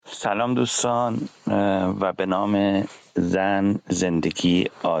سلام دوستان و به نام زندگی،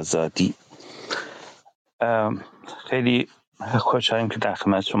 آزادی. خیلی خوشحالیم که در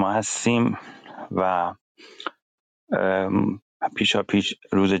خدمت شما هستیم و پیشا پیش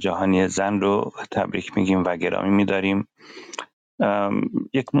روز جهانی زن رو تبریک میگیم و گرامی میداریم.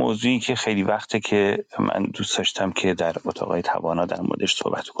 یک موضوعی که خیلی وقته که من دوست داشتم که در اتاقای توانا در موردش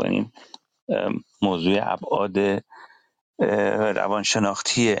صحبت کنیم، موضوع ابعاد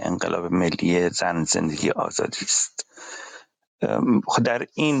روانشناختی انقلاب ملی زن، زندگی، آزادی است. در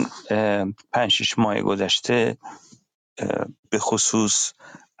این 5-6 ماه گذشته به خصوص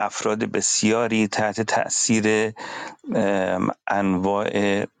افراد بسیاری تحت تأثیر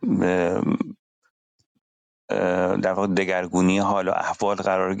انواع در واقع دگرگونی حال و احوال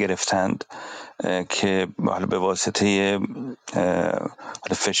قرار گرفتند که حالا به واسطه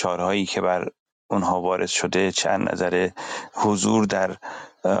فشارهایی که بر اونها وارد شده، چند نظر حضور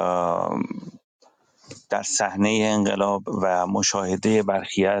در صحنه انقلاب و مشاهده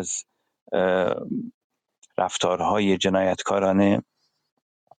برخی از رفتارهای جنایتکارانه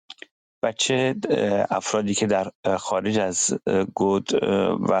و چه افرادی که در خارج از گود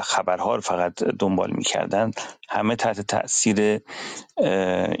و خبرها رو فقط دنبال می‌کردند، همه تحت تأثیر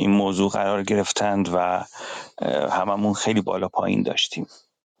این موضوع قرار گرفتند و هممون خیلی بالا پایین داشتیم.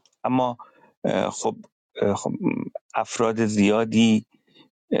 اما خب افراد زیادی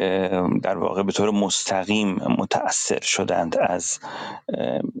در واقع به طور مستقیم متأثر شدند از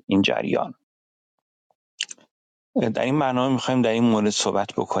این جریان. در این برنامه می‌خوایم در این مورد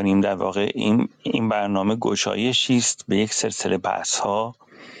صحبت بکنیم. در واقع این برنامه گشایشی است به یک سلسله بحث‌ها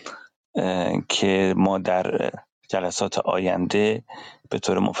که ما در جلسات آینده به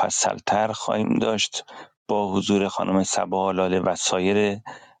طور مفصل‌تر خواهیم داشت با حضور خانم صبا لاله و سایر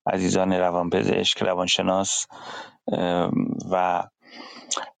عزیزان روانپزشک، روانشناس و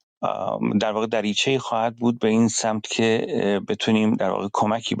در واقع دریچه‌ای خواهد بود به این سمت که بتونیم در واقع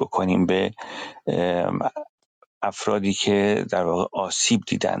کمکی بکنیم به افرادی که در واقع آسیب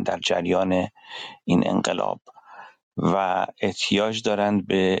دیدن در جریان این انقلاب و احتیاج دارند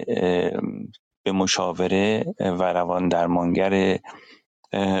به مشاوره و روان درمانگر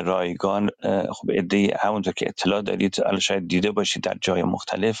رایگان. خب عده‌ای همونطور که اطلاع دارید، شاید دیده باشید در جای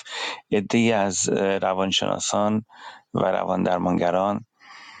مختلف، عده‌ای از روانشناسان و روان درمانگران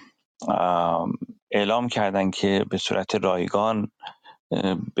اعلام کردند که به صورت رایگان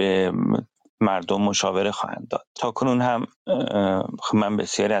به مردم مشاوره خواهند داد. تاکنون هم من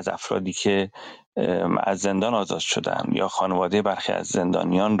بسیاری از افرادی که از زندان آزاد شدن یا خانواده برخی از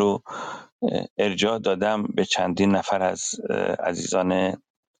زندانیان رو ارجاع دادم به چندین نفر از عزیزان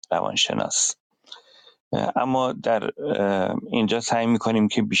روانشناس. اما در اینجا سعی می‌کنیم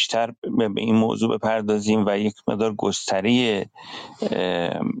که بیشتر به این موضوع بپردازیم و یک مقدار گستره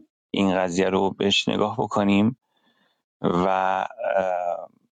این قضیه رو بهش نگاه بکنیم و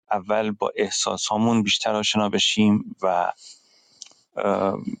اول با احساسامون بیشتر آشنا بشیم و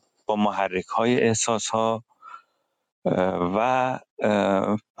با محرک‌های احساس‌ها و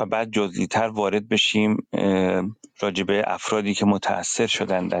بعد جزئی‌تر وارد بشیم راجع به افرادی که متأثر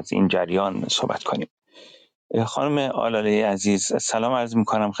شدند از این جریان صحبت کنیم. خانم آلاله عزیز، سلام عرض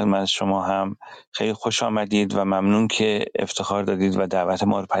می‌کنم خدمت شما. هم خیلی خوش آمدید و ممنون که افتخار دادید و دعوت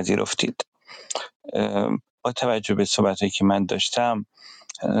ما رو پذیرفتید. با توجه به صحبتایی که من داشتم،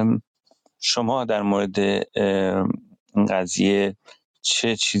 شما در مورد این قضیه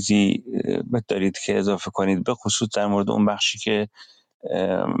چه چیزی دارید که اضافه کنید، به خصوص در مورد اون بخشی که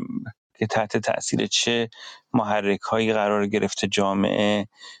تحت تأثیر چه محرک‌هایی قرار گرفته جامعه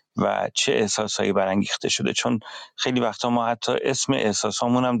و چه احساسایی برانگیخته شده؟ چون خیلی وقتا ما حتی اسم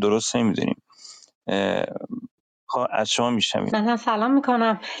احساسامون هم درست نمیدونیم. از شما میشنویم. من سلام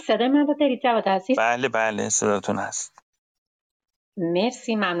میکنم. صدای من رو دارید جواد عزیز؟ بله صداتون هست.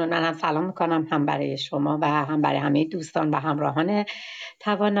 مرسی، ممنون. من هم سلام میکنم، هم برای شما و هم برای همه دوستان و همراهان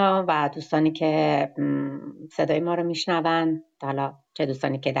توانا و دوستانی که صدای ما رو میشنون، حالا چه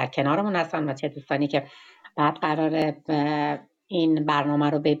دوستانی که در کنارمون هستن و چه دوستانی که بعد قراره این برنامه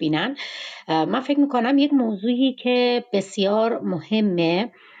رو ببینن. من فکر میکنم یک موضوعی که بسیار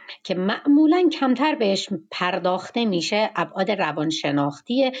مهمه که معمولاً کمتر بهش پرداخته میشه، ابعاد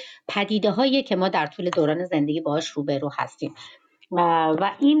روانشناختی پدیده هایی که ما در طول دوران زندگی باهاش روبرو هستیم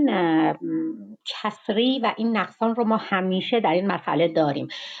و این کسری و این نقصان رو ما همیشه در این مسئله داریم.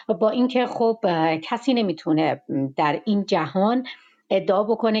 با اینکه خب کسی نمیتونه در این جهان ادعا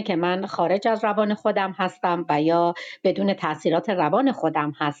بکنه که من خارج از روان خودم هستم و یا بدون تاثیرات روان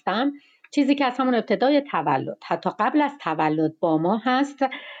خودم هستم. چیزی که از همون ابتدای تولد حتی قبل از تولد با ما هست،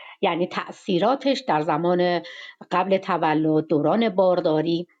 یعنی تأثیراتش در زمان قبل تولد، دوران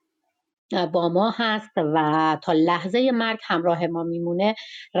بارداری با ما هست و تا لحظه مرگ همراه ما میمونه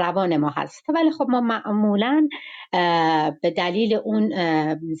روان ما هست. ولی خب ما معمولاً به دلیل اون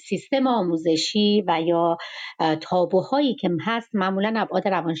سیستم آموزشی و یا تابوهایی که هست معمولاً ابعاد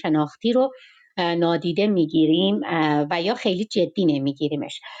روانشناختی رو نادیده میگیریم و یا خیلی جدی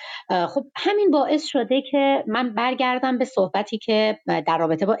نمیگیریمش. خب همین باعث شده که من برگردم به صحبتی که در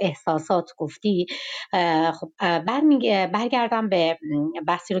رابطه با احساسات گفتی. خب برگردم به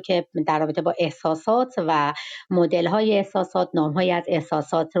بحثی رو که در رابطه با احساسات و مدل‌های احساسات، نام‌های از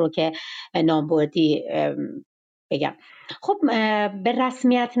احساسات رو که نام بردی بگم. خب به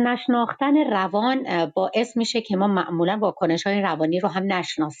رسمیت نشناختن روان باعث میشه که ما معمولا واکنش‌های روانی رو هم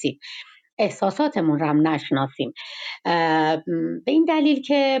نشناسیم، احساساتمون رو هم نشناسیم. به این دلیل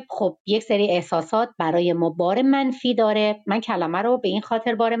که خب یک سری احساسات برای ما بار منفی داره. من کلمه رو به این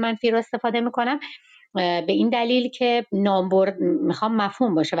خاطر بار منفی رو استفاده میکنم، به این دلیل که نامبرد میخوام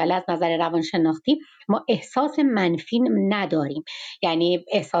مفهوم باشه، ولی از نظر روانشناختی ما احساس منفی نداریم. یعنی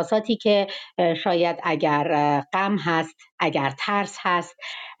احساساتی که شاید اگر غم هست، اگر ترس هست،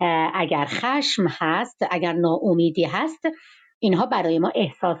 اگر خشم هست، اگر ناامیدی هست، اینها برای ما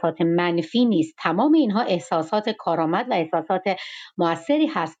احساسات منفی نیست. تمام اینها احساسات کارآمد و احساسات موثری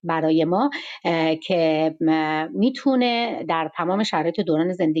هست برای ما که میتونه در تمام شرایط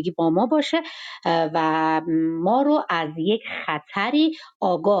دوران زندگی با ما باشه و ما رو از یک خطری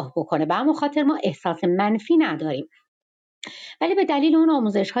آگاه بکنه. به همون خاطر ما احساس منفی نداریم. ولی به دلیل اون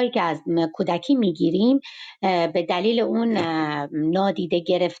آموزش هایی که از کودکی میگیریم، به دلیل اون نادیده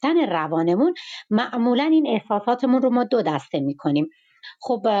گرفتن روانمون، معمولا این احساساتمون رو ما دو دسته میکنیم.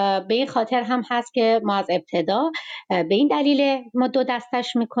 خب به این خاطر هم هست که ما از ابتدا به این دلیل ما دو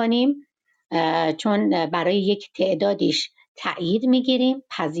دستش میکنیم، چون برای یک تعدادیش تأیید میگیریم،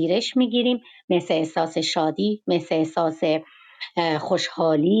 پذیرش میگیریم، مثل احساس شادی، مثل احساس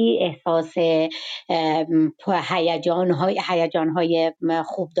خوشحالی، احساس هیجان‌های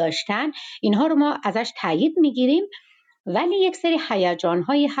خوب داشتن. اینها رو ما ازش تأیید میگیریم. ولی یک سری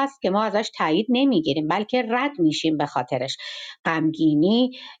هیجان‌هایی هست که ما ازش تأیید نمیگیریم، بلکه رد میشیم به خاطرش.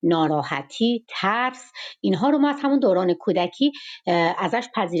 غمگینی، ناراحتی، ترس، اینها رو ما از همون دوران کودکی ازش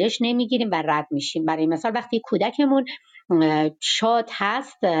پذیرش نمیگیریم و رد میشیم. برای مثال وقتی کودکمون شاد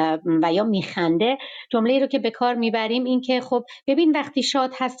هست و یا میخنده، جمله‌ای رو که به کار میبریم این که خب ببین وقتی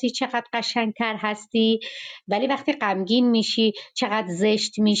شاد هستی چقدر قشنگتر هستی، ولی وقتی غمگین میشی چقدر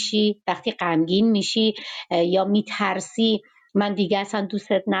زشت میشی. وقتی غمگین میشی یا میترسی من دیگه اصلا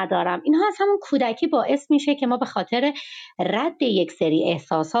دوستت ندارم. اینها از همون کودکی باعث میشه که ما به خاطر رد یک سری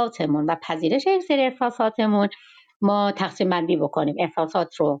احساساتمون و پذیرش یک سری احساساتمون ما تقسیم بندی بکنیم،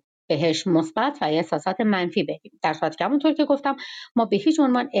 احساسات رو بهش مثبت و احساسات منفی بدیم، در صورتی که همونطور که گفتم ما به هیچ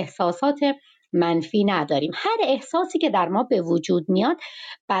عنوان احساسات منفی نداریم. هر احساسی که در ما به وجود میاد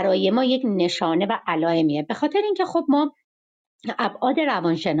برای ما یک نشانه و علائمیه، به خاطر اینکه خب ما ابعاد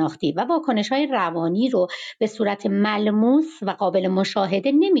روانشناختی و واکنش‌های روانی رو به صورت ملموس و قابل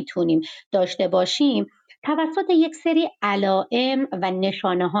مشاهده نمیتونیم داشته باشیم. توسط یک سری علائم و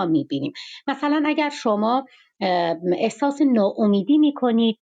نشانه ها میبینیم. مثلا اگر شما احساس ناامیدی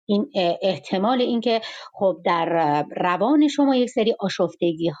میکنید، این احتمال اینکه خب در روان شما یک سری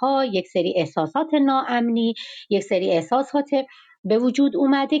آشفتگی ها، یک سری احساسات ناامنی، یک سری احساسات به وجود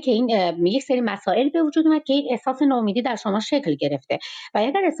اومده که این یک سری مسائل به وجود اومد که این احساس ناامیدی در شما شکل گرفته. و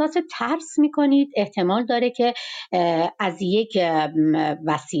اگر احساس ترس میکنید، احتمال داره که از یک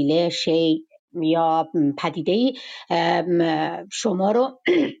وسیله، شیء یا پدیده‌ای شما رو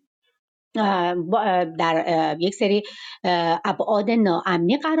در یک سری ابعاد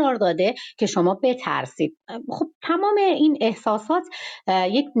ناامنی قرار داده که شما بترسید. خب تمام این احساسات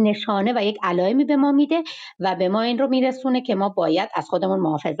یک نشانه و یک علائمی به ما میده و به ما این رو میرسونه که ما باید از خودمون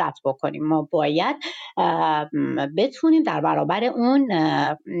محافظت بکنیم. ما باید بتونیم در برابر اون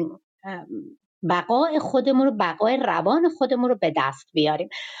بقای خودمون رو، بقای روان خودمون رو به دست بیاریم.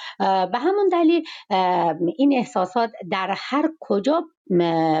 به همون دلیل این احساسات در هر کجا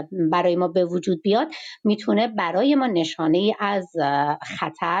برای ما به وجود بیاد میتونه برای ما نشانه از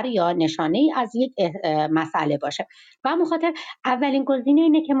خطر یا نشانه از یک مسئله باشه. و همون خاطر اولین گزینه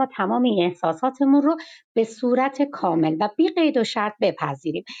اینه که ما تمام این احساساتمون رو به صورت کامل و بی قید و شرط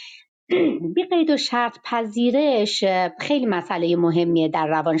بپذیریم. بی قید و شرط پذیرش خیلی مسئله مهمیه در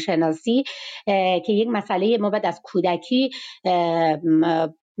روانشناسی، که یک مسئله ما باید از کودکی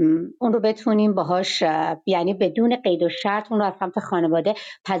اون رو بتونیم باهاش یعنی بدون قید و شرط اون رو از سمت خانواده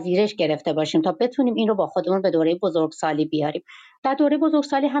پذیرش گرفته باشیم تا بتونیم این رو با خودمون به دوره بزرگسالی بیاریم. در دوره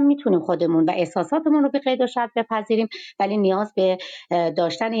بزرگسالی هم میتونیم خودمون و احساساتمون رو به قید و شرط بپذیریم، ولی نیاز به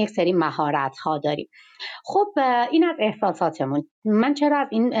داشتن یک سری مهارت ها داریم. خب این از احساساتمون. من چرا از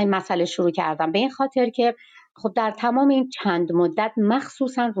این مسئله شروع کردم؟ به این خاطر که خب در تمام این چند مدت،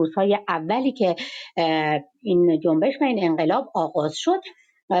 مخصوصا روزهای اولی که این جنبش و این انقلاب آغاز شد،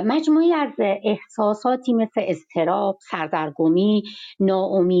 مجموعی از احساساتی مثل اضطراب، سردرگمی،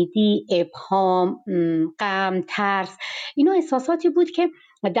 ناامیدی، ابهام، غم، ترس، اینا احساساتی بود که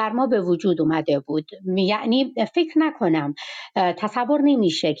در ما به وجود اومده بود. یعنی فکر نکنم، تصور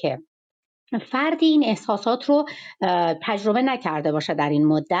نمیشه که فردی این احساسات رو تجربه نکرده باشه در این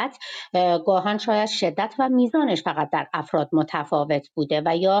مدت. گاهن شاید شدت و میزانش فقط در افراد متفاوت بوده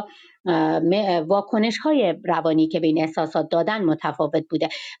و یا واکنش های روانی که به این احساسات دادن متفاوت بوده،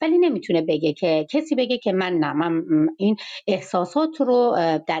 ولی نمیتونه بگه که کسی بگه که من این احساسات رو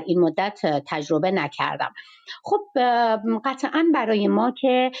در این مدت تجربه نکردم. خب قطعا برای ما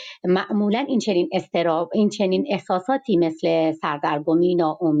که معمولا این چنین اضطراب، این چنین احساساتی مثل سردرگمی،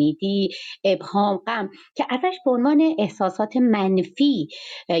 ناامیدی، ابهام، غم که ازش به عنوان احساسات منفی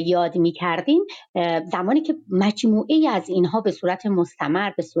یاد می‌کردیم، زمانی که مجموعه از اینها به صورت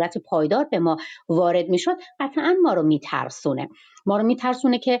مستمر، به صورت پایدار به ما وارد میشد، قطعا ما رو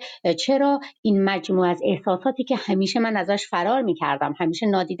میترسونه که چرا این مجموعه از احساساتی که همیشه من ازش فرار میکردم، همیشه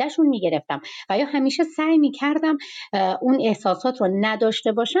نادیدشون میگرفتم و یا همیشه سعی میکردم اون احساسات رو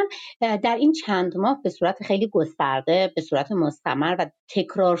نداشته باشم، در این چند ماه به صورت خیلی گسترده، به صورت مستمر و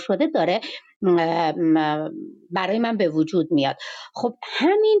تکرار شده داره برای من به وجود میاد. خب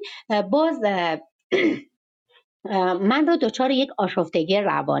همین باز من رو دچار یک آشفتگی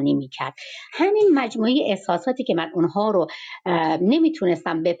روانی میکرد. همین مجموعه احساساتی که من اونها رو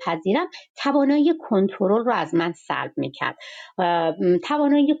نمیتونستم بپذیرم، توانایی کنترل رو از من سلب میکرد،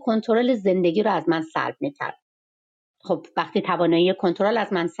 توانایی کنترل زندگی رو از من سلب میکرد. خب وقتی توانایی کنترل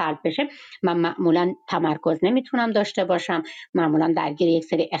از من سلب بشه، من معمولا تمرکز نمیتونم داشته باشم، معمولا درگیر یک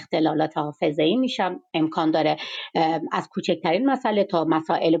سری اختلالات حافظه‌ای میشم. امکان داره از کوچکترین مسئله تا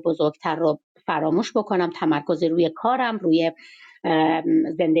مسائل بزرگتر رو فراموش بکنم، تمرکز روی کارم، روی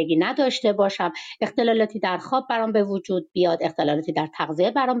زندگی نداشته باشم، اختلالاتی در خواب برام به وجود بیاد، اختلالاتی در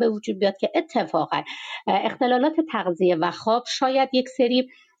تغذیه برام به وجود بیاد که اتفاقا اختلالات تغذیه و خواب شاید یک سری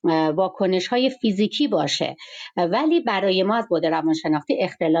واکنش های فیزیکی باشه، ولی برای ما از بعد روانشناختی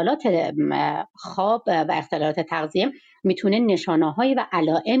اختلالات خواب و اختلالات تغذیه میتونه نشانه‌هایی و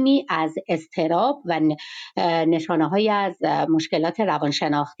علائمی از اضطراب و نشانه‌هایی از مشکلات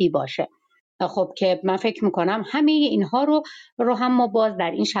روانشناختی باشه. خب که من فکر میکنم همه اینها رو هم ما باز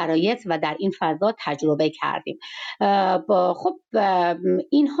در این شرایط و در این فضا تجربه کردیم. خب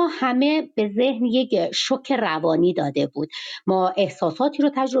اینها همه به ذهن یک شوک روانی داده بود. ما احساساتی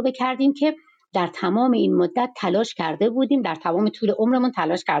رو تجربه کردیم که در تمام این مدت تلاش کرده بودیم، در تمام طول عمرمون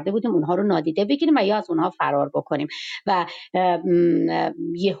تلاش کرده بودیم اونها رو نادیده بگیریم و یا از اونها فرار بکنیم و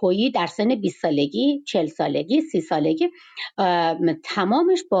یهویی در سن 20 سالگی، 40 سالگی، 30 سالگی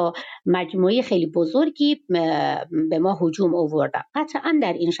تمامش با مجموعه خیلی بزرگی به ما هجوم آوردن. قطعا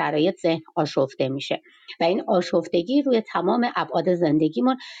در این شرایط ذهن آشفته میشه و این آشفتگی روی تمام ابعاد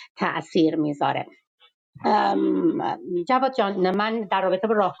زندگیمون تأثیر میذاره. جواد جان، من در رابطه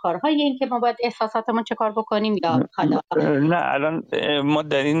با راهکارهای این که ما باید احساساتمون چه کار بکنیم یا حالا نه الان ما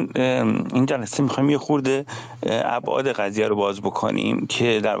در این جلسه میخوایم یه خورده ابعاد قضیه رو باز بکنیم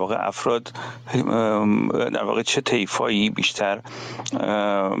که در واقع افراد در واقع چه طیفایی بیشتر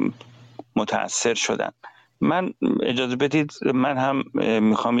متأثر شدن. من اجازه بدید من هم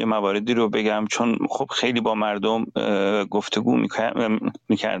میخوام یه مواردی رو بگم، چون خب خیلی با مردم گفتگو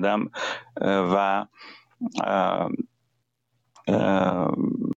میکردم و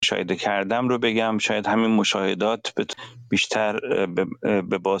مشاهده کردم رو بگم، شاید همین مشاهدات بیشتر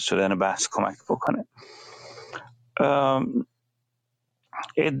به باز شدن بحث کمک بکنه.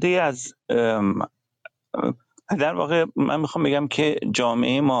 عده‌ای از در واقع من میخوام بگم که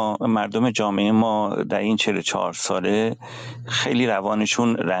جامعه ما، مردم جامعه ما در این 44 ساله خیلی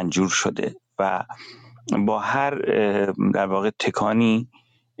روانشون رنجور شده و با هر در واقع تکانی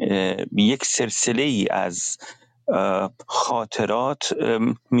یک سلسله ای از خاطرات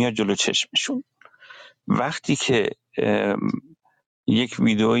میاد جلو چشمشون. وقتی که یک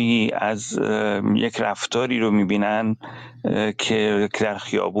ویدئویی از یک رفتاری رو میبینن که در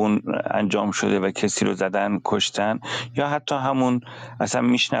خیابون انجام شده و کسی رو زدن، کشتن، یا حتی همون اصلا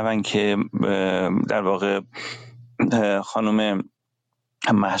میشنون که در واقع خانم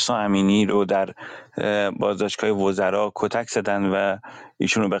مهسا امینی رو در بازداشتگاه وزرا کتک زدن و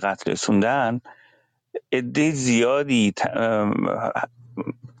ایشون رو به قتل رسوندن، عده زیادی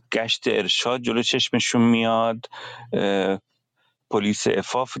گشت ارشاد جلو چشمشون میاد، پلیس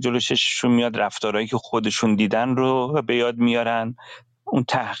عفاف جلو چشمشون میاد، رفتارهایی که خودشون دیدن رو به یاد میارن، اون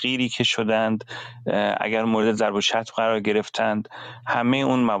تحقیری که شدند، اگر مورد ضرب و شتم قرار گرفتند، همه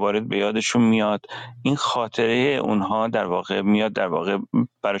اون موارد به یادشون میاد. این خاطره اونها در واقع میاد، در واقع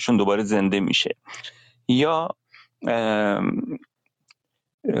براشون دوباره زنده میشه. یا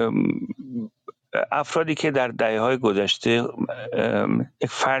افرادی که در دهه‌های گذشته یک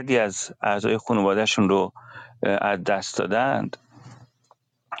فردی از اعضای خانواده‌شون رو از دست دادند،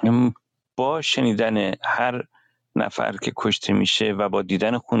 با شنیدن هر نفر که کشته میشه و با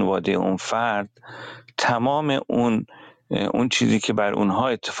دیدن خانواده اون فرد، تمام اون چیزی که بر اونها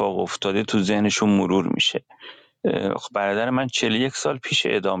اتفاق افتاده تو ذهنشون مرور میشه. برادر من 41 سال پیش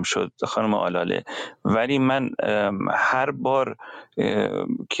اعدام شد خانم آلاله، ولی من هر بار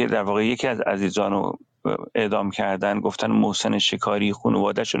که در واقع یکی از عزیزانو اعدام کردن، گفتن محسن شکاری،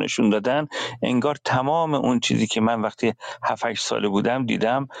 خانواده‌شو نشون دادن، انگار تمام اون چیزی که من وقتی 7-8 ساله بودم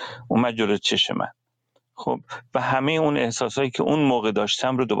دیدم اومد جلوی چشم من. خب و همه اون احساسایی که اون موقع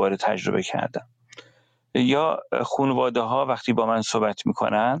داشتم رو دوباره تجربه کردم. یا خانواده ها وقتی با من صحبت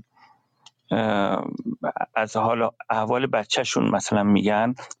میکنن از حال احوال بچهشون مثلا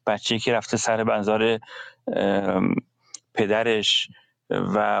میگن، بچه‌ای که رفته سر بازار پدرش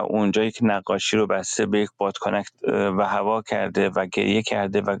و اونجایی که نقاشی رو بسته به یک بادکنک و هوا کرده و گریه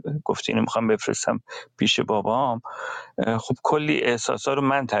کرده و گفته اینو میخوام بفرستم پیش بابام. خب کلی احساسا رو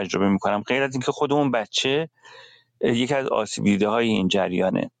من تجربه میکنم، غیر از اینکه خود اون بچه یکی از آسیب دیده های این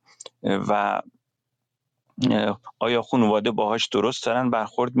جریانه و آیا خانواده باهاش درست دارن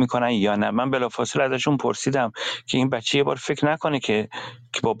برخورد میکنن یا نه. من بلافاصله ازشون پرسیدم که این بچه یه بار فکر نکنه که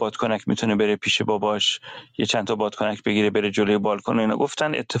با بادکنک میتونه بره پیش باباش یه چند تا بادکنک بگیره بره جلوی بالکن. اینا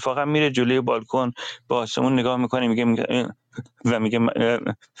گفتن اتفاقا میره جلوی بالکن به آسمون نگاه میکنه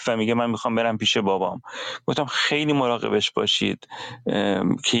میگه من میخوام برم پیش بابام. گفتم خیلی مراقبش باشید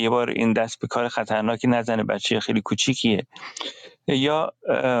که یه بار این دست به کار خطرناکی نزنه، بچه خیلی کوچیکیه. یا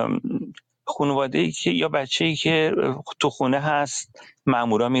خانواده‌ای که یا بچه‌ای که تو خونه هست،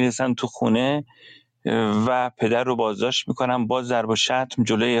 مامورا میرسن تو خونه و پدر رو بازداشت میکنن با ضرب و شتم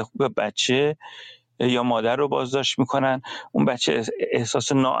جلوی بچه، یا مادر رو بازداشت میکنن، اون بچه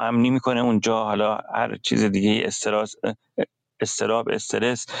احساس ناامنی میکنه اونجا، حالا هر چیز دیگه، استراب،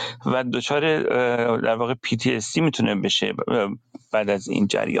 استرس و دچار در واقع PTSD میتونه بشه بعد از این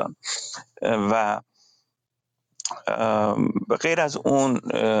جریان. و غیر از اون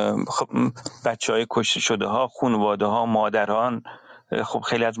خب بچه‌های کشته شده ها، خانواده ها، مادران، خب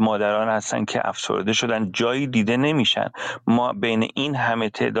خیلی از مادران هستن که افسرده شدن، جایی دیده نمیشن. ما بین این همه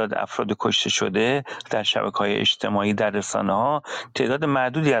تعداد افراد کشته شده در شبکه‌های اجتماعی، در رسانه‌ها، تعداد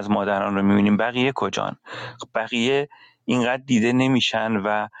معدودی از مادران رو می‌بینیم. بقیه کجان؟ بقیه اینقدر دیده نمیشن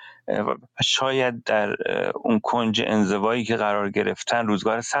و شاید در اون کنج انزوایی که قرار گرفتن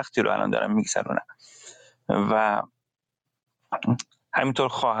روزگار سختی رو الان دارن میگذرونن. و همینطور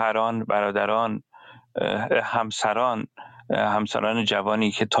خواهران، برادران، همسران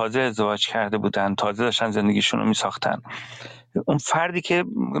جوانی که تازه ازدواج کرده بودن، تازه داشتن زندگیشون رو میساختن. اون فردی که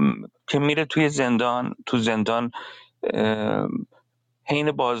میره تو زندان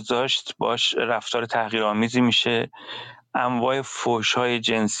حین بازداشت باش رفتار تحقیرآمیزی میشه، انواع فحش‌های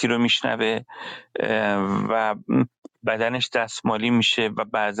جنسی رو میشنوه و بدنش دستمالی میشه و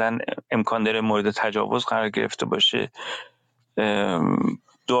بعضن امکان داره مورد تجاوز قرار گرفته باشه،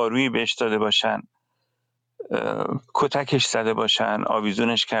 دارویی بهش داده باشن، کتکش زده باشن،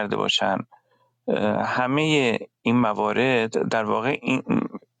 آویزونش کرده باشن. همه این موارد در واقع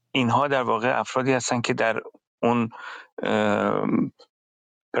اینها در واقع افرادی هستن که در اون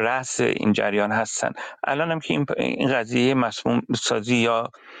رأس این جریان هستن. الان هم که این قضیه مسموم سازی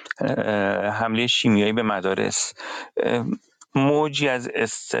یا حمله شیمیایی به مدارس موجی از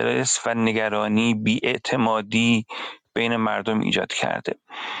استرس و نگرانی، بی‌اعتمادی بین مردم ایجاد کرده.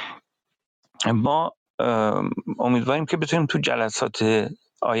 ما امیدواریم که بتونیم تو جلسات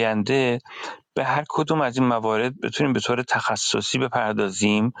آینده به هر کدوم از این موارد بتونیم به طور تخصصی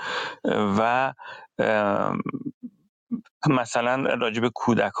بپردازیم و مثلا راجع به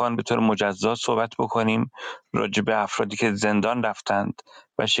کودکان به طور مجزا صحبت بکنیم، راجع به افرادی که زندان رفتند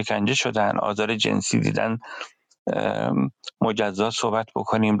و شکنجه شدن، آزار جنسی دیدن مجزا صحبت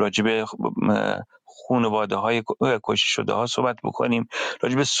بکنیم، راجع به خانواده‌های کشته شده ها صحبت بکنیم،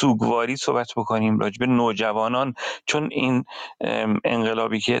 راجع به سوگواری صحبت بکنیم، راجع به نوجوانان، چون این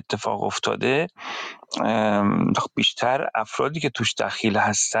انقلابی که اتفاق افتاده بیشتر افرادی که توش دخیل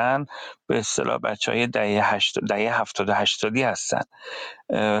هستن به اصطلاح بچهای دهه 70 و 80 هستن،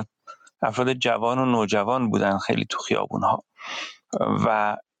 افراد جوان و نوجوان بودن خیلی تو خیابون‌ها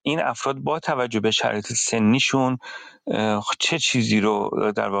و این افراد با توجه به شرایط سنیشون چه چیزی رو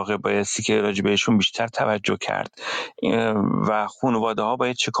در واقع بایستی که راجع بهشون بیشتر توجه کرد و خانواده ها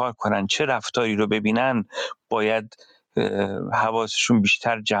باید چه کار کنن، چه رفتاری رو ببینن باید حواسشون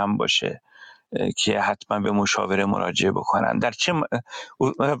بیشتر جمع باشه که حتما به مشاوره مراجعه بکنن. در چه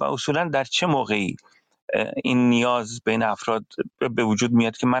و اصولا در چه موقعی این نیاز بین افراد به وجود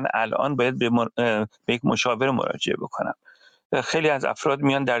میاد که من الان باید به یک مشاور مراجعه بکنم. خیلی از افراد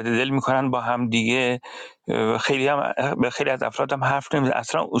میان درد دل میکنن با هم دیگه، خیلی از افراد هم حرف نمیزنن.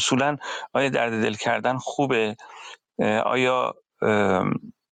 اصلا اصولا آیا درد دل کردن خوبه؟ آیا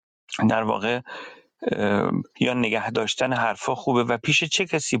در واقع یا نگه داشتن حرفا خوبه و پیش چه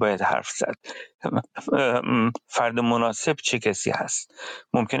کسی باید حرف زد؟ فرد مناسب چه کسی هست؟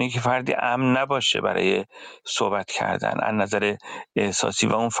 ممکنه که فردی امن نباشه برای صحبت کردن از نظر احساسی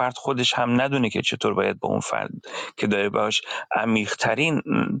و اون فرد خودش هم ندونه که چطور باید با اون فرد که داره باش عمیق‌ترین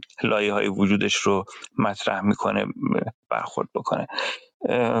لایه‌های وجودش رو مطرح میکنه برخورد بکنه.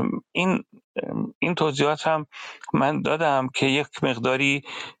 این توضیحات هم من دادم که یک مقداری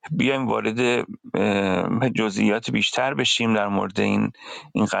بیایم وارد جزئیات بیشتر بشیم در مورد این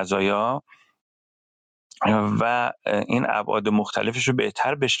قضایا و این ابعاد مختلفش رو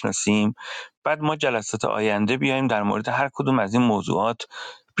بهتر بشناسیم. بعد ما جلسات آینده بیایم در مورد هر کدوم از این موضوعات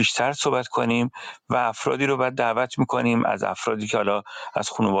بیشتر صحبت کنیم و افرادی رو بعد دعوت میکنیم، از افرادی که حالا از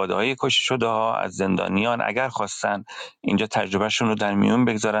خانواده‌های کشته شده ها، از زندانیان اگر خواستن اینجا تجربهشون رو در میون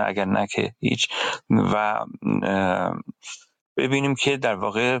بگذارن، اگر نه که هیچ، و ببینیم که در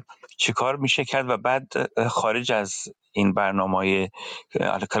واقع چه کار میشه کرد و بعد خارج از این برنامه‌های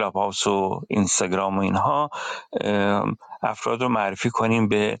کلاب هاوس و اینستاگرام و اینها افراد رو معرفی کنیم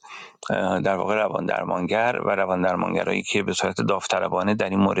به در واقع روان درمانگر و روان درمانگرایی که به صورت داوطلبانه در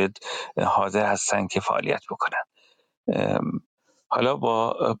این مورد حاضر هستن که فعالیت بکنن. حالا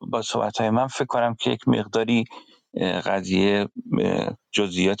با صحبت‌های من فکر کنم که یک مقداری قضیه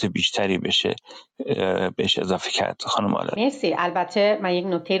جزئیات بیشتری بهش اضافه کرد. خانم آلا مرسی. البته من یک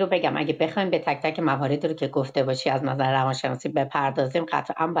نکته رو بگم، اگه بخوایم به تک تک مواردی رو که گفته باشی از نظر روانشناسی بپردازیم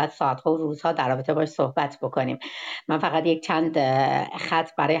قطعا باید ساعت‌ها و روزها در رابطه باش صحبت بکنیم. من فقط یک چند خط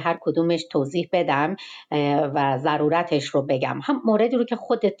برای هر کدومش توضیح بدم و ضرورتش رو بگم. هم موردی رو که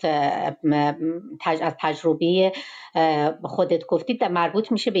خودت از تجربه خودت گفتید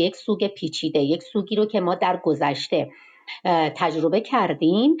مربوط میشه به یک سوگ پیچیده، یک سوگی رو که ما در گذشته تجربه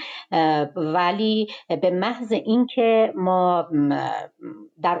کردیم، ولی به محض اینکه ما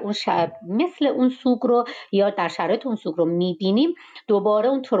در اون مثل اون سوگ رو یا در شرایط اون سوگ رو میبینیم دوباره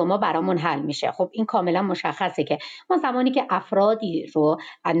اون تروما برامون حل میشه. خب این کاملا مشخصه که ما زمانی که افرادی رو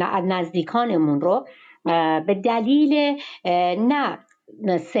نزدیکانمون رو به دلیل نه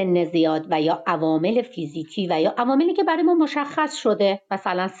سن زیاد و یا عوامل فیزیکی و یا عواملی که برای ما مشخص شده،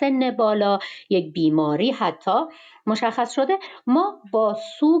 مثلا سن بالا، یک بیماری حتی مشخص شده، ما با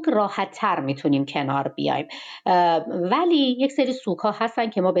سوگ راحت تر میتونیم کنار بیایم. ولی یک سری سوگ ها هستن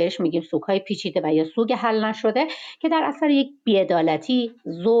که ما بهش میگیم سوگ های پیچیده و یا سوگ حل نشده که در اثر یک بی‌عدالتی،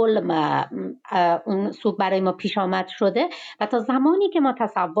 ظلم اون سوگ برای ما پیش آمد شده و تا زمانی که ما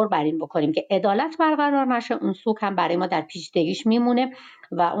تصور بر این بکنیم که عدالت برقرار نشه اون سوگ هم برای ما در پیچیدگیش میمونه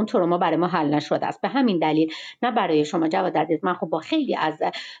و اون تروما برای ما حل نشده است. به همین دلیل نه برای شما جواد عزیز، من خب با خیلی از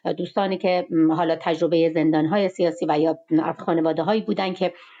دوستانی که حالا تجربه زندان‌های سیاسی و یا از خانواده‌هایی بودن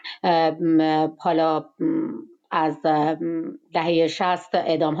که حالا از دهه 60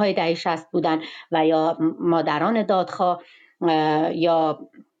 اعدام‌های دهه 60 بودن و یا مادران دادخواه یا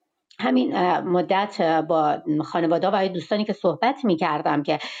همین مدت با خانواده و دوستانی که صحبت می‌کردم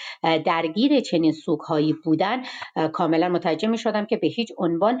که درگیر چنین سوگ‌هایی بودن، کاملا متوجه می‌شدم که به هیچ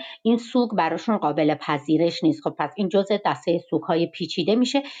عنوان این سوگ براشون قابل پذیرش نیست. خب پس این جزء دسته سوگ‌های پیچیده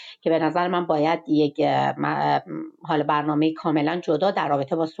میشه که به نظر من باید یک حال برنامه کاملا جدا در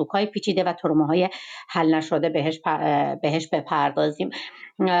رابطه با سوگ‌های پیچیده و تروماهای حل نشده بهش بپردازیم.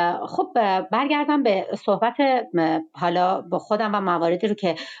 خب برگردم به صحبت حالا با خودم و مواردی رو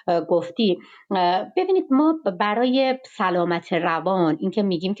که گفتی. ببینید ما برای سلامت روان این که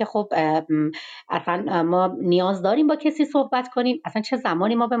میگیم که خب اصلا ما نیاز داریم با کسی صحبت کنیم، اصلا چه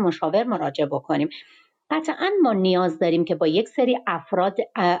زمانی ما به مشاور مراجعه بکنیم، قطعا ما نیاز داریم که با یک سری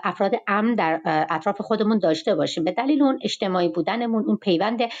افراد امن در اطراف خودمون داشته باشیم. به دلیل اون اجتماعی بودنمون، اون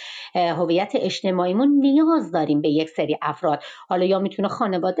پیوند هویت اجتماعیمون نیاز داریم به یک سری افراد. حالا یا میتونه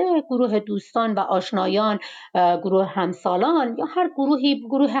خانواده، گروه دوستان و آشنایان، گروه همسالان یا هر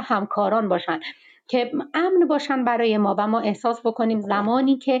گروه همکاران باشن که امن باشن برای ما و ما احساس بکنیم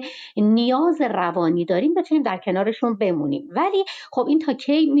زمانی که نیاز روانی داریم بتونیم در کنارشون بمونیم. ولی خب این تا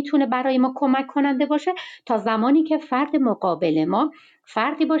کی میتونه برای ما کمک کننده باشه؟ تا زمانی که فرد مقابل ما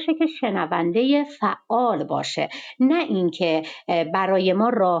فردی باشه که شنونده فعال باشه، نه اینکه برای ما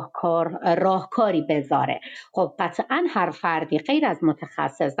راهکاری بذاره. خب قطعا هر فردی غیر از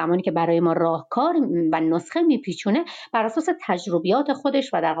متخصص زمانی که برای ما راهکار و نسخه میپیچونه، بر اساس تجربیات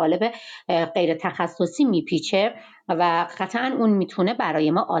خودش و در قالب غیر تخصصی میپیچه و قطعا اون میتونه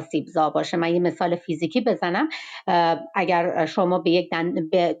برای ما آسیبزا باشه. من یه مثال فیزیکی بزنم. اگر شما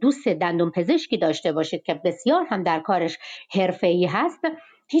به دوست دندون پزشکی داشته باشید که بسیار هم در کارش حرفه‌ای هست،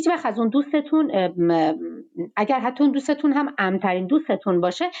 هیچ وقت از اون دوستتون، اگر حتی اون دوستتون هم امن‌ترین دوستتون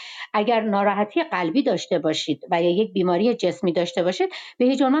باشه، اگر ناراحتی قلبی داشته باشید و یا یک بیماری جسمی داشته باشید، به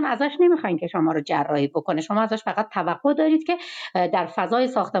هیچ عنوان ازش نمیخواین که شما رو جراحی بکنه. شما ازش فقط توقع دارید که در فضای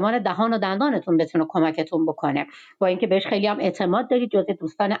ساختمان دهان و دندانتون بتونه کمکتون بکنه، با اینکه بهش خیلی هم اعتماد دارید، جزء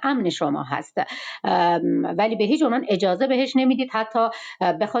دوستان امن شما هست، ولی به هیچ عنوان اجازه بهش نمیدید حتی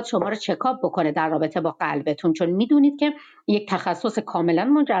بخواد شما رو چکاپ بکنه در رابطه با قلبتون، چون میدونید که یک تخصص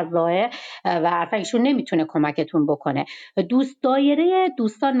کاملا مجزاه و اصلا ایشون نمیتونه کمکتون بکنه. دایره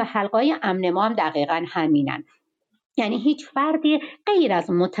دوستان و حلقه‌های امن ما هم دقیقاً همینن. یعنی هیچ فردی غیر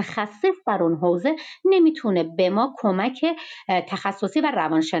از متخصص در اون حوزه نمیتونه به ما کمک تخصصی و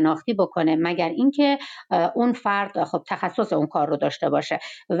روانشناختی بکنه، مگر اینکه اون فرد خب تخصص اون کار رو داشته باشه.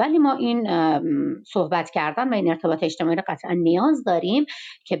 ولی ما این صحبت کردن و این ارتباط اجتماعی رو قطعا نیاز داریم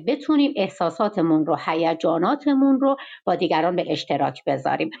که بتونیم احساساتمون رو، هیجاناتمون رو با دیگران به اشتراک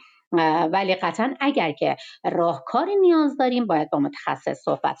بذاریم. ولی قطعا اگر که راهکاری نیاز داریم باید با متخصص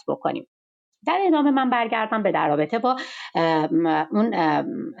صحبت بکنیم. در ادامه من برگردم به در رابطه با اون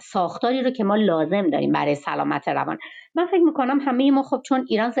ساختاری رو که ما لازم داریم برای سلامت روان. من فکر میکنم همه ما خب چون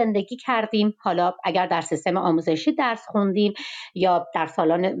ایران زندگی کردیم، حالا اگر در سیستم آموزشی درس خوندیم یا در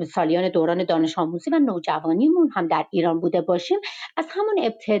سالیان دوران دانش آموزی و نوجوانیمون هم در ایران بوده باشیم، از همون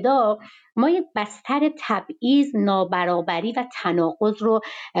ابتدا ما یک بستر تبعیض، نابرابری و تناقض رو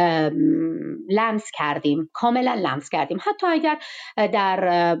لمس کردیم، کاملا لمس کردیم. حتی اگر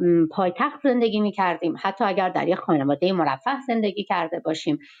در پایتخت زندگی می‌کردیم، حتی اگر در یک خانواده مرفه زندگی کرده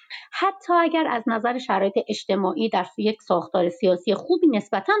باشیم، حتی اگر از نظر شرایط اجتماعی در یک ساختار سیاسی خوبی،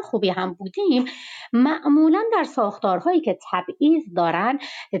 نسبتاً خوبی هم بودیم، معمولاً در ساختارهایی که تبعیض دارن،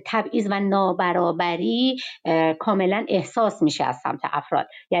 تبعیض و نابرابری کاملا احساس میشه از سمت افراد.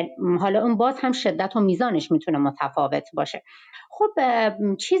 یعنی حالا اون باز هم شدت و میزانش میتونه متفاوت باشه. خب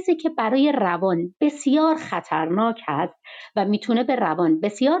چیزی که برای روان بسیار خطرناک هست و میتونه به روان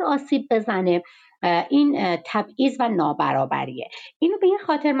بسیار آسیب بزنه، این تبعیض و نابرابریه. اینو به این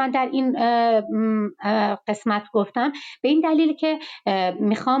خاطر من در این قسمت گفتم، به این دلیل که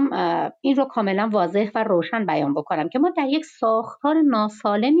میخوام این رو کاملا واضح و روشن بیان بکنم که ما در یک ساختار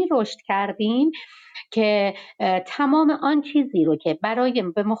ناسالمی رشد کردیم که تمام آن چیزی رو که برای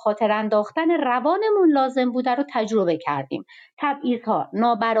به مخاطره انداختن روانمون لازم بوده رو تجربه کردیم. تبعیض‌ها،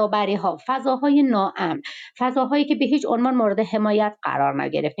 نابرابری‌ها، فضاهای ناامن، فضاهایی که به هیچ عنوان مورد حمایت قرار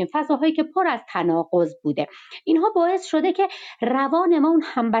نگرفتیم، فضاهایی که پر از تناقض بوده. اینها باعث شده که روان ما اون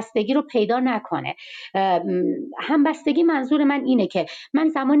همبستگی رو پیدا نکنه. همبستگی منظور من اینه که من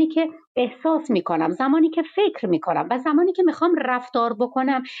زمانی که احساس میکنم، زمانی که فکر میکنم و زمانی که میخوام رفتار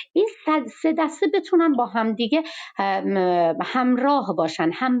بکنم، این سه دسته بتونن با هم دیگه همراه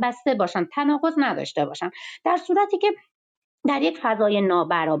باشن، همبسته باشن، تناقض نداشته باشن. در صورتی که در یک فضای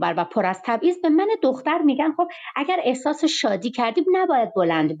نابرابر و پر از تبعیض به من دختر میگن خب اگر احساس شادی کردی نباید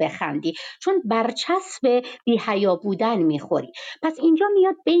بلند بخندی چون برچسب بی‌حیا بودن میخوری. پس اینجا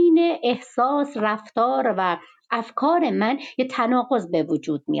میاد بین احساس، رفتار و افکار من یه تناقض به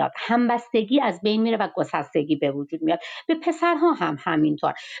وجود میاد، همبستگی از بین میره و گسستگی به وجود میاد. به پسرها هم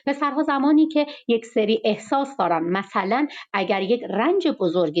همینطور. پسرها زمانی که یک سری احساس دارن، مثلا اگر یک رنج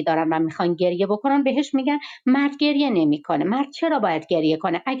بزرگی دارن و میخوان گریه بکنن، بهش میگن مرد گریه نمیکنه. مرد چرا باید گریه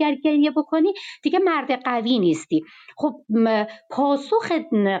کنه؟ اگر گریه بکنی دیگه مرد قوی نیستی. خب پاسخ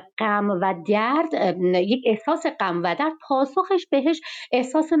غم و درد، یک احساس غم و درد، پاسخش بهش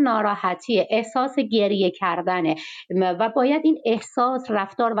احساس ناراحتی، احساس گریه کردن و باید این احساس،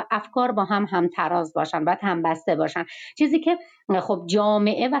 رفتار و افکار با هم تراز باشن، باید هم بسته باشن. چیزی که خب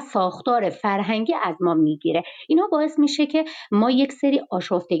جامعه و ساختار فرهنگی از ما میگیره. اینا باعث میشه که ما یک سری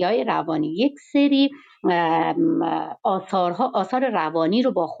آشفتگی‌های روانی، یک سری آثار روانی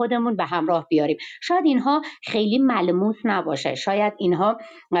رو با خودمون به همراه بیاریم. شاید اینها خیلی ملموس نباشه، شاید اینها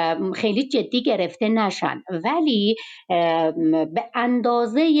خیلی جدی گرفته نشن، ولی به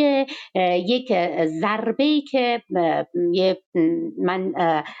اندازه یک ضربه‌ای که من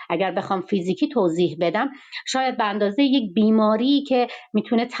اگر بخوام فیزیکی توضیح بدم، شاید به اندازه یک بیماری که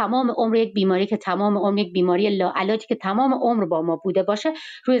میتونه تمام عمر، یک بیماری لاعلاجی که تمام عمر با ما بوده باشه،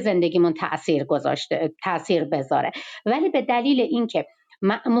 روی زندگیمون تأثیر بذاره، ولی به دلیل اینکه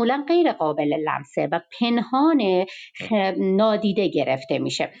معمولا غیر قابل لمسه و پنهان، نادیده گرفته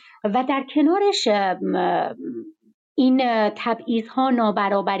میشه و در کنارش این تبعیض‌ها،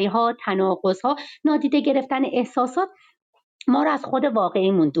 نابرابری‌ها، تناقض‌ها، نادیده گرفتن احساسات ما رو از خود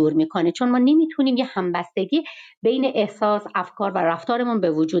واقعیمون دور میکنه، چون ما نمیتونیم یه همبستگی بین احساس، افکار و رفتارمون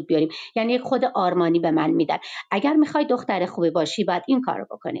به وجود بیاریم. یعنی خود آرمانی به من میدن اگر میخوای دختر خوبی باشی باید این کارو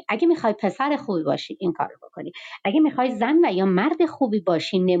بکنی، اگه میخوای پسر خوبی باشی این کارو بکنی، اگه میخوای زن و یا مرد خوبی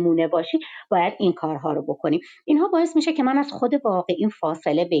باشی، نمونه باشی، باید این کارها رو بکنی. اینها باعث میشه که من از خود واقعیم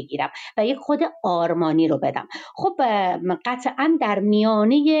فاصله بگیرم و یک خود آرمانی رو بدم. خب قطعا در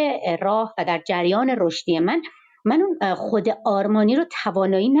میانه راه و در جریان رشدی من اون خود آرمانی رو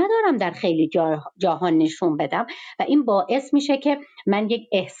توانایی ندارم در خیلی جاها نشون بدم و این باعث میشه که من یک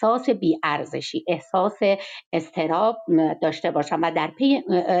احساس بی‌ارزشی، احساس اضطراب داشته باشم و در پی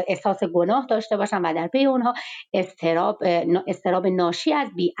احساس گناه داشته باشم و در پی اونها اضطراب ناشی از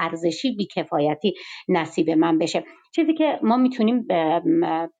بی‌ارزشی، بی‌کفایتی نصیب من بشه. چیزی که ما میتونیم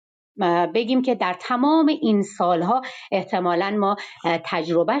بگیم که در تمام این سالها احتمالاً ما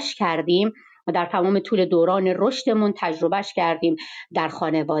تجربهش کردیم، در تمام طول دوران رشدمون تجربهش کردیم، در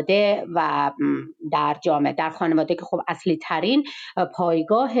خانواده و در جامعه. در خانواده که خب اصلی ترین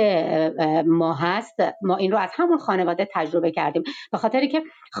پایگاه ما هست، ما این رو از همون خانواده تجربه کردیم، به خاطری که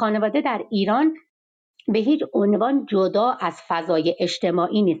خانواده در ایران به هیچ عنوان جدا از فضای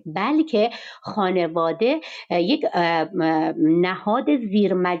اجتماعی نیست، بلکه خانواده یک نهاد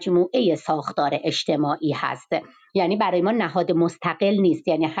زیر مجموعه ساختار اجتماعی هست. یعنی برای ما نهاد مستقل نیست.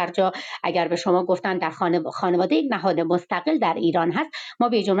 یعنی هر جا اگر به شما گفتن در خانواده یک نهاد مستقل در ایران هست، ما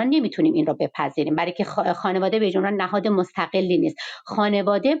به جمله نمیتونیم این رو بپذیریم، برای که خانواده به جمله نهاد مستقلی نیست.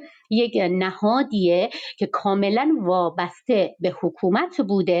 خانواده یک نهادیه که کاملا وابسته به حکومت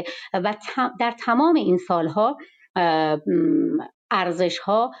بوده و در تمام این سالها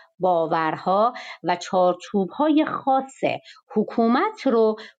ارزش‌ها، باورها و چارچوب‌های خاص حکومت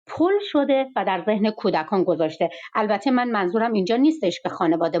رو پل شده و در ذهن کودکان گذاشته. البته من منظورم اینجا نیستش که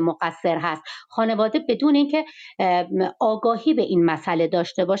خانواده مقصر هست. خانواده بدون اینکه آگاهی به این مسئله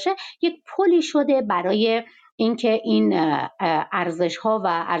داشته باشه، یک پلی شده برای اینکه این ارزش‌ها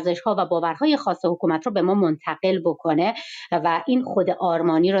و باورهای خاص حکومت رو به ما منتقل بکنه و این خود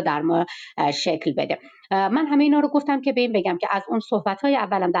آرمانی رو در ما شکل بده. من همه اینا رو گفتم که به این بگم که از اون صحبت‌های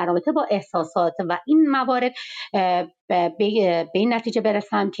اولم در رابطه با احساسات و این موارد به این نتیجه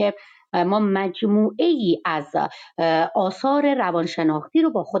برسم که ما مجموعه ای از آثار روانشناختی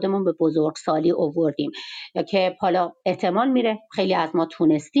رو با خودمون به بزرگسالی آوردیم که حالا احتمال میره خیلی از ما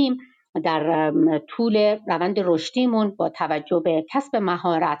تونستیم در طول روند رشدیمون با توجه به کسب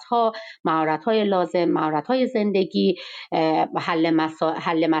مهارت‌های لازم، مهارت‌های زندگی، حل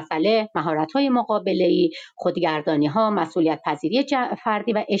مسئله، مهارت‌های مقابله‌ای، خودگردانی‌ها، مسئولیت پذیری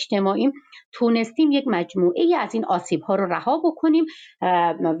فردی و اجتماعی، تونستیم یک مجموعه از این آسیب‌ها رو رها بکنیم،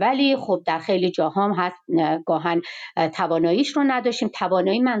 ولی خب در خیلی جاها هست گاهن تواناییش رو نداشتیم.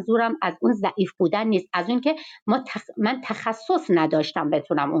 توانایی منظورم از اون ضعیف بودن نیست، از اون که من تخصص نداشتم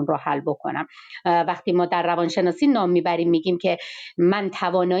بتونم اون رو حل بکنم. وقتی ما در روانشناسی نام میبریم میگیم که من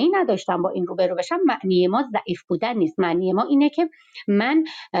توانایی نداشتم با این روبرو بشم، معنی ما ضعیف بودن نیست، معنی ما اینه که من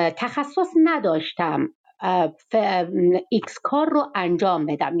تخصص نداشتم ایکس کار رو انجام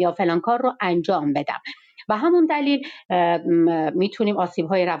بدم یا فلان کار رو انجام بدم. و همون دلیل میتونیم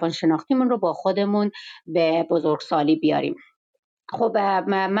آسیب‌های روانشناختیمون رو با خودمون به بزرگسالی بیاریم. خب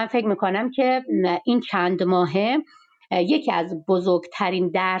من فکر میکنم که این چند ماهه یکی از بزرگترین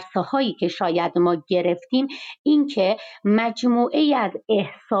درس‌هایی که شاید ما گرفتیم این که مجموعه از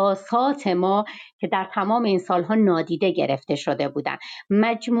احساسات ما که در تمام این سالها نادیده گرفته شده بودن،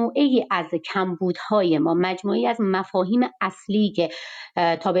 مجموعه از کمبودهای ما، مجموعه از مفاهیم اصلی که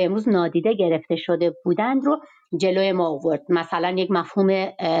تا به امروز نادیده گرفته شده بودند رو جلوی ما آورد. مثلا یک مفهوم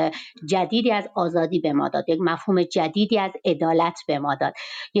جدیدی از آزادی به ما داد، یک مفهوم جدیدی از عدالت به ما داد،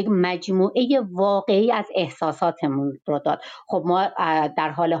 یک مجموعه واقعی از احساساتمون رو داد. خب ما در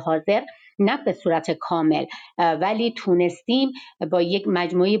حال حاضر نه به صورت کامل ولی تونستیم با یک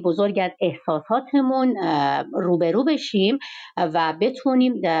مجموعه بزرگ از احساساتمون روبرو بشیم و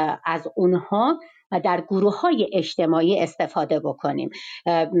بتونیم از اونها در گروه‌های اجتماعی استفاده بکنیم.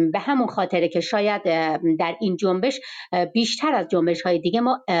 به همون خاطره که شاید در این جنبش بیشتر از جنبش‌های دیگه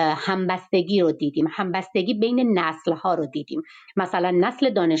ما همبستگی رو دیدیم، همبستگی بین نسل‌ها رو دیدیم. مثلا نسل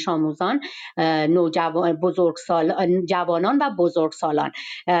دانش آموزان، جوانان و بزرگسالان،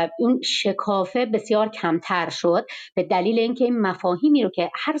 اون شکافه بسیار کمتر شد به دلیل اینکه این مفاهیمی رو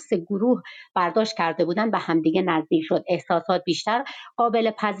که هر سه گروه برداشت کرده بودن به همدیگه نزدیک شد، احساسات بیشتر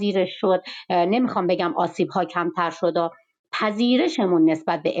قابل پذیرش شد. نمیخوام بگم آسیب‌ها کمتر شد، پذیرشمون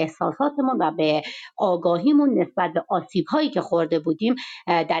نسبت به احساساتمون و به آگاهیمون نسبت به آسیب‌هایی که خورده بودیم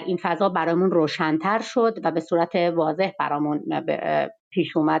در این فضا برامون روشن‌تر شد و به صورت واضح برامون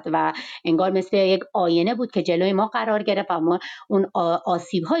پیش اومد و انگار مثل یک آینه بود که جلوی ما قرار گرفت و ما اون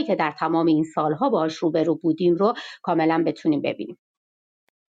آسیب‌هایی که در تمام این سالها باهاش روبرو بودیم رو کاملا بتونیم ببینیم.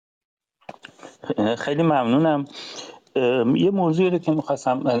 خیلی ممنونم. یه موضوعی رو که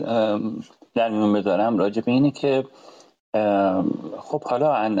می‌خواستم در میون بذارم راجع به اینه که خب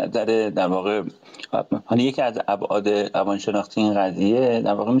حالا در واقع یکی از ابعاد روانشناختی این قضیه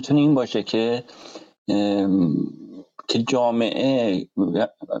در واقع میتونه این باشه که جامعه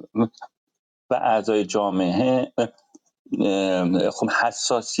و اعضای جامعه خب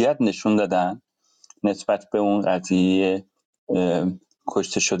حساسیت نشون دادن نسبت به اون قضیه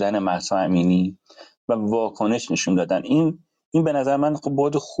کشته شدن مهسا امینی و واکنش نشون دادن. این به نظر من خب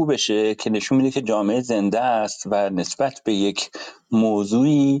بعد خوبشه که نشون میده که جامعه زنده است و نسبت به یک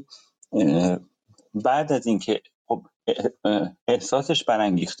موضوعی بعد از اینکه خب احساسش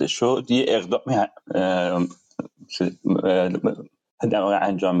برانگیخته شد یه اقدامی در واقع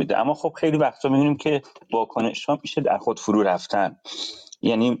انجام میده. اما خب خیلی وقتا میبینیم که واکنش ها میشه در خود فرو رفتن.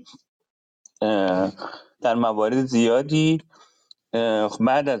 یعنی در زیادی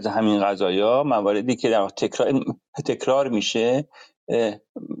بعد از همین قضایا مواردی که در تکرار میشه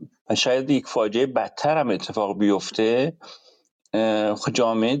و شاید یک فاجعه بدتر هم اتفاق بیفته،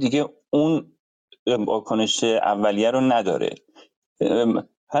 جامعه دیگه اون واکنش اولیه رو نداره.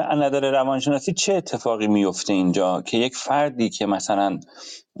 نداره. روانشناسی چه اتفاقی میفته اینجا که یک فردی که مثلا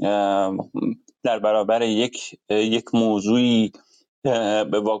در برابر یک موضوعی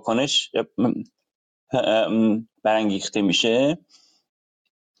به واکنش برانگیخته میشه،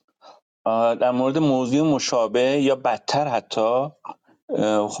 در مورد موضوع مشابه یا بدتر حتی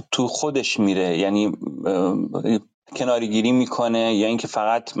تو خودش میره، یعنی کناره‌گیری میکنه یا اینکه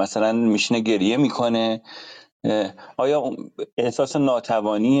فقط مثلا میشینه گریه میکنه. آیا احساس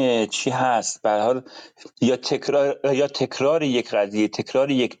ناتوانی چی هست؟ به هر حال یا تکرار یک قضیه،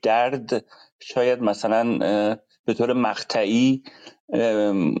 تکرار یک درد شاید مثلا به طور مقطعی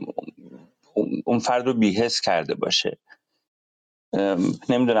اون فرد رو بی‌حس کرده باشه.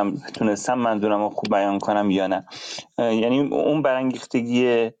 نمیدونم تونستم منظورم رو خوب بیان کنم یا نه. یعنی اون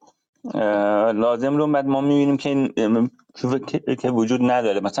برانگیختگی لازم رو بعد ما میبینیم که وجود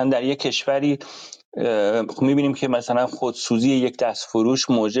نداره. مثلا در یک کشوری میبینیم که مثلا خودسوزی یک دستفروش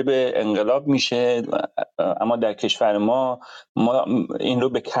موجب انقلاب میشه، اما در کشور ما این رو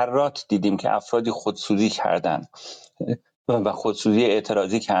به کرات دیدیم که افرادی خودسوزی کردن و خودسوزی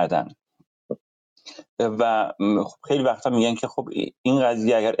اعتراضی کردن و خیلی وقتا میگن که خب این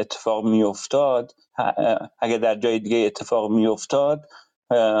قضیه اگر اتفاق میافتاد، اگر در جای دیگه اتفاق میافتاد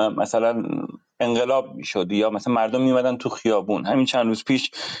مثلا انقلاب میشد یا مثلا مردم میومدن تو خیابون. همین چند روز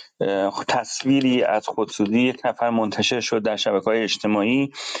پیش تصویری از خودسوزی یک نفر منتشر شد در شبکه‌های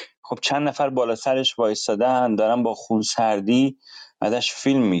اجتماعی. خب چند نفر بالا سرش وایسادن دارن با خونسردی ازش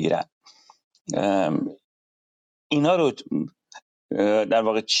فیلم میگیرن. اینا رو در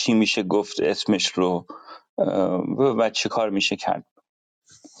واقع چی میشه گفت اسمش رو و چه کار میشه کرد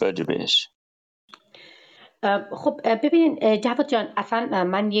راجع بهش؟ خب ببینین جواد جان، اصلا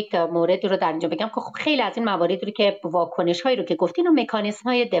من یک موردی رو در اینجا بگم که خب خیلی از این مواردی رو که واکنش هایی رو که گفتین و مکانیزم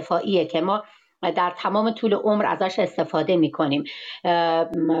های دفاعیه که ما در تمام طول عمر ازش استفاده میکنیم.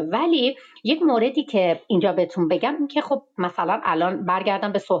 ولی یک موردی که اینجا بهتون بگم این که خب مثلا الان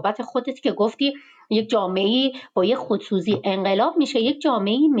برگردم به صحبت خودت که گفتی یک جامعه‌ای با یک خودسوزی انقلاب میشه. یک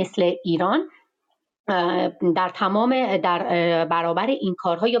جامعه‌ای مثل ایران در برابر این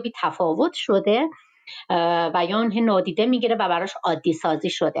کارها یا بی تفاوت شده و یا اون نادیده میگیره و براش عادی سازی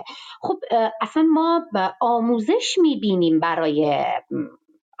شده. خب اصلا ما آموزش میبینیم برای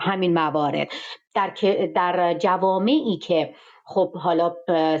همین موارد در جوامعی که خب حالا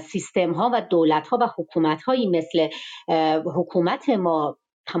سیستم ها و دولت ها و حکومت هایی مثل حکومت ما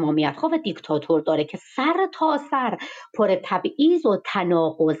تمامیت خواه و دیکتاتور داره که سر تا سر پر تبعیض و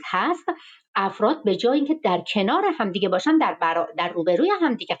تناقض هست، افراد به جای اینکه در کنار همدیگه باشن در روبروی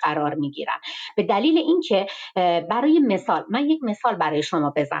همدیگه قرار میگیرن. به دلیل اینکه برای مثال، من یک مثال برای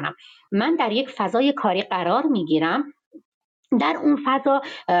شما بزنم، من در یک فضای کاری قرار میگیرم، در اون فضا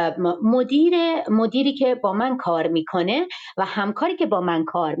مدیری که با من کار میکنه و همکاری که با من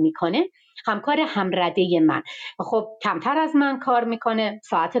کار میکنه، همکار همرده من، خب کمتر از من کار میکنه،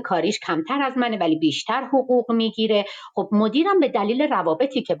 ساعت کاریش کمتر از منه ولی بیشتر حقوق میگیره. خب مدیرم به دلیل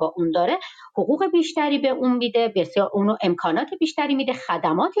روابطی که با اون داره حقوق بیشتری به اون میده، بسیار اونو امکانات بیشتری میده،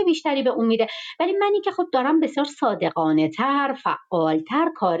 خدمات بیشتری به اون میده، ولی منی که خب دارم بسیار صادقانه تر،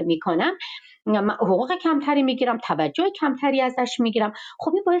 فعالتر کار میکنم، حقوق کمتری میگیرم، توجه کمتری ازش میگیرم.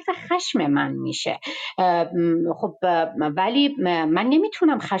 خب این باعث خشم من میشه. خب ولی من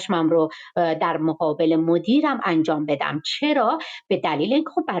نمیتونم خشمم رو در مقابل مدیرم انجام بدم. چرا؟ به دلیل اینکه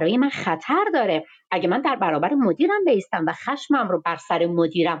خب برای من خطر داره. اگه من در برابر مدیرم بایستم و خشمم رو بر سر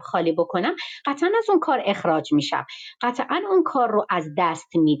مدیرم خالی بکنم، قطعا از اون کار اخراج میشم، قطعا اون کار رو از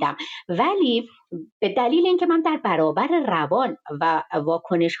دست میدم. ولی به دلیل اینکه من در برابر روان و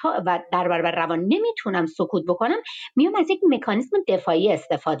واکنش ها و در برابر روان نمیتونم سکوت بکنم، میام از یک مکانیزم دفاعی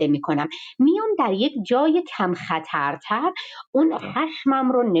استفاده میکنم، میام در یک جای کم خطرتر اون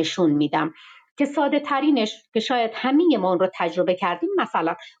خشمم رو نشون میدم که ساده ترینش که شاید همه ما اون رو تجربه کردیم،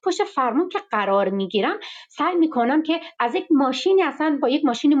 مثلا پشت فرمون که قرار میگیرم سعی میکنم که از یک ماشینی، اصلا با یک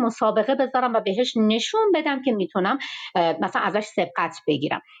ماشینی مسابقه بذارم و بهش نشون بدم که میتونم مثلا ازش سبقت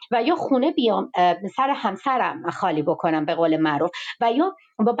بگیرم، و یا خونه بیام سر همسرم خالی بکنم به قول معروف، و یا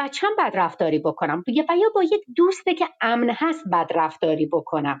با بچم بد رفتاری بکنم، و یا با یک دوسته که امن هست بد رفتاری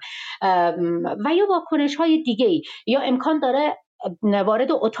بکنم، و یا واکنش های دیگه ای، یا امکان داره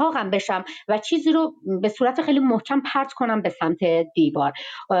وارد اتاقم بشم و چیزی رو به صورت خیلی محکم پرت کنم به سمت دیوار.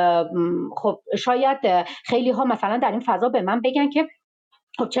 خب شاید خیلی ها مثلا در این فضا به من بگن که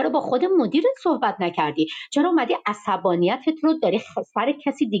خب چرا با خود مدیرت صحبت نکردی؟ چرا اومدی عصبانیتت رو داری سر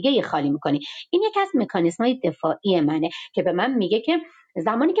کسی دیگه خالی میکنی؟ این یکی از مکانیزم‌های دفاعی منه که به من میگه که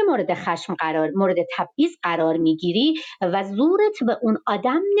زمانی که مورد خشم مورد تبعیض قرار میگیری و زورت به اون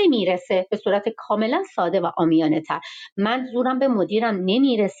آدم نمیرسه، به صورت کاملا ساده و عامیانه تر، من زورم به مدیرم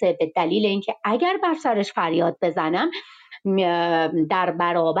نمیرسه به دلیل اینکه اگر بر سرش فریاد بزنم، در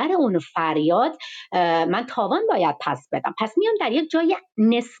برابر اون فریاد من تاوان باید پس بدم، پس میام در یک جای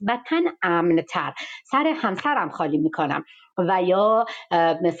نسبتاً امن‌تر سر همسرم خالی میکنم و یا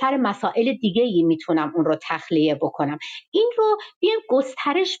سر مسائل دیگه‌ای میتونم اون رو تخلیه بکنم. این رو بیایم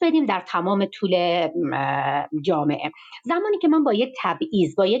گسترش بدیم در تمام طول جامعه. زمانی که من با یک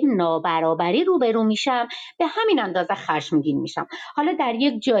تبعیض، با یک نابرابری روبرو میشم، به همین اندازه خشمگین میشم. حالا در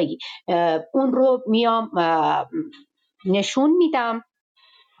یک جایی اون رو میام نشون میدم،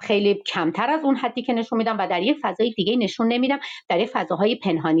 خیلی کمتر از اون حدی که نشون میدم، و در یک فضای دیگه نشون نمیدم، در یک فضاهای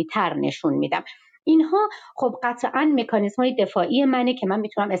پنهانی تر نشون میدم. اینها خب قطعاً مکانیزم‌های دفاعی منه که من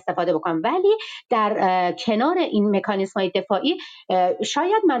میتونم استفاده بکنم، ولی در کنار این مکانیزم‌های دفاعی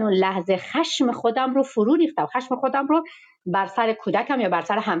شاید من اون لحظه خشم خودم رو فرو ریختم، خشم خودم رو بر سر کودکم یا بر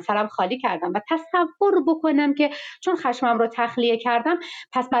سر همسرم خالی کردم و تصور بکنم که چون خشمم رو تخلیه کردم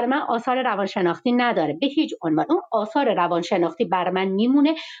پس برای من آثار روانشناختی نداره. به هیچ عنوان اون آثار روانشناختی بر من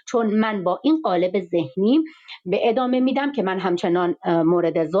میمونه، چون من با این قالب ذهنی به ادامه میدم که من همچنان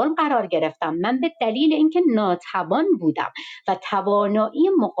مورد ظلم قرار گرفتم. من به دلیل اینکه ناتوان بودم و توانایی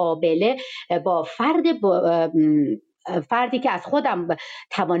مقابله با فردی که از خودم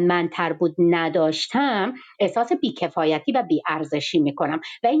توانمندتر بود نداشتم، احساس بیکفایتی و بیارزشی میکنم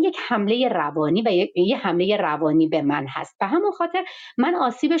و این یک حمله روانی و یک حمله روانی به من هست. به همون خاطر من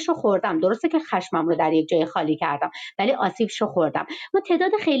آسیبش رو خوردم. درسته که خشمم رو در یک جای خالی کردم ولی آسیبش رو خوردم. ما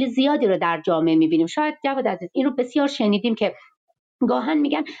تعداد خیلی زیادی رو در جامعه میبینیم، شاید جواد عزیز این رو بسیار شنیدیم که گاهن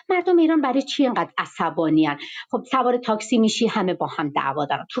میگن مردم ایران برای چی اینقدر عصبانیان؟ خب سوار تاکسی میشی همه با هم دعوا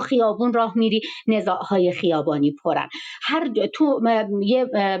دارن، تو خیابون راه میری نزاعهای خیابانی پرن، تو یه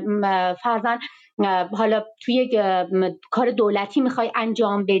فرضاً حالا توی یک کار دولتی میخوای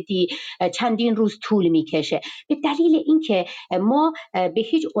انجام بدی چندین روز طول میکشه، به دلیل اینکه ما به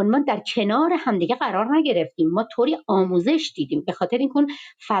هیچ عنوان در کنار همدیگه قرار نگرفتیم. ما طوری آموزش دیدیم، به خاطر اینکه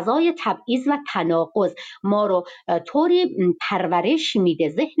فضای تبعیض و تناقض ما رو طوری پرورش میده،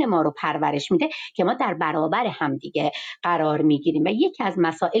 ذهن ما رو پرورش میده که ما در برابر همدیگه قرار میگیریم و یکی از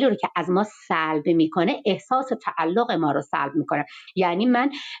مسائل رو که از ما سلب میکنه احساس تعلق ما رو سلب میکنه. یعنی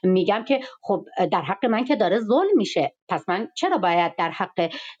من میگم که خب در حق من که داره ظلم میشه، پس من چرا باید در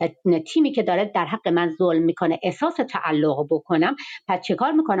حق تیمی که داره در حق من ظلم میکنه احساس تعلق بکنم؟ پس چه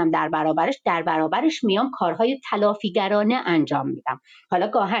کار میکنم در برابرش؟ در برابرش میام کارهای تلافیگرانه انجام میدم. حالا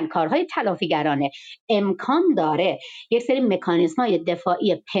گاهن کارهای تلافیگرانه امکان داره یک سری مکانیزم‌های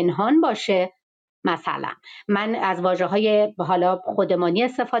دفاعی پنهان باشه. مثلا من از واژه‌های حالا خودمانی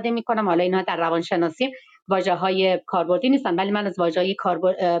استفاده میکنم، حالا اینها در روانشناسی واژه‌های کاربردی نیستن، ولی من از واژه‌های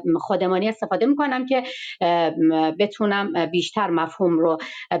خودمانی استفاده میکنم که بتونم بیشتر مفهوم رو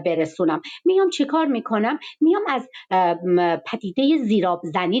برسونم. میام چیکار میکنم؟ میام از پدیده زیراب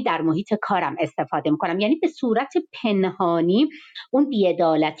زنی در محیط کارم استفاده میکنم، یعنی به صورت پنهانی اون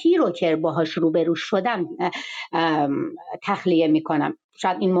بی‌عدالتی رو که باهاش روبرو شدم تخلیه میکنم.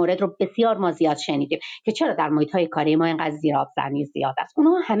 شاید این مورد رو بسیار ما زیاد شنیدیم که چرا در محیط‌های کاری ما اینقدر زیراب زنی زیاد است.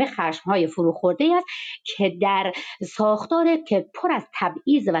 اونها همه خشم‌های فروخورده است که در ساختار که پر از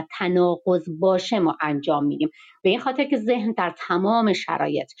تبعیض و تناقض باشه ما انجام میدیم، به این خاطر که ذهن در تمام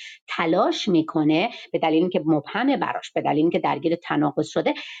شرایط تلاش میکنه، به دلیل اینکه مبهمه براش، به دلیل اینکه درگیر تناقض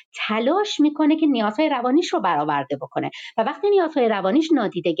شده، تلاش میکنه که نیازهای روانیش رو برآورده بکنه و وقتی نیازهای روانیش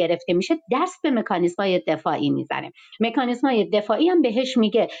نادیده گرفته میشه دست به مکانیزم‌های دفاعی میزنه. مکانیزم‌های دفاعی هم بهش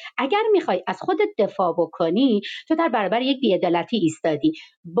میگه اگر میخوای از خودت دفاع بکنی، تو در برابر یک بی‌عدالتی ایستادی،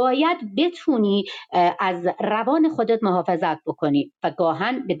 باید بتونی از روان خودت محافظت بکنی و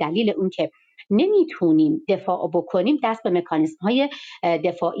گاهن به دلیل اون که نمیتونیم دفاع بکنیم دست به مکانیزم‌های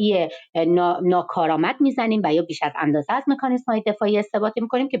دفاعی ناکارآمد میزنیم و یا بیش از اندازه از مکانیزم‌های دفاعی استفاده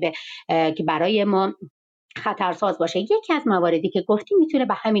میکنیم که برای ما خطرساز باشه. یکی از مواردی که گفتیم میتونه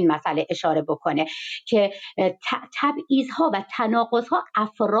به همین مسئله اشاره بکنه که تبعیض‌ها و تناقض‌ها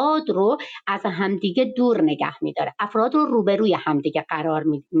افراد رو از همدیگه دور نگه میداره، افراد رو روبروی همدیگه قرار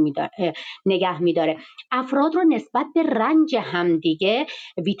نگه میداره، افراد رو نسبت به رنج همدیگه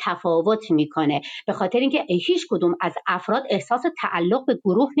بی‌تفاوت میکنه، به خاطر اینکه هیچ کدوم از افراد احساس تعلق به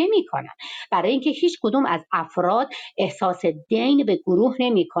گروه نمیکنن، برای اینکه هیچ کدوم از افراد احساس دین به گروه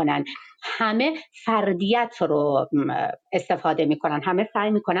نمیکنن، همه فردیت رو استفاده میکنن، همه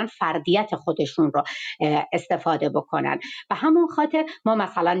سعی میکنن فردیت خودشون رو استفاده بکنن. به همون خاطر ما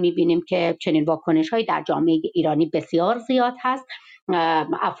مثلا میبینیم که چنین واکنش‌هایی در جامعه ایرانی بسیار زیاد هست.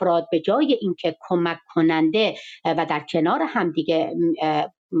 افراد به جای اینکه کمک کننده و در کنار همدیگه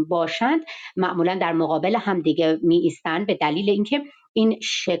باشند، معمولا در مقابل همدیگه می ایستند، به دلیل اینکه این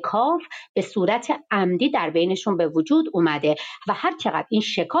شکاف به صورت عمدی در بینشون به وجود اومده و هر چقدر این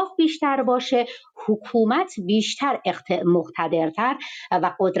شکاف بیشتر باشه، حکومت بیشتر مقتدرتر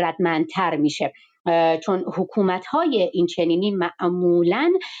و قدرتمندتر میشه، چون حکومت‌های این چنینی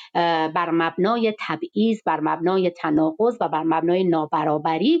معمولاً بر مبنای تبعیض، بر مبنای تناقض و بر مبنای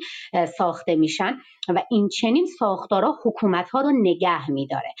نابرابری ساخته میشن و این چنین ساختارها حکومت‌ها رو نگه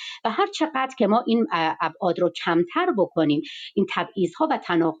میداره و هر چقدر که ما این ابعاد رو کمتر بکنیم، این تبعیض‌ها و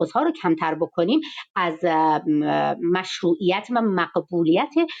تناقض‌ها رو کمتر بکنیم، از مشروعیت و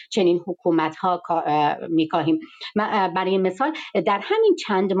مقبولیت چنین حکومت‌ها میکاهیم. برای مثال در همین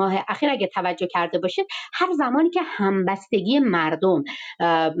چند ماه اخیر اگه توجه کرده باشید، هر زمانی که همبستگی مردم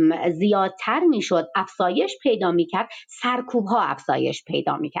زیادتر میشد، افزایش پیدا میکرد، سرکوب‌ها افزایش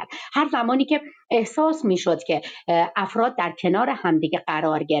پیدا میکرد. هر زمانی که احساس میشد که افراد در کنار همدیگه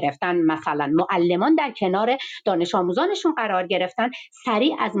قرار گرفتن، مثلا معلمان در کنار دانش آموزانشون قرار گرفتن،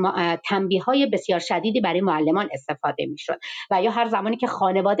 سریع از تنبیه‌های بسیار شدیدی برای معلمان استفاده میشد و یا هر زمانی که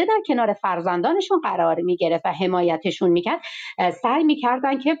خانواده در کنار فرزندانشون قرار میگرفت و حمایتشون میکرد، سعی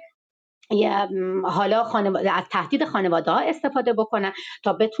میکردن که حالا از تهدید خانواده ها استفاده بکنن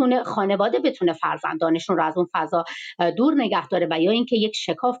تا خانواده بتونه فرزندانشون رو از اون فضا دور نگه داره و یا اینکه یک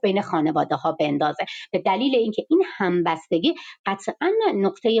شکاف بین خانواده ها بندازه، به دلیل اینکه این همبستگی قطعا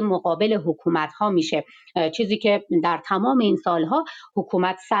نقطه مقابل حکومت ها میشه، چیزی که در تمام این سالها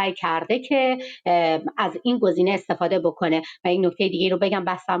حکومت سعی کرده که از این گزینه استفاده بکنه. و این نکته دیگه رو بگم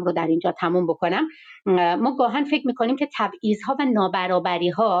بحثم رو در اینجا تموم بکنم. ما گاهن فکر میکنیم که تبعیض‌ها و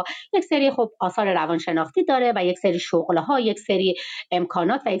نابرابری‌ها یک سری خب آثار روانشناختی داره و یک سری شغل‌ها، یک سری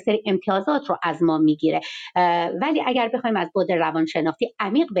امکانات و یک سری امتیازات رو از ما میگیره، ولی اگر بخوایم از بعد روانشناختی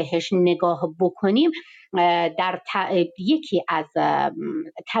عمیق بهش نگاه بکنیم، در یکی از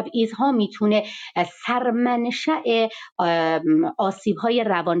تبعیض‌ها میتونه سرمنشأ آسیب‌های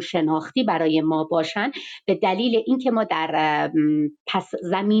روانشناختی برای ما باشن، به دلیل اینکه ما در پس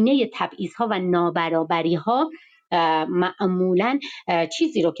زمینه تبعیض‌ها و نابرابری‌ها معمولاً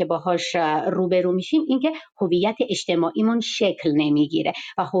چیزی رو که باهاش روبرو میشیم اینکه هویت اجتماعیمون شکل نمیگیره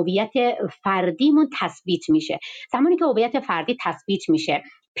و هویت فردیمون تثبیت میشه. زمانی که هویت فردی تثبیت میشه،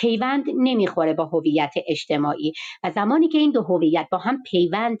 پیوند نمیخوره با هویت اجتماعی و زمانی که این دو هویت با هم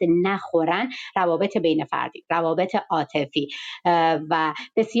پیوند نخورن، روابط بین فردی، روابط عاطفی و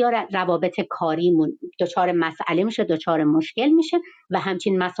بسیار روابط کاریمون دچار مسئله میشه، دچار مشکل میشه و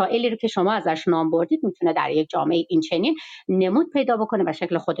همچین مسائلی رو که شما ازش نام بردید میتونه در یک جامعه این چنین نمود پیدا بکنه و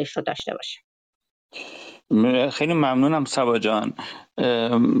شکل خودش رو داشته باشه. خیلی ممنونم صبا جان.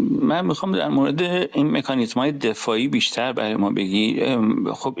 من میخوام در مورد این مکانیزم‌های دفاعی بیشتر برای ما بگی.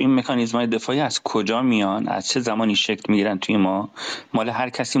 خب این مکانیزم‌های دفاعی از کجا میان؟ از چه زمانی شکل میگیرن توی ما؟ مال هر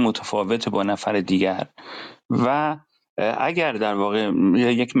کسی متفاوته با نفر دیگر و اگر در واقع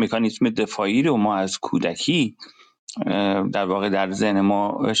یک مکانیزم دفاعی رو ما از کودکی در واقع در ذهن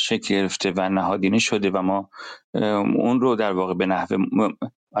ما شکل گرفته و نهادینه شده و ما اون رو در واقع به نحو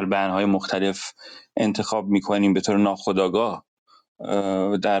بیان‌های مختلف انتخاب میکنیم به طور ناخودآگاه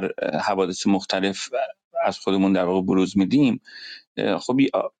در حوادث مختلف از خودمون در واقع بروز میدیم. خب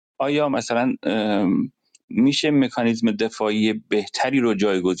آیا مثلا میشه مکانیزم دفاعی بهتری رو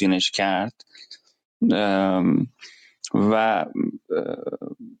جایگزینش کرد و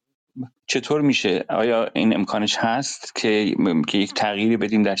چطور میشه؟ آیا این امکانش هست که یک تغییری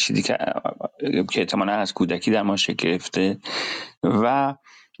بدیم در چیزی که احتمالاً از کودکی در ما شکل گرفته؟ و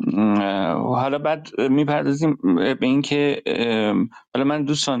حالا بعد میپردازیم به این که حالا من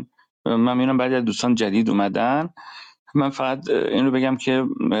میبینم بعضی از دوستان جدید اومدن. من فقط این رو بگم که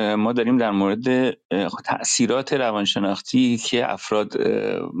ما داریم در مورد تأثیرات روانشناختی که افراد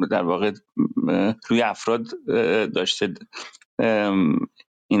در واقع روی افراد داشته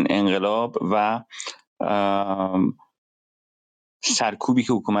این انقلاب و سرکوبی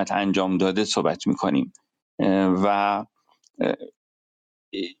که حکومت انجام داده صحبت میکنیم و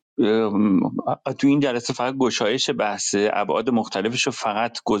تو این جلسه فقط گشایش بحث ابعاد مختلفش رو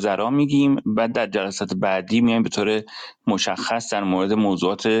فقط گذرا میگیم، بعد در جلسات بعدی میایم به طور مشخص در مورد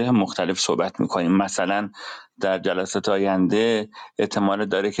موضوعات مختلف صحبت میکنیم. مثلا در جلسات آینده احتمال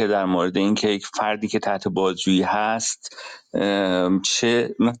داره که در مورد این که یک فردی که تحت بازجویی هست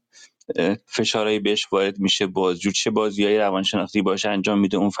چه فشارهایی بهش وارد میشه، بازجو چه بازیای روانشناختی باشه انجام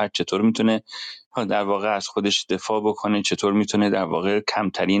میده، اون فرد چطور میتونه در واقع از خودش دفاع بکنه، چطور میتونه در واقع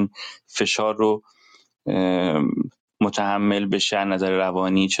کمترین فشار رو متحمل بشه از نظر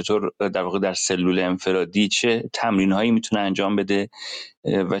روانی، چطور در واقع در سلول انفرادی چه تمرین‌هایی میتونه انجام بده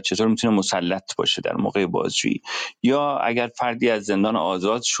و چطور میتونه مسلط باشه در موقع بازجویی. یا اگر فردی از زندان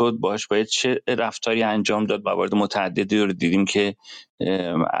آزاد شد باهاش باید چه رفتاری انجام داد. موارد متعددی رو دیدیم که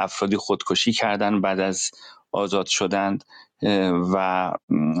افرادی خودکشی کردن بعد از آزاد شدند و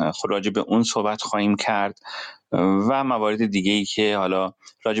راجع به اون صحبت خواهیم کرد و موارد دیگه ای که حالا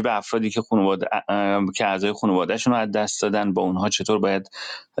راجع به افرادی که که اعضای خانواده‌شون رو از دست دادن با اونها چطور باید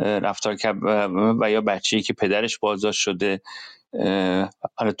رفتار کرد و یا بچه‌ای که پدرش بازداشت شده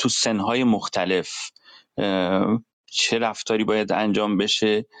تو سنهای مختلف چه رفتاری باید انجام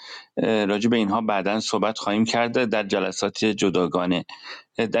بشه. راجع به اینها بعداً صحبت خواهیم کرد در جلسات جداگانه.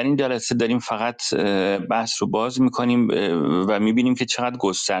 در این جلسه داریم فقط بحث رو باز میکنیم و میبینیم که چقدر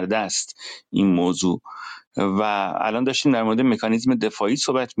گسترده است این موضوع و الان داشتیم در مورد مکانیزم دفاعی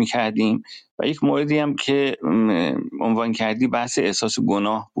صحبت میکردیم و یک موردی هم که عنوان کردی بحث احساس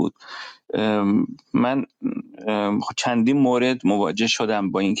گناه بود. من چندین مورد مواجه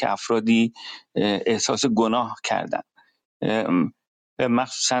شدم با اینکه افرادی احساس گناه کردن،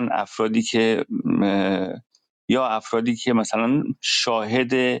 مخصوصا افرادی که مثلا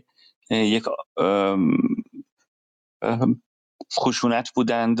شاهد یک خشونت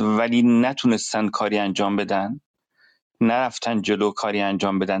بودند ولی نتونستن کاری انجام بدن، نرفتن جلو کاری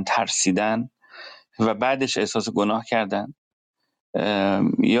انجام بدن، ترسیدن و بعدش احساس گناه کردن.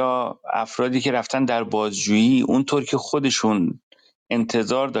 یا افرادی که رفتن در بازجویی اونطور که خودشون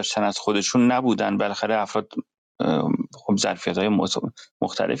انتظار داشتن از خودشون نبودن. بالاخره افراد خب ظرفیت‌های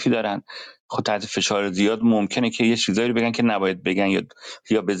مختلفی دارن، خب تحت فشار زیاد ممکنه که یه چیزایی رو بگن که نباید بگن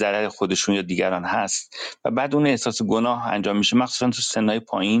یا به ضرر خودشون یا دیگران هست و بعد اون احساس گناه انجام میشه. مخصوصا تو سنهای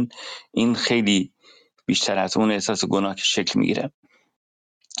پایین این خیلی بیشتر از اون احساس گناه که شکل میگیره،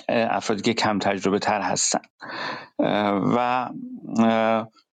 افرادی که کم تجربه تر هستن و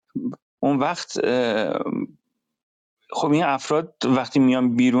اون وقت خب این افراد وقتی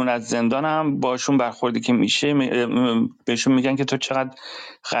میان بیرون از زندان هم باشون برخوردی که میشه بهشون میگن که تو چقدر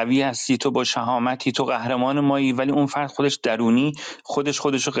قوی هستی، تو با شهامتی، تو قهرمان مایی، ولی اون فرد خودش درونی خودش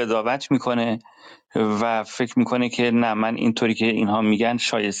رو قضاوت میکنه و فکر میکنه که نه، من اینطوری که اینها میگن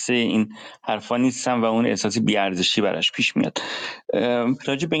شایسته این حرفا نیستم و اون احساس بی‌ارزشی براش پیش میاد.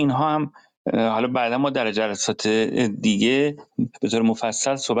 راجع به اینها هم حالا بعدا ما در جلسات دیگه به طور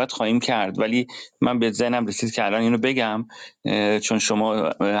مفصل صحبت خواهیم کرد، ولی من به ذهنم رسید که الان اینو بگم، چون شما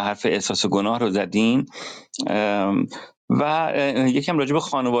حرف احساس گناه رو زدین و یکم راجع به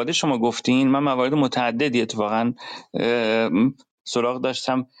خانواده شما گفتین. من موارد متعددی اتفاقا سراغ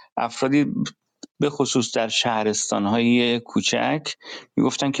داشتم، افرادی به خصوص در شهرستان‌های کوچک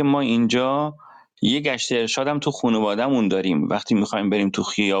میگفتن که ما اینجا یه گشت ارشادم تو خانواده‌مون داریم، وقتی میخوایم بریم تو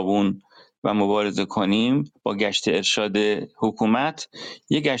خیابون و مبارزه کنیم با گشت ارشاد حکومت،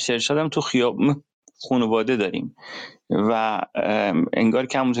 یه گشت ارشادم تو خانواده داریم. و انگار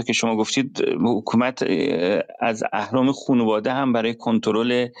که همونطور که شما گفتید حکومت از اهرم خانواده هم برای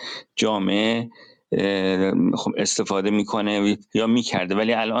کنترل جامعه خب استفاده میکنه یا میکرده،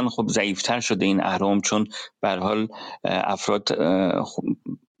 ولی الان خب ضعیفتر شده این اهرم، چون به هر حال افراد خب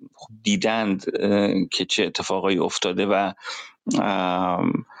دیدند که چه اتفاقایی افتاده و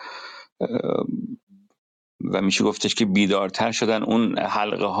میشه گفتش که بیدارتر شدن. اون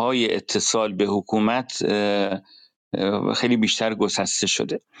حلقه های اتصال به حکومت خیلی بیشتر گسسته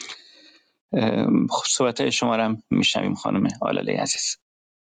شده. خب صحبت‌های شما رو هم میشنویم خانم آلاله عزیز.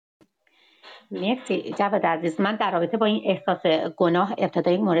 مرسی جواد عزیز. من در رابطه با این احساس گناه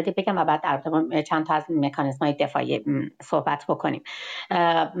ابتدایی موردی بگم و بعد در رابطه با چند تا از مکانیزم‌های دفاعی صحبت بکنیم.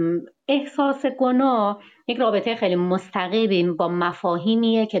 احساس گناه یک رابطه خیلی مستقیم با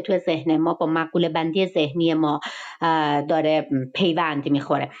مفاهیمیه که توی ذهن ما با مقوله بندی ذهنی ما داره پیوند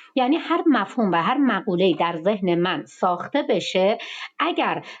میخوره. یعنی هر مفهوم و هر مقوله‌ای در ذهن من ساخته بشه،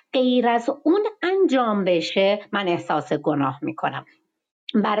 اگر غیر از اون انجام بشه من احساس گناه میکنم.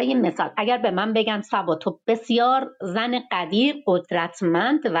 برای مثال اگر به من بگن سبا تو بسیار زن قدیر،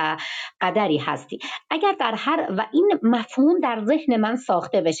 قدرتمند و قدری هستی، اگر در هر و این مفهوم در ذهن من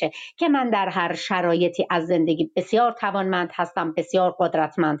ساخته بشه که من در هر شرایطی از زندگی بسیار توانمند هستم، بسیار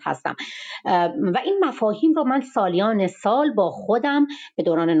قدرتمند هستم، و این مفاهیم رو من سالیان سال با خودم به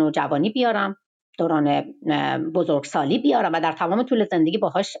دوران نوجوانی بیارم، دوران بزرگسالی بیارم و در تمام طول زندگی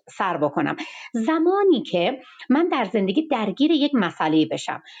باهاش سر بکنم، زمانی که من در زندگی درگیر یک مسئله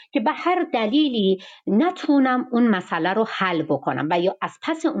بشم که به هر دلیلی نتونم اون مسئله رو حل بکنم و یا از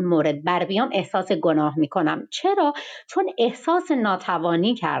پس اون مورد بر بیام، احساس گناه میکنم. چرا؟ چون احساس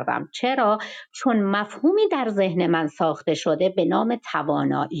ناتوانی کردم. چرا؟ چون مفهومی در ذهن من ساخته شده به نام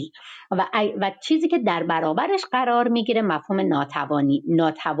توانایی و چیزی که در برابرش قرار میگیره مفهوم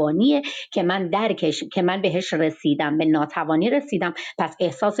ناتوانیه که من بهش رسیدم، به ناتوانی رسیدم، پس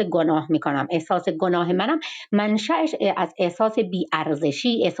احساس گناه میکنم. احساس گناه منم منشأش از احساس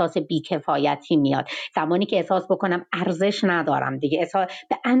بی‌ارزشی، احساس بی‌کفایتی میاد. زمانی که احساس بکنم ارزش ندارم دیگه،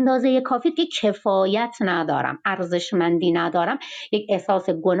 به اندازه کافی که کفایت ندارم، ارزشمندی ندارم، یک احساس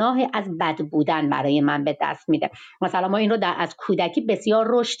گناه از بد بودن برای من به دست میده. مثلا ما این رو از کودکی بسیار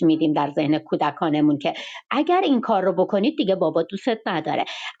رشد میدیم در ذهن کودکانمون که اگر این کار رو بکنید دیگه بابا دوست نداره،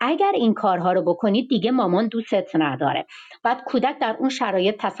 اگر این کارها رو بکنید دیگه مامان دوست نداره. بعد کودک در اون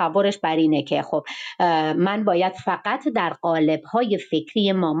شرایط تصورش بر اینه که خب من باید فقط در قالب‌های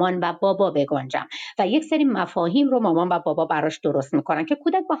فکری مامان و بابا بگنجم و یک سری مفاهیم رو مامان و بابا براش درست میکنن که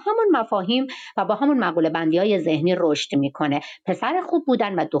کودک با همون مفاهیم و با همون مقوله بندی‌های ذهنی رشد میکنه. پسر خوب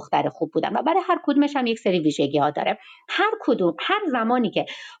بودن و دختر خوب بودن و برای هر کدومش هم یک سری ویژگی‌ها داره. هر کدوم هر زمانی که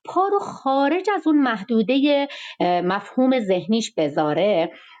پا رو خارج از اون محدوده مفهوم ذهنیش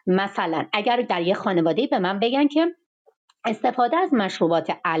بذاره، مثلا اگر در یه خانواده‌ای به من بگن که استفاده از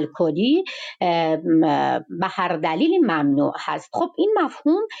مشروبات الکلی به هر دلیلی ممنوع هست، خب این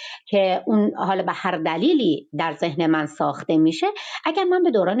مفهوم که اون حالا به هر دلیلی در ذهن من ساخته میشه، اگر من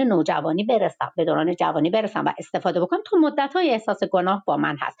به دوران نوجوانی برسم، به دوران جوانی برسم و استفاده بکنم، تو مدت‌های احساس گناه با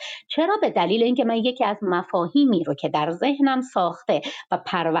من هست. چرا؟ به دلیل اینکه من یکی از مفاهیمی رو که در ذهنم ساخته و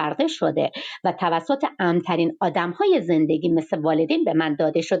پرورده شده و توسط امن‌ترین آدم‌های زندگی مثل والدین به من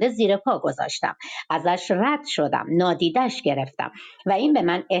داده شده زیر پا گذاشتم، ازش رد شدم، نادیده گرفتم و این به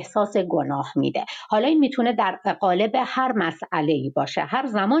من احساس گناه میده. حالا این میتونه در قالب هر مسئله‌ای باشه. هر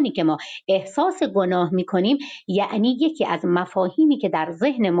زمانی که ما احساس گناه میکنیم یعنی یکی از مفاهیمی که در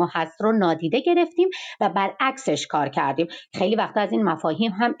ذهن ما هست رو نادیده گرفتیم و برعکسش کار کردیم. خیلی وقتا از این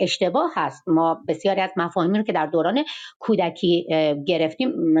مفاهیم هم اشتباه هست. ما بسیاری از مفاهیمی رو که در دوران کودکی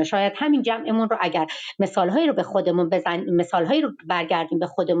گرفتیم، شاید همین جمعمون رو اگر مثالهایی رو به خودمون بزنیم، مثالهایی رو برگردیم به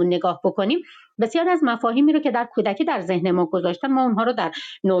خودمون نگاه بکنیم، بسیار از مفاهیمی رو که در کودکی در ذهن ما گذاشتن، ما اونها رو در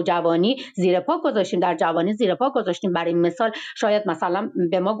نوجوانی زیر پا گذاشتیم، در جوانی زیر پا گذاشتیم. برای مثال شاید مثلا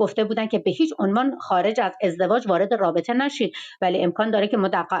به ما گفته بودن که به هیچ عنوان خارج از ازدواج وارد رابطه نشید، ولی امکان داره که ما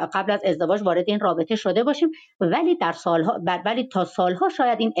قبل از ازدواج وارد این رابطه شده باشیم، ولی تا سالها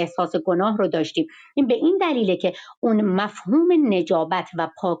شاید این احساس گناه رو داشتیم. این به این دلیله که اون مفهوم نجابت و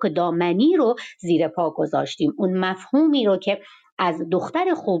پاکدامنی رو زیر پا گذاشتیم، اون مفهومی رو که از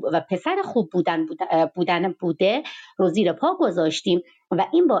دختر خوب و پسر خوب بودن بوده رو زیر پا گذاشتیم و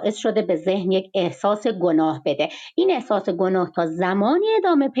این باعث شده به ذهن یک احساس گناه بده. این احساس گناه تا زمانی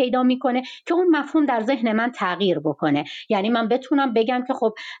ادامه پیدا میکنه که اون مفهوم در ذهن من تغییر بکنه. یعنی من بتونم بگم که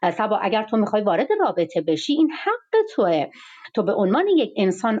خب صبا اگر تو میخوای وارد رابطه بشی، این حق توئه، تو به عنوان یک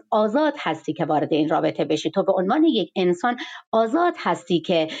انسان آزاد هستی که وارد این رابطه بشی، تو به عنوان یک انسان آزاد هستی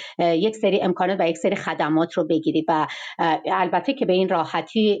که یک سری امکانات و یک سری خدمات رو بگیری. و البته که به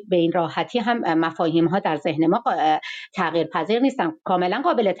این راحتی هم مفاهیم ها در ذهن ما تغییر پذیر نیستن، کاملا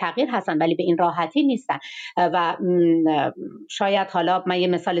قابل تغییر هستن، ولی به این راحتی نیستن. و شاید حالا من یه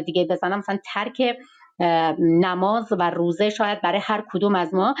مثال دیگه بزنم، مثلا ترک نماز و روزه شاید برای هر کدوم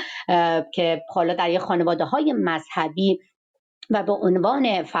از ما که حالا در یه خانواده های مذهبی و به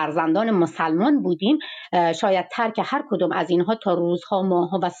عنوان فرزندان مسلمان بودیم، شاید ترک هر کدوم از اینها تا روزها،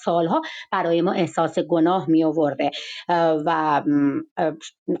 ماهها و سالها برای ما احساس گناه می آورده. و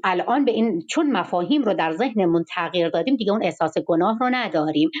الان به این چون مفاهیم رو در ذهنمون تغییر دادیم، دیگه اون احساس گناه رو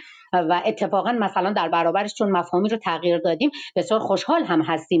نداریم و اتفاقا مثلا در برابرش چون مفاهیمی رو تغییر دادیم بسیار خوشحال هم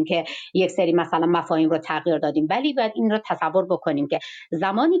هستیم که یک سری مثلا مفاهیم رو تغییر دادیم. ولی باید این رو تصور بکنیم که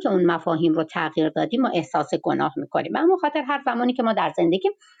زمانی که اون مفاهیم رو تغییر دادیم ما احساس گناه میکنیم. اما خاطر هر زمانی که ما در زندگی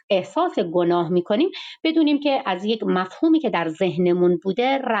احساس گناه میکنیم، بدونیم که از یک مفهومی که در ذهنمون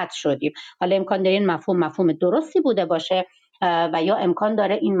بوده رد شدیم. حالا امکان داره این مفهوم درستی بوده باشه و یا امکان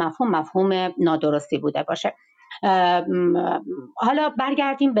داره این مفهوم نادرستی بوده باشه. حالا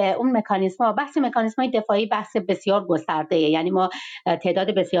برگردیم به اون مکانیزم‌ها. بحث مکانیزم‌های دفاعی بحث بسیار گسترده‌ایه، یعنی ما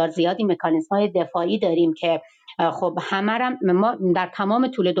تعداد بسیار زیادی مکانیزم‌های دفاعی داریم که خب ما در تمام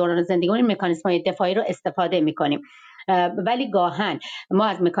طول دوران زندگی این مکانیزم‌های دفاعی رو استفاده می‌کنیم، ولی گاهن ما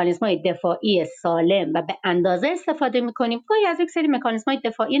از مکانیزم‌های دفاعی سالم و به اندازه استفاده می‌کنیم، گاهی از یک سری مکانیزم‌های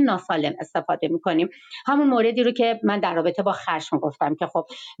دفاعی ناسالم استفاده می‌کنیم. همون موردی رو که من در رابطه با خشم گفتم که خب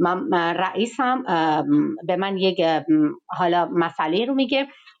من رئیسم به من یک حالا مسئله رو میگه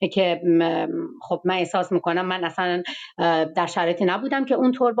که خب من احساس میکنم من اصلا در شرایطی نبودم که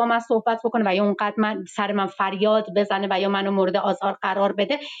اونطور با من صحبت بکنه و یا اونقدر سر من فریاد بزنه و یا منو مورد آزار قرار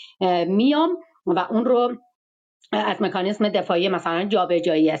بده، میام و اون رو از مکانیزم دفاعی مثلا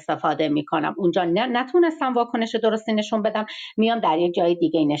جابجایی استفاده میکنم. اونجا نتونستم واکنش درستی نشون بدم، میام در یک جای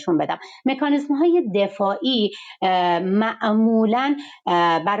دیگه نشون بدم. مکانیزم های دفاعی معمولا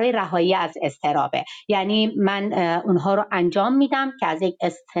برای رهایی از اضطرابه، یعنی من اونها رو انجام میدم که از یک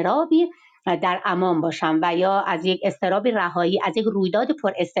اضطرابی در امان باشم و یا از یک اضطرابی رهایی، از یک رویداد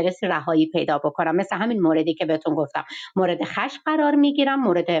پر استرس رهایی پیدا بکنم. مثل همین موردی که بهتون گفتم، مورد خشم قرار میگیرم،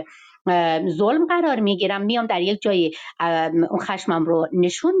 مورد ظلم قرار میگیرم، میام در یک جایی اون خشمم رو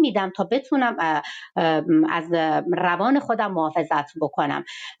نشون میدم تا بتونم از روان خودم محافظت بکنم.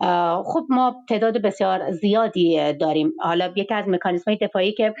 خب ما تعداد بسیار زیادی داریم. حالا یکی از مکانیزم‌های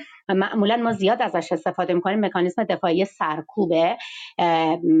دفاعی که معمولا ما زیاد ازش استفاده میکنیم مکانیزم دفاعی سرکوبه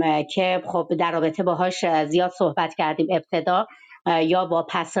که خب در رابطه باهاش زیاد صحبت کردیم ابتدا، یا با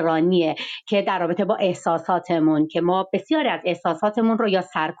پسرانیه که در رابطه با احساساتمون که ما بسیاری از احساساتمون رو یا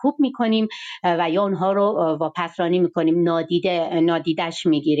سرکوب میکنیم و یا اونها رو واپسرانی میکنیم، نادیدش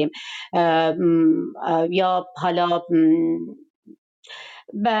میگیریم. یا حالا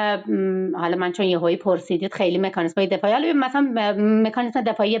من چون یهویی پرسیدید خیلی مکانیزم‌های دفاعی، حالا مثلا مکانیزم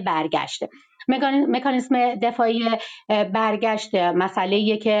دفاعی برگشت، مکانیزم دفاعی برگشت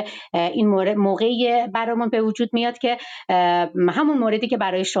مسئله‌ایه که این موقعی برامون به وجود میاد که همون موردی که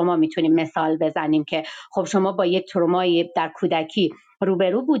برای شما میتونیم مثال بزنیم که خب شما با یک ترومایی در کودکی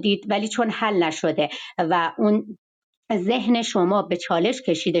روبرو بودید ولی چون حل نشده و اون ذهن شما به چالش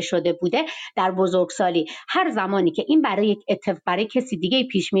کشیده شده بوده، در بزرگسالی هر زمانی که این برای کسی دیگه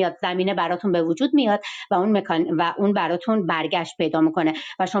پیش میاد، زمینه براتون به وجود میاد و اون براتون برگشت پیدا میکنه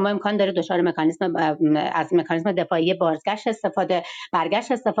و شما امکان داره دچار از مکانیزم دفاعی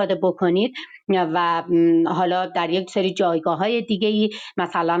برگشت استفاده بکنید و حالا در یک سری جایگاه‌های دیگه‌ای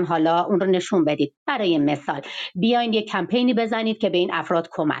مثلا حالا اون رو نشون بدید. برای مثال بیاین یک کمپینی بزنید که به این افراد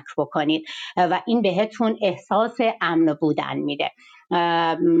کمک بکنید و این بهتون احساس امن بودن میده.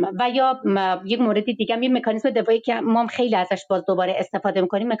 و یا یک مورد دیگه هم، یک مکانیزم دفاعی که ما خیلی ازش باز دوباره استفاده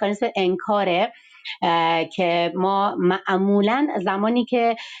میکنیم، مکانیزم انکاره، که ما معمولا زمانی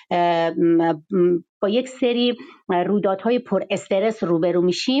که با یک سری رویدادهای پر استرس روبرو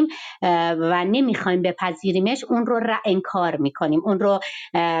میشیم و نمیخوایم بپذیریمش، اون رو انکار میکنیم، اون رو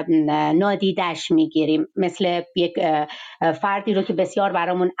نادیدش میگیریم. مثل یک فردی رو که بسیار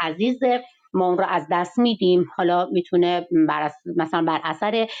برامون عزیزه، ما اون رو از دست میدیم، حالا میتونه مثلا بر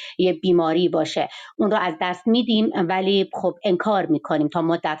اثر یه بیماری باشه، اون رو از دست میدیم ولی خب انکار میکنیم، تا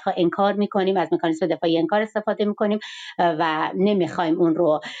مدت ها انکار میکنیم، از مکانیزم دفاعی انکار استفاده میکنیم و نمیخوایم اون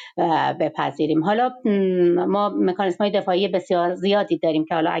رو بپذیریم. حالا ما مکانیزم های دفاعی بسیار زیادی داریم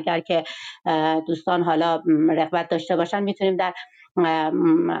که حالا اگر که دوستان حالا رغبت داشته باشن میتونیم در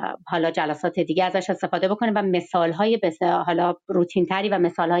حالا جلسات دیگه ازش استفاده بکنیم و مثال های حالا روتین تری و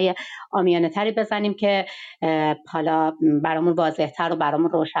مثال های عامیانه تری بزنیم که حالا برامون واضح تر و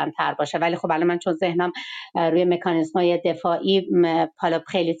برامون روشن تر باشه. ولی خب الان من چون ذهنم روی مکانیزم های دفاعی حالا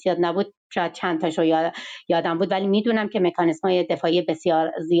خیلی زیاد نبود، شاید چند تاشو یادم بود، ولی میدونم که مکانیزم های دفاعی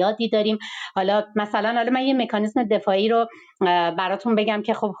بسیار زیادی داریم. حالا مثلا من یه مکانیزم دفاعی رو براتون بگم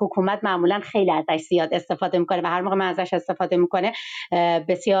که خب حکومت معمولا خیلی ازش زیاد استفاده میکنه و هر موقع من ازش استفاده میکنه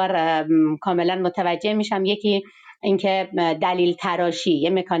بسیار کاملا متوجه میشم. یکی اینکه دلیل تراشی یه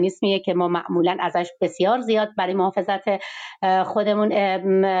مکانیزمیه که ما معمولا ازش بسیار زیاد برای محافظت خودمون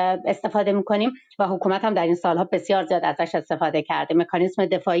استفاده میکنیم و حکومت هم در این سالها بسیار زیاد ازش استفاده کرده. مکانیزم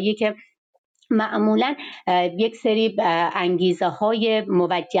دفاعی که معمولا یک سری انگیزه های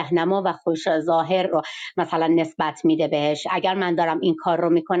موجه نما و خوش ظاهر رو مثلا نسبت میده بهش. اگر من دارم این کار رو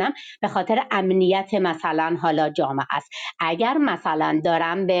میکنم به خاطر امنیت مثلا حالا جامعه است، اگر مثلا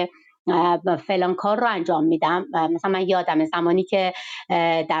دارم به فلان کار رو انجام میدم، مثلا من یادم زمانی که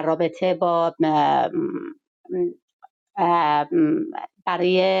در رابطه با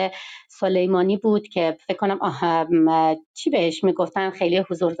برای سلیمانی بود که فکر کنم چی بهش میگفتن، خیلی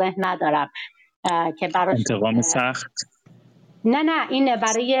حضور ذهن ندارم، که براش انتقام سخت، نه این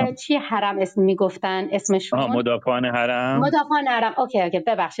برای چی حرم اسم میگفتن اسمشون، مدافعان حرم. مدافعان حرم. اوکی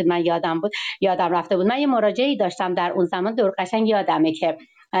ببخشید من یادم رفته بود. من یه مراجعه‌ای داشتم در اون زمان، دور قشنگ یادمه که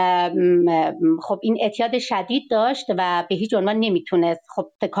خب این اعتیاد شدید داشت و به هیچ عنوان نمیتونست، خب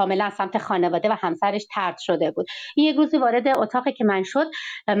کاملا سمت خانواده و همسرش طرد شده بود. این یک روزی وارد اتاقی که من شد،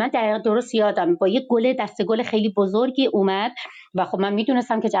 من دقیقاً درست یادم، با یک دسته گل خیلی بزرگی اومد و خب من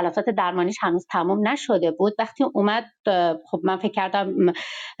میدونستم که جلسات درمانیش هنوز تموم نشده بود. وقتی اومد خب من فکر کردم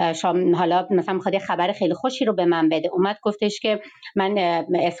حالا مثلا میخواد خبر خیلی خوشی رو به من بده. اومد گفتش که من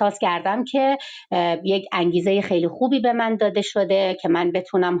احساس کردم که یک انگیزه خیلی خوبی به من داده شده که من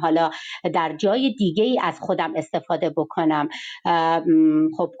بتونم حالا در جای دیگه ای از خودم استفاده بکنم.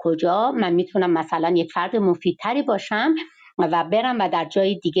 خب کجا من میتونم مثلا یک فرد مفیدتری باشم و برم و در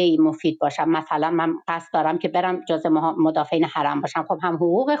جای دیگه ای مفید باشم. مثلا من قصد دارم که برم جزء مدافعین حرم باشم، خب هم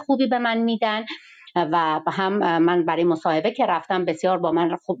حقوق خوبی به من میدن و هم من برای مصاحبه که رفتم بسیار با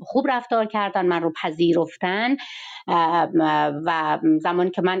من خوب رفتار کردن، من رو پذیرفتن و زمانی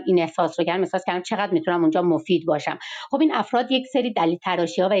که من این احساس رو کردم، احساس کردم چقدر میتونم اونجا مفید باشم. خب این افراد یک سری دلیل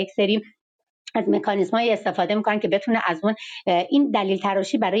تراشی ها و یک سری از مکانیزم‌های استفاده میکنن که بتونه از اون این دلیل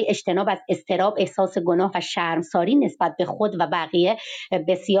تراشی برای اجتناب از اضطراب، احساس گناه و شرمساری نسبت به خود و بقیه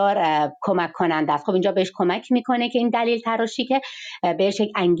بسیار کمک کننده است. خب اینجا بهش کمک میکنه که این دلیل تراشی که بهش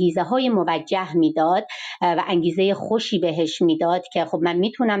یک انگیزه های موجه میداد و انگیزه خوشی بهش میداد که خب من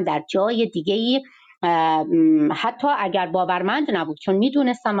میتونم در جای دیگه‌ای، حتی اگر باورمند نبود، چون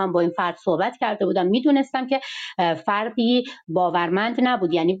میدونستم من با این فرد صحبت کرده بودم، میدونستم که فردی باورمند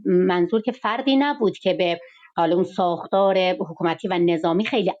نبود، یعنی منظور که فردی نبود که به حالا اون ساختار حکومتی و نظامی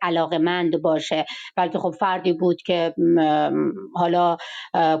خیلی علاقمند باشه، بلکه خب فردی بود که حالا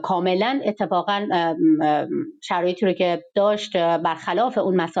کاملا اتفاقا شرایطی رو که داشت برخلاف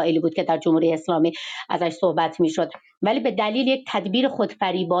اون مسائلی بود که در جمهوری اسلامی ازش صحبت میشد، ولی به دلیل یک تدبیر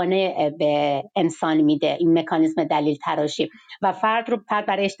خودفریبانه به انسان میده این مکانیزم دلیل تراشی و فرد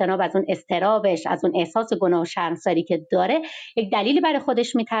برای اجتناب از اون اضطرابش، از اون احساس گناه و شرمساری که داره، یک دلیلی برای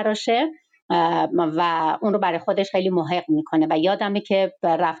خودش میتراشه و اون رو برای خودش خیلی محق میکنه. و یادمه که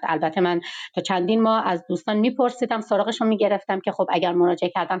رفت، البته من تا چندین ماه از دوستان میپرسیدم، سراغشون میگرفتم که خب اگر مراجعه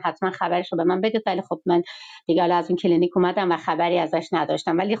کردن حتما خبرش رو به من بدید، ولی خب من دیگه از اون کلینیک اومدم و خبری ازش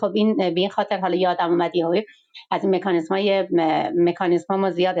نداشتم. ولی خب این به این خاطر حالا یادم اومد از این مکانیزم‌ها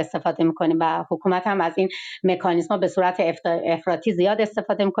ما زیاد استفاده میکنیم و حکومت هم از این مکانیزم‌ها به صورت افراطی زیاد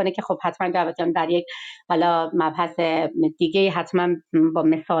استفاده میکنه که خب حتما در یک حالا مبحث دیگه حتما با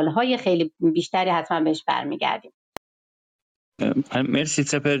مثال‌های خیلی بیشتری حتما بهش برمیگردیم. مرسی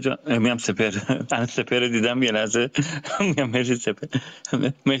سپر جان. میام سپر من سپر رو دیدم یه لحظه میام. مرسی سپر.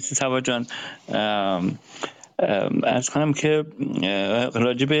 مرسی سبا جان. عرض کنم که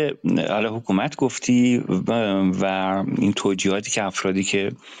راجع به حالا حکومت گفتی و این توجیهاتی که افرادی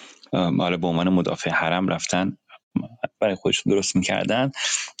که حالا به عنوان مدافع حرم رفتن برای خودشون درست میکردن،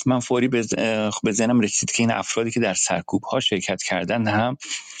 من فوری به ذهنم رسید که این افرادی که در سرکوب ها شرکت کردن هم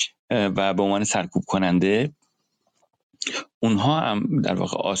و به عنوان سرکوب کننده، اونها هم در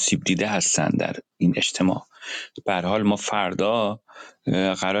واقع آسیب دیده هستن در این اجتماع. به هر حال ما فردا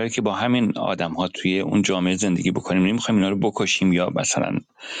قراره که با همین آدم ها توی اون جامعه زندگی بکنیم، نمیخوایم اینا رو بکشیم یا مثلا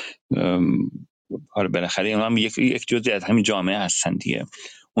بالاخره اینا هم یک جزئی از همین جامعه هستن دیگه،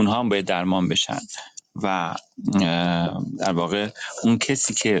 اونها هم باید درمان بشن و در واقع اون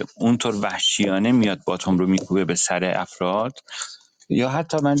کسی که اونطور وحشیانه میاد باتوم رو میکوبه به سر افراد، یا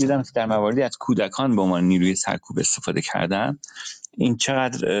حتی من دیدم که در مواردی از کودکان به عنوان نیروی سرکوب استفاده کردن، این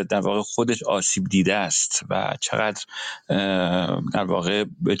چقدر در واقع خودش آسیب دیده است و چقدر در واقع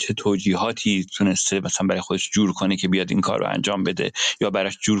به چه توجیهاتی تونسته مثلا برای خودش جور کنه که بیاد این کار رو انجام بده، یا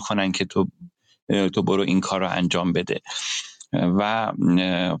براش جور کنن که تو برو این کار رو انجام بده. و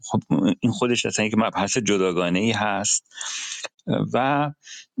خب این خودش اصلا یک مبحث جداگانه‌ای هست و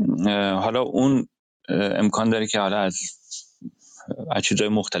حالا اون امکان داره که حالا از چیزهای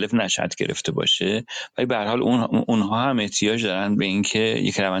مختلف نشأت گرفته باشه، ولی به هر حال اونها هم احتیاج دارن به اینکه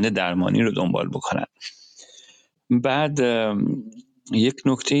یک روند درمانی رو دنبال بکنن. بعد یک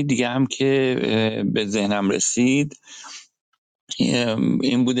نکته دیگه هم که به ذهنم رسید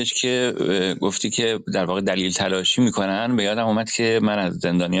این بودش که گفتی که در واقع دلیل تلاشی میکنن. به یادم اومد که من از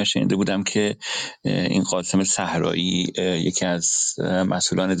زندانی‌ها شنیده بودم که این قاسم صحرایی، یکی از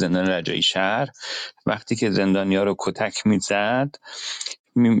مسئولان زندان رجایی شهر، وقتی که زندانی‌ها رو کتک میزد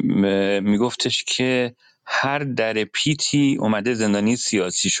میگفتش که هر در پیتی اومده زندانی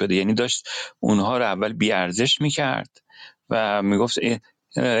سیاسی شده، یعنی داشت اونها رو اول بی‌ارزش میکرد و میگفت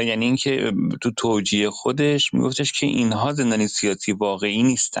یعنی اینکه تو توجیه خودش میگفتش که اینها زندانی سیاسی واقعی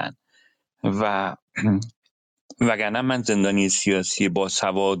نیستن و وگرنه من زندانی سیاسی با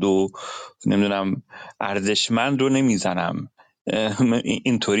سواد و نمیدونم ارزشمند رو نمیزنم.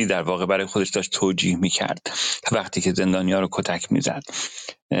 اینطوری در واقع برای خودش داشت توجیه میکرد وقتی که زندانی‌ها رو کتک میزد.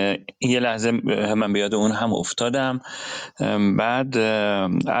 یه لحظه من به یاد اون هم افتادم. بعد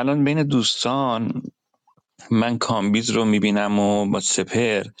الان بین دوستان من کامبیز رو میبینم و با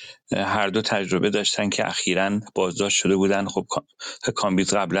سپر هر دو تجربه داشتن که اخیراً بازداشت شده بودن. خب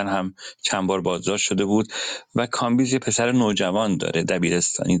کامبیز قبلا هم چند بار بازداشت شده بود و کامبیز یه پسر نوجوان داره،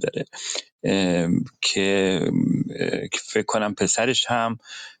 دبیرستانی داره که فکر کنم پسرش هم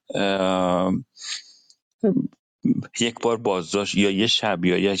یک بار بازداشت یا یه شب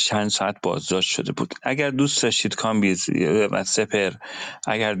یا یه چند ساعت بازداشت شده بود. اگر دوست داشتید کامبیز و سپر،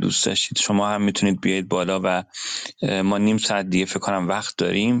 اگر دوست داشتید شما هم میتونید بیایید بالا و ما نیم ساعت دیگه فکر کنم وقت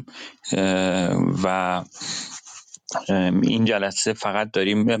داریم و این جلسه فقط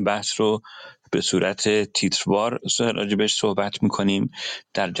داریم بحث رو به صورت تیتروار راجبش صحبت میکنیم.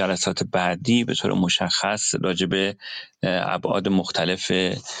 در جلسات بعدی به طور مشخص راجب ابعاد مختلف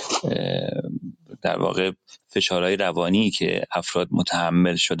در واقع فشارهای روانی که افراد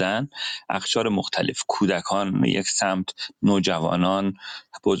متحمل شدن، اقشار مختلف، کودکان یک سمت، نوجوانان،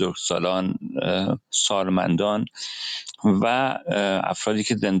 بزرگسالان، سالمندان و افرادی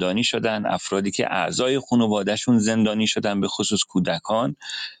که زندانی شدن، افرادی که اعضای خانواده‌شون زندانی شدن، به خصوص کودکان،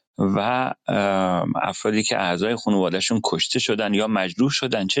 و افرادی که اعضای خانواده‌شون کشته شدن یا مجروح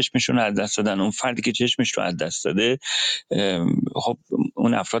شدن، چشمشون رو از دست دادن. اون فردی که چشمش رو از دست داده، خب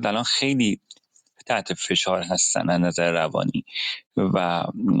اون افراد الان خیلی تحت فشار هستن از نظر روانی و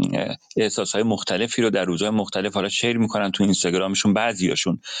احساسهای مختلفی رو در روزهای مختلف حالا شیر میکنن تو اینستاگرامشون.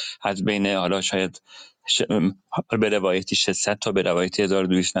 بعضیاشون از بین حالا شاید به روایتی 600 تا به روایتی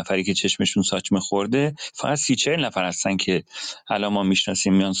 1200 نفری که چشمشون ساچمه خورده، فقط 30-40 نفر هستن که الان ما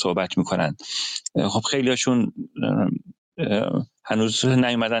میشناسیم میان صحبت میکنن. خب خیلیاشون هنوز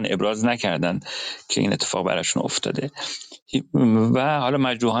نیومدن ابراز نکردن که این اتفاق براشون افتاده و حالا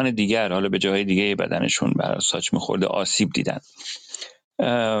مجروحان دیگر حالا به جای دیگه بدنشون برای ساچمه خورده آسیب دیدن.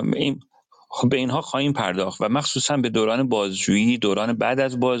 خب به اینها خواهیم پرداخت و مخصوصا به دوران بازجویی، دوران بعد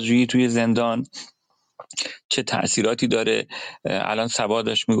از بازجویی توی زندان چه تأثیراتی داره. الان سبا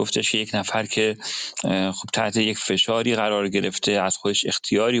داشت میگفتش که یک نفر که خب تحت یک فشاری قرار گرفته، از خودش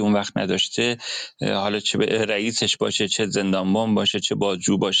اختیاری اون وقت نداشته، حالا چه رئیسش باشه، چه زندانبان باشه، چه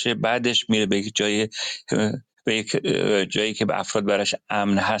بازجو باشه، بعدش میره به یک جای به یک جایی که به افراد براش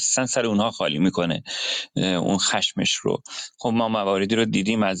امن هستن سر اونها خالی میکنه اون خشمش رو. خب ما مواردی رو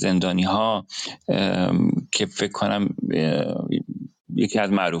دیدیم از زندانی ها که فکر کنم یکی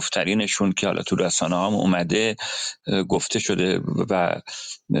از معروفترینشون که حالا تو رسانه هم اومده گفته شده و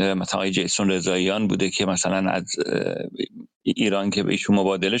مثلا آقای جیسون رضاییان بوده که مثلا از ایران که به ایشون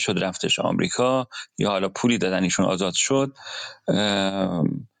مبادله شد رفتش آمریکا یا حالا پولی دادن ایشون آزاد شد،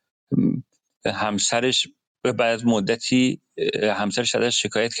 همسرش بعد از مدتی همسرش ازش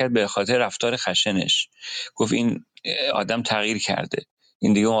شکایت کرد به خاطر رفتار خشنش، گفت این آدم تغییر کرده،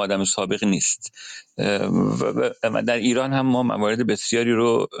 این دیگه اون آدم سابق نیست. و در ایران هم ما موارد بسیاری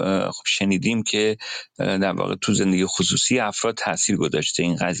رو خب شنیدیم که در واقع تو زندگی خصوصی افراد تأثیر گذاشته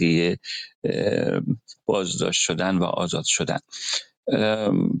این قضیه بازداشت شدن و آزاد شدن.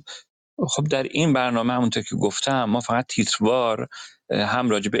 خب در این برنامه همونطور که گفتم ما فقط تیتروار هم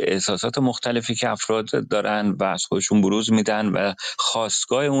راجع به احساسات مختلفی که افراد دارن و از خودشون بروز میدن و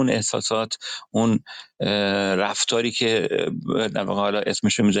خاستگاه اون احساسات، اون رفتاری که در واقع حالا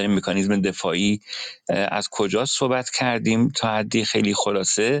اسمش رو میذاریم مکانیزم دفاعی، از کجا صحبت کردیم تا حدی خیلی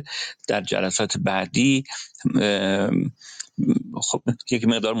خلاصه در جلسات بعدی خب یک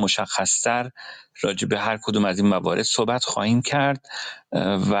مقدار مشخص‌تر راجع به هر کدوم از این موارد صحبت خواهیم کرد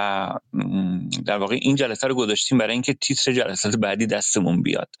و در واقع این جلسه رو گذاشتیم برای اینکه تیتر جلسات بعدی دستمون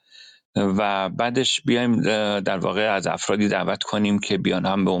بیاد و بعدش بیایم در واقع از افرادی دعوت کنیم که بیان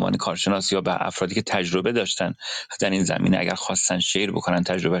هم به عنوان کارشناس یا به افرادی که تجربه داشتن در این زمینه اگر خواستن شیر بکنن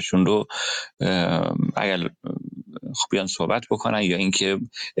تجربهشون رو، اگر خب بیان صحبت بکنن یا اینکه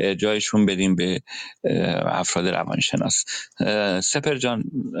جایشون بدیم به افراد روانشناس. سپر جان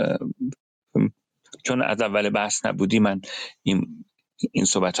چون از اول بحث نبودی من این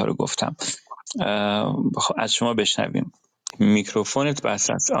صحبت ها رو گفتم، از شما بشنویم. میکروفونت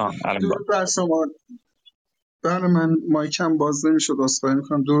بسته است. درود بر شما. بله من مایکم باز نمیشد، عذرخواهی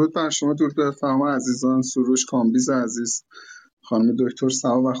میکنم. درود بر شما، درود بر تمام عزیزان، سروش کامبیز عزیز، خانم دکتر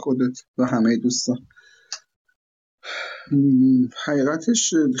سوا و خودت و همه دوستان.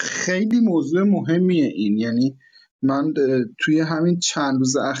 حقیقتش خیلی موضوع مهمیه این، یعنی من توی همین چند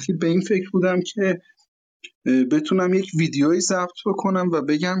روز اخیر به این فکر بودم که بتونم یک ویدیویی ضبط بکنم و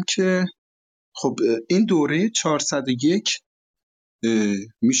بگم که خب این دوره 401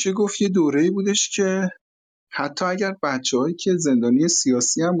 میشه گفت یه دوره‌ای بودش که حتی اگر بچه‌هایی که زندانی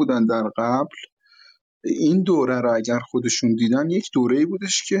سیاسی هم بودن در قبل این دوره رو اگر خودشون دیدن، یک دوره‌ای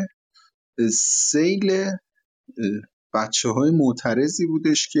بودش که سیل بچه‌های معترضی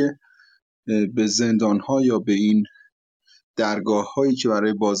بودش که به زندان‌ها یا به این درگاه‌هایی که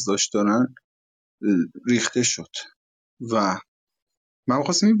برای بازداشت دارن ریخته شد و من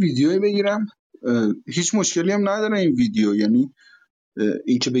خواستم این ویدیوی بگیرم. هیچ مشکلی هم نداره این ویدیو، یعنی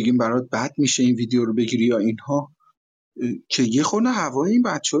این که بگیم برات بد میشه این ویدیو رو بگیری یا اینها، که یه خورده هوای این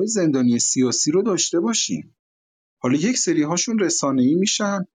بچه‌های زندانی سیاسی رو داشته باشیم. حالا یک سری هاشون رسانه‌ای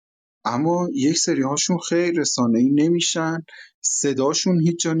میشن اما یک سری هاشون خیلی رسانه‌ای نمیشن، صداشون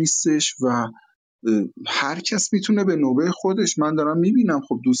هیچ جا نیستش و هر کس میتونه به نوبه خودش. من دارم میبینم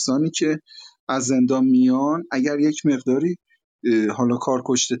خب دوستانی که از زندان میان اگر یک مقداری حالا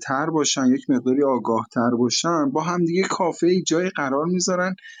کارکشته تر باشن، یک مقداری آگاه تر باشن، با هم دیگه کافه جای قرار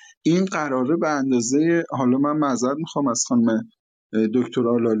میذارن. این قراره به اندازه، حالا من معذرت میخوام از خانم دکتر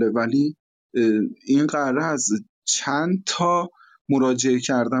آلاله، ولی این قراره از چند تا مراجعه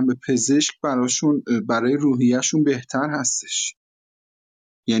کردن به پزشک براشون برای روحیه‌شون بهتر هستش.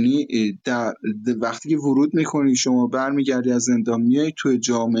 یعنی وقتی که ورود میکنی شما برمیگردی از زندان میای توی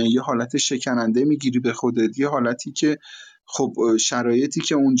جامعه، یه حالت شکننده میگیری به خودت، یه حالتی که خب شرایطی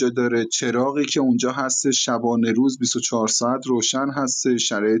که اونجا داره، چراغی که اونجا هست شبانه روز 24 ساعت روشن هست،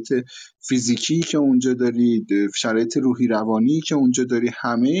 شرایط فیزیکی که اونجا داری، شرایط روحی روانی که اونجا داری،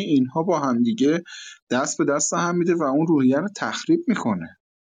 همه اینها با هم دیگه دست به دست هم میده و اون روحیه رو تخریب میکنه.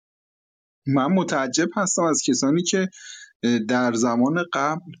 من متعجب هستم از کسانی که در زمان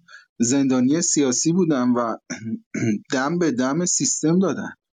قبل زندانی سیاسی بودن و دم به دم سیستم دادن.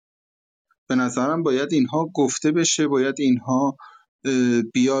 به نظرم باید اینها گفته بشه، باید اینها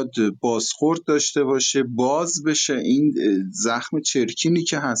بیاد بازخورد داشته باشه، باز بشه، این زخم چرکینی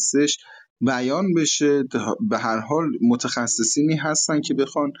که هستش بیان بشه. به هر حال متخصصینی هستن که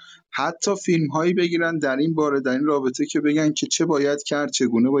بخوان حتی فیلم هایی بگیرن در این باره، در این رابطه، که بگن که چه باید کرد،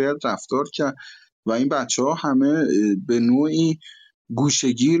 چگونه باید رفتار کرد و این بچه ها همه به نوعی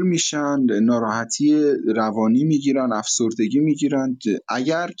گوشه‌گیر میشن، ناراحتی روانی میگیرن، افسردگی میگیرن.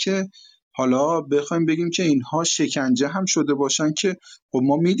 اگر که حالا بخوایم بگیم که اینها شکنجه هم شده باشن که خب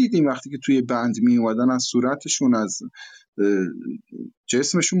ما میدیدیم وقتی که توی بند می اومدن از صورتشون، از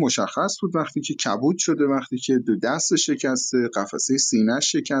جسمشون مشخص بود وقتی که کبود شده، وقتی که دست شکسته، قفسه سینه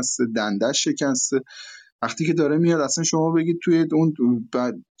شکسته، دنده شکسته، وقتی که داره میاد اصلا شما بگید توی اون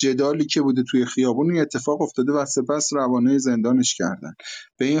جدالی که بوده توی خیابون اتفاق افتاده و سپس روانه زندانش کردن.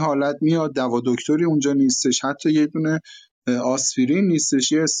 به این حالت میاد، دوا دکتری اونجا نیستش، حتی یه دونه آسپرین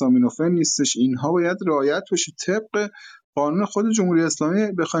نیستش، یه استامینوفن نیستش. اینها باید رعایت بشه. طبق قانون خود جمهوری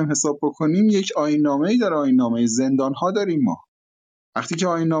اسلامی بخوایم حساب بکنیم یک آیین‌نامه‌ای داره، آیین‌نامه زندان‌ها داریم ما. وقتی که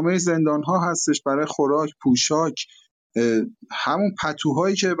آیین‌نامه زندان‌ها هستش برای خوراک، پوشاک، همون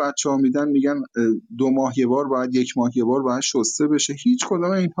پتوهایی که بچه‌ها میدن، میگن 2 ماه یه بار باید، 1 ماه یه بار باید شسته بشه، هیچ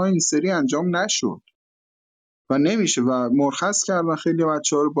کدام اینها این سری انجام نشد و نمیشه و مرخص کردن خیلی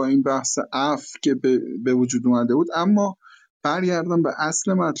بچه‌ها رو با این بحث عفو که به وجود اومده بود. اما برگردم به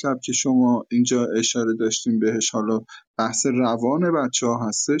اصل مطلب که شما اینجا اشاره داشتیم بهش، حالا بحث روان بچه‌ها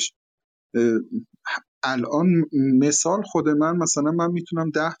هستش. الان مثال خود من، مثلا من میتونم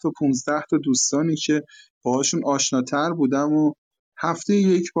 10 تا 15 تا دوستانی که باهاشون آشناتر بودم و هفته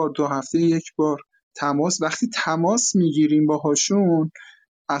 1 بار 2 هفته 1 بار وقتی تماس میگیریم باهاشون،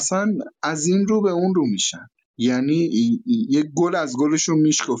 اصلا از این رو به اون رو میشن. یعنی یک گل از گلشون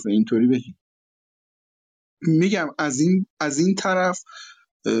میشکفه، اینطوری بگیم. میگم از این طرف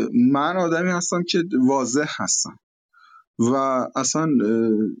من آدمی هستم که واضح هستم و اصلا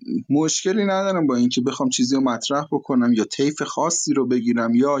مشکلی ندارم با اینکه بخوام چیزی رو مطرح بکنم یا طیف خاصی رو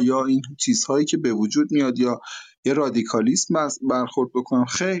بگیرم یا این چیزهایی که به وجود میاد یا یه رادیکالیسم برخورد بکنم.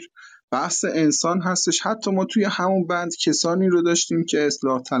 خیر، بحث انسان هستش. حتی ما توی همون بند کسانی رو داشتیم که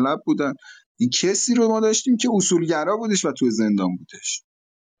اصلاح طلب بودن، این کسی رو ما داشتیم که اصولگرا بودش و توی زندان بودش.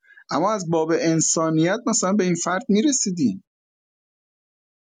 اما از باب انسانیت مثلا به این فرد میرسیدیم،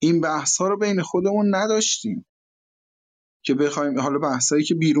 این بحث ها رو بین خودمون نداشتیم که بخوایم حالا بحثایی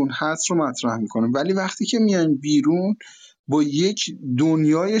که بیرون هست رو مطرح میکنیم. ولی وقتی که میایم بیرون با یک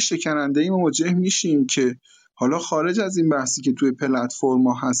دنیای شکننده‌ای مواجه میشیم که حالا خارج از این بحثی که توی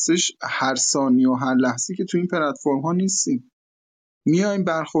پلتفرم‌ها هستش، هر ثانیه و هر لحظه که توی این پلتفرم‌ها نیستیم، میایم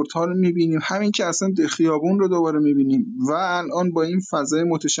برخوردها رو میبینیم، همین که اصلا خیابون رو دوباره میبینیم و الان با این فضای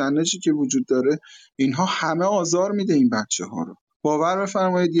متشنجی که وجود داره، اینها همه آزار میده این بچه‌ها رو. باور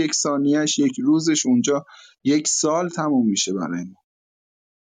بفرمایید 1 ثانیه‌اش، 1 روزش اونجا 1 سال تموم میشه برای ما.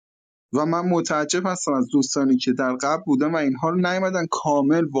 و من متعجب هستم از دوستانی که در قبل بودن و اینها رو نیومدن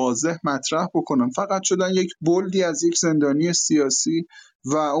کامل واضح مطرح بکنن، فقط شدن یک بولدی از یک زندانی سیاسی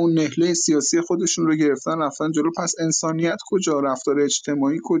و اون نهله سیاسی خودشون رو گرفتن رفتن جلو. پس انسانیت کجا؟ رفتار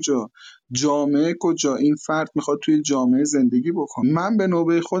اجتماعی کجا؟ جامعه کجا؟ این فرد میخواد توی جامعه زندگی بکنه. من به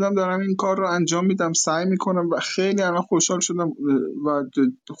نوبه خودم دارم این کار رو انجام میدم، سعی میکنم و خیلی الان خوشحال شدم و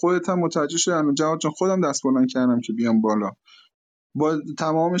خودت هم متوجه شدی الان جواد جان، خودم دست بلند کردم که بیام بالا. با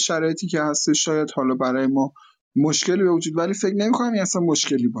تمام شرایطی که هست شاید حالا برای ما مشکلی به وجود، ولی فکر نمی‌کنم این اصلا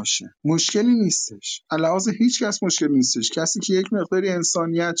مشکلی باشه. مشکلی نیستش، علاوه هیچ کس مشکلی نیستش. کسی که یک مقداری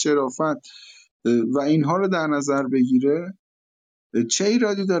انسانیت، شرافت و اینها رو در نظر بگیره، چه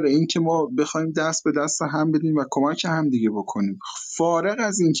ایرادی داره این که ما بخوایم دست به دست هم بدیم و کمک هم دیگه بکنیم. فارغ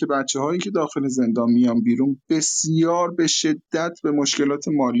از این که بچه‌هایی که داخل زندان میان بیرون بسیار به شدت به مشکلات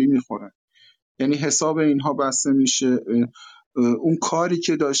مالی میخورن، یعنی حساب اینها بسته میشه، اون کاری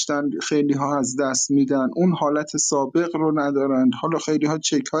که داشتن خیلی ها از دست میدن، اون حالت سابق رو ندارن، حالا خیلی ها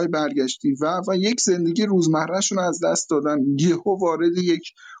چک های برگشتی و یک زندگی روزمرهشون از دست دادن، یهو وارد یک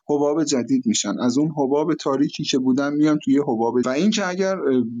حباب جدید میشن، از اون حباب تاریکی که بودن میان توی حباب. و این که اگر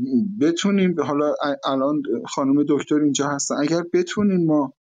بتونیم، حالا الان خانم دکتر اینجا هستن، اگر بتونیم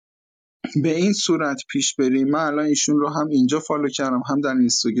ما به این صورت پیش بریم، من الان ایشون رو هم اینجا فالو کردم هم در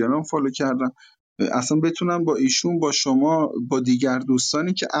اینستاگرام فالو کردم، اصلا بتونم با ایشون، با شما، با دیگر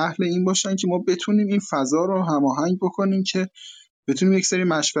دوستانی که اهل این باشن که ما بتونیم این فضا رو هماهنگ بکنیم که بتونیم یک سری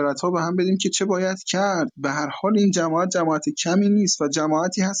مشورت‌ها به هم بدیم که چه باید کرد. به هر حال این جماعت کمی نیست و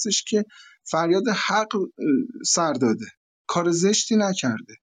جماعتی هستش که فریاد حق سر داده، کار زشتی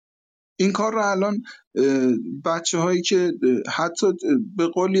نکرده. این کار رو الان بچه‌هایی که حتی به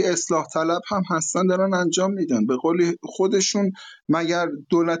قولی اصلاح طلب هم هستن دارن انجام میدن. به قولی خودشون، مگر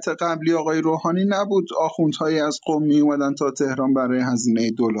دولت قبلی آقای روحانی نبود آخوندهایی از قم می اومدن تا تهران برای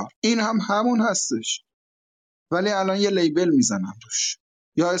هزینه دلار؟ این هم همون هستش، ولی الان یه لیبل میزنن روش،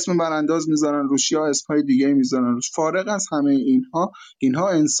 یا اسم برانداز میذارن روش یا اسمهای دیگه میذارن روش. فارغ از همه اینها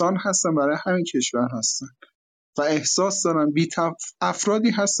انسان هستن، برای همین کشور هستن و احساس دارن. افرادی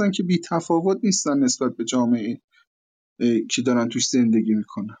هستن که بی تفاوت نیستن نسبت به جامعه که دارن توش زندگی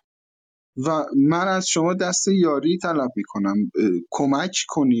میکنن. و من از شما دست یاری طلب میکنم، کمک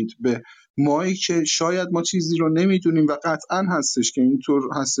کنید به مایی که شاید ما چیزی رو نمیدونیم و قطعا هستش که اینطور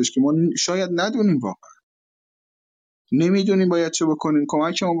هستش که ما شاید ندونیم واقعا. نمیدونیم باید چه بکنیم،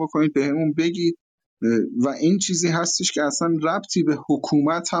 کمکمون بکنید، بهمون بگید. و این چیزی هستش که اصلا ربطی به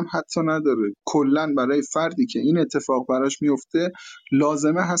حکومت هم حتی نداره. کلا برای فردی که این اتفاق براش میفته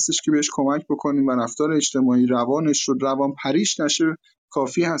لازمه هستش که بهش کمک بکنیم و رفتار اجتماعی روانش رو روان پریش نشه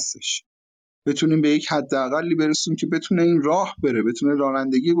کافی هستش. بتونیم به یک حداقلی برسونیم که بتونه این راه بره، بتونه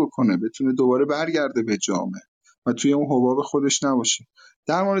رانندگی بکنه، بتونه دوباره برگرده به جامعه و توی اون حباب خودش نباشه.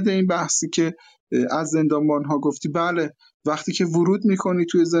 در مورد این بحثی که از زندانبان‌ها گفتی، بله، وقتی که ورود میکنی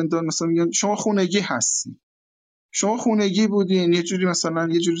توی زندان مثلا میگن شما خونگی هستی، شما خونگی بودین، یه جوری مثلا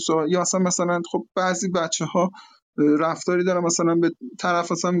یه جوری یا مثلا خب بعضی بچه‌ها رفتاری دارن، مثلا به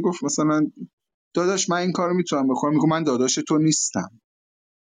طرف مثلا میگفت مثلا داداش من این کارو میتونم بکنم، میگم من داداش تو نیستم.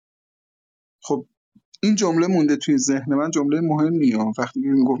 خب این جمله مونده توی ذهن من، جمله مهمیه. وقتی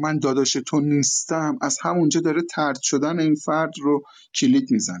میگفت من داداش تو نیستم، از همونجا داره طرد شدن این فرد رو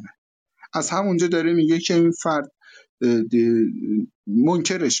کلید میزنه. از همونجا داره میگه که این فرد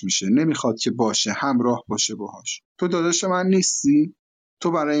منکرش میشه، نمیخواد که باشه، همراه باشه باهاش. تو داداش من نیستی،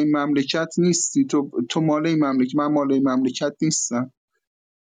 تو برای این مملکت نیستی، تو مال این مملکت، من مال این مملکت نیستم.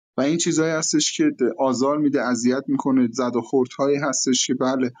 و این چیزایی هستش که آزار میده، اذیت میکنه، زد و خوردهایی هستش که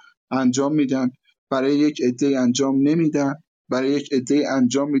بله انجام میدن، برای یک عده انجام نمیدن، برای یک عده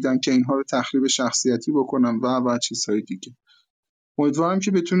انجام میدن که اینها رو تخریب شخصیتی بکنن و چیزهای دیگه. امیدوارم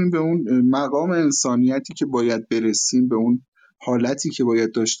که بتونیم به اون مقام انسانیتی که باید برسیم، به اون حالتی که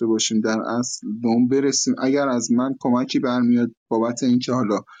باید داشته باشیم در اصل به اون برسیم. اگر از من کمکی برمیاد بابت اینکه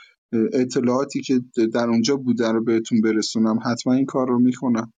حالا اطلاعاتی که در اونجا بوده رو بهتون برسونم، حتما این کار رو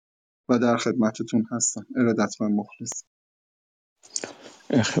میکنم و در خدمتتون هستم. ارادتمند، مخلص.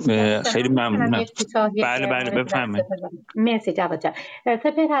 خیلی ممنونم. بله بفرمایید. مرسی جواد جان.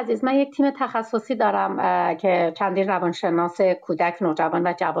 سپهر عزیز، من یک تیم تخصصی دارم که چندین روانشناس کودک، نوجوان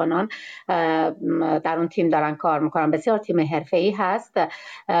و جوانان در اون تیم دارن کار میکنن. بسیار تیم حرفه‌ای هست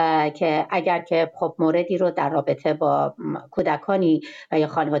که اگر که خب موردی رو در رابطه با کودکانی و یا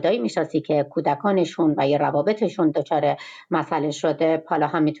خانواده‌ای میشناسی که کودکانشون و یا روابطشون دچار مسئله شده، حالا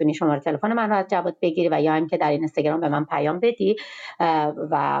هم میتونی شماره تلفن من رو از جواد بگیری و یا هم که در این اینستاگرام به من پیام بدی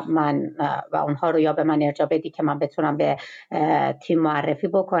و من و اونها رو یا به من ارجاع بدی که من بتونم به تیم معرفی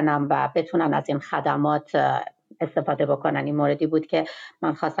بکنم و بتونن از این خدمات استفاده بکنن. این موردی بود که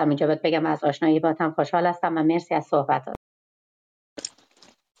من خواستم اینجا بهت بگم. از آشنایی باهاتم خوشحال هستم و مرسی از صحبتات.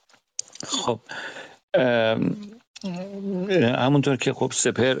 خب همونطور که خب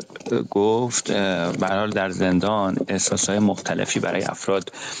سپهر گفت، به هر حال در زندان احساسات مختلفی برای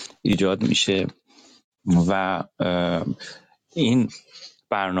افراد ایجاد میشه و این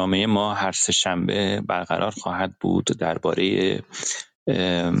برنامه ما هر سه شنبه برقرار خواهد بود درباره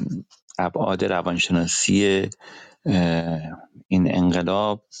ابعاد روانشناسی این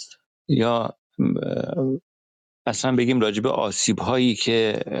انقلاب، یا اصلا بگیم راجع به آسیب هایی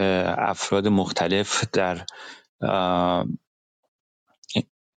که افراد مختلف در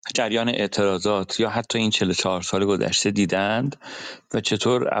جریان اعتراضات یا حتی این 44 سال گذشته دیدند و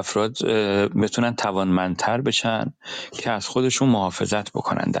چطور افراد بتونن توانمندتر بشن که از خودشون محافظت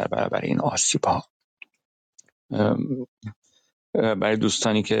بکنن در برابر این آسیب ها. برای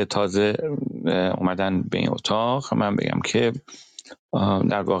دوستانی که تازه اومدن به این اتاق من بگم که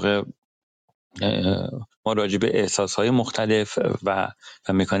در واقع ما راجع به احساسهای مختلف و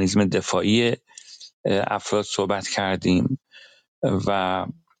مکانیزم دفاعی افراد صحبت کردیم و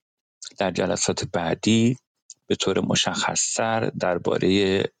در جلسات بعدی به طور مشخص‌تر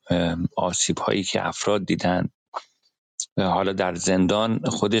درباره آسیب‌هایی که افراد دیدن. حالا در زندان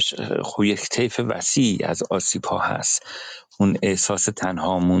خودش یک طیف وسیع از آسیب‌ها هست. اون احساس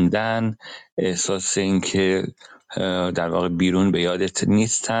تنها موندن، احساس این که در واقع بیرون به یادت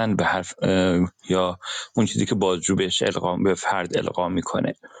نیستن، به حرف یا اون چیزی که بازجو بهش به فرد القا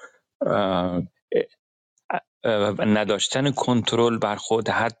میکنه، نداشتن کنترل بر خود،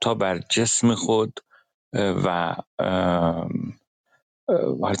 حتی بر جسم خود و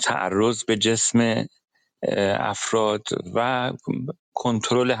تعرض به جسم افراد و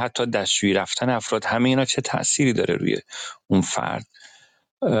کنترل حتی دستشویی رفتن افراد. همه اینا چه تأثیری داره روی اون فرد؟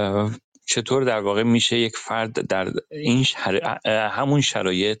 چطور در واقع میشه یک فرد در این همون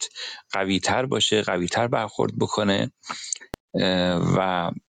شرایط قوی‌تر باشه، قوی‌تر برخورد بکنه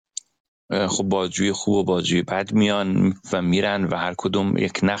و خب بازجوی خوب و بازجوی بد میان و میرن و هر کدوم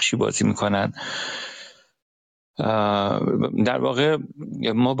یک نقشی بازی میکنن. در واقع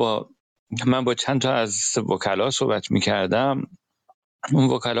من با چند تا از وکلا صحبت میکردم. اون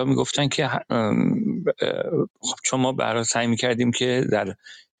وکلا میگفتن که خب چون ما برای سعی میکردیم که در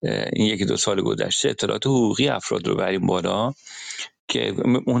این 1-2 سال گذشته اطلاعات حقوقی افراد رو بریم بالا، که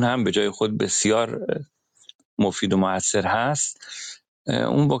اون هم به جای خود بسیار مفید و مؤثر هست،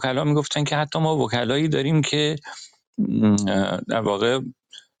 اون وکلا میگفتن که حتی ما وکلایی داریم که در واقع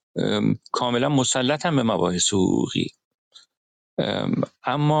کاملا مسلطن به مباحث حقوقی،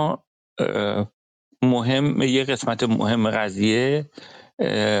 اما یه قسمت مهم قضیه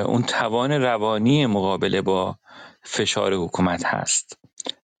اون توان روانی مقابله با فشار حکومت هست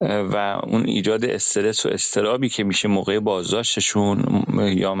و اون ایجاد استرس و اضطرابی که میشه موقع بازداشتشون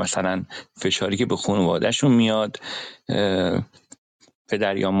یا مثلا فشاری که به خانوادهشون میاد،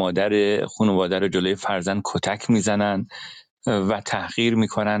 پدر یا مادر خانواده رو جلوی فرزند کتک میزنن و تحقیر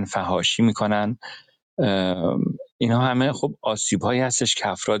میکنن، فحاشی میکنن. اینا همه خب آسیب‌هایی هستش که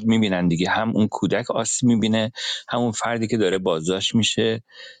افراد میبینن دیگه، هم اون کودک آسیب میبینه، هم اون فردی که داره بازداشت میشه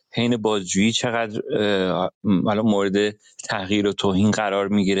حین بازجویی چقدر حالا مورد تحقیر و توهین قرار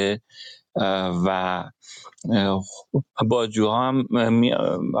میگیره و بازجوها هم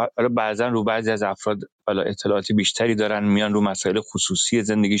بعضا رو بعضی از افراد حالا اطلاعاتی بیشتری دارن، میان رو مسائل خصوصی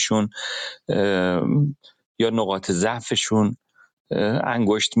زندگیشون یا نقاط ضعفشون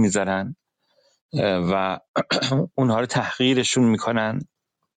انگشت میذارن و اونها رو تحقیرشون میکنن،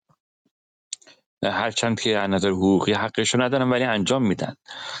 هرچند که از نظر حقوقی حقشو ندارن ولی انجام میدن.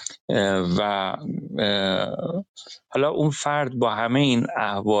 و حالا اون فرد با همه این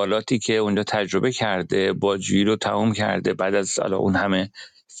احوالاتی که اونجا تجربه کرده، بازجویی رو تموم کرده، بعد از حالا اون همه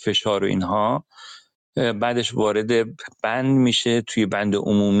فشار و اینها، بعدش وارد بند میشه توی بند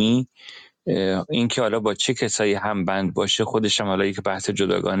عمومی. این که حالا با چه کسایی هم بند باشه خودش هم حالا یک بحث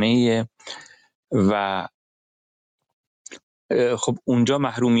جداگانه ایه و خب اونجا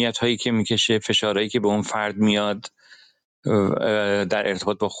محرومیت هایی که میکشه، فشارهایی که به اون فرد میاد در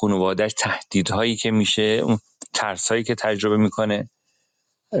ارتباط با خانواده‌اش، تهدیدهایی که میشه، اون ترسایی که تجربه میکنه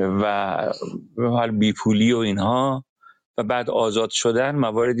و حال بیپولی و اینها، و بعد آزاد شدن،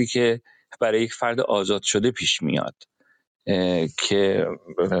 مواردی که برای یک فرد آزاد شده پیش میاد که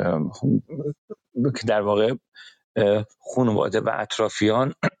در واقع خانواده و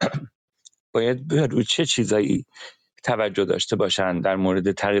اطرافیان باید رو چه چیزایی توجه داشته باشن در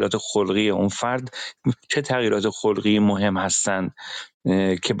مورد تغییرات خلقی اون فرد، چه تغییرات خلقی مهم هستند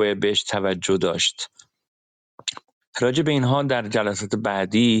که باید بهش توجه داشت. راجع به اینها در جلسات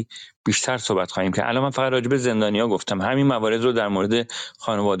بعدی بیشتر صحبت خواهیم کرد. الان من فقط راجع به زندانیا گفتم، همین موارد رو در مورد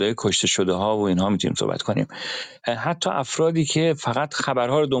خانواده‌های کشته شده ها و اینها میتونیم صحبت کنیم. حتی افرادی که فقط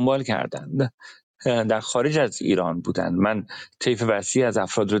خبرها رو دنبال کردند، در خارج از ایران بودند. من طیف وسیع از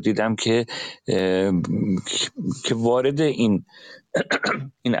افراد رو دیدم که وارد این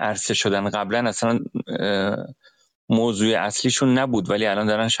عرصه شدن، قبلا اصلا موضوع اصلیشون نبود ولی الان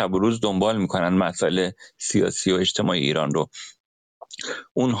دارن شب و روز دنبال میکنن مسائل سیاسی و اجتماعی ایران رو.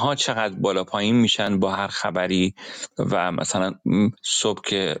 اونها چقدر بالا پایین میشن با هر خبری و مثلا صبح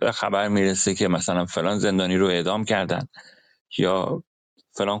که خبر میرسه که مثلا فلان زندانی رو اعدام کردن یا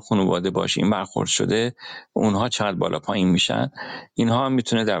فلان خانواده باشه این برخورد شده، اونها چقدر بالا پایین میشن. اینها هم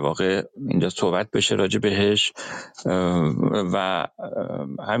میتونه در واقع اینجا صحبت بشه راجع بهش و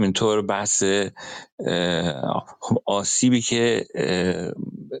همینطور بحث آسیبی که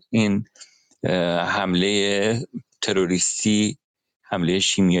این حمله تروریستی، حمله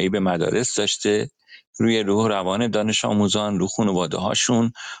شیمیایی به مدارس داشته روی روح روان دانش آموزان، رو خانواده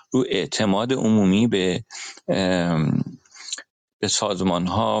هاشون، رو اعتماد عمومی به سازمان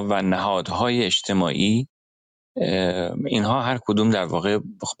ها و نهادهای اجتماعی. اینها هر کدوم در واقع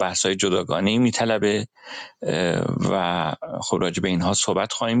بحث‌های جداگانه‌ای میطلبه و خب راجع به اینها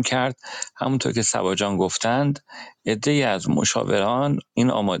صحبت خواهیم کرد. همونطور که صبا جان گفتند، عده‌ای از مشاوران این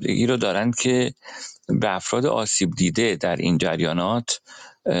آمادگی رو دارند که به افراد آسیب دیده در این جریانات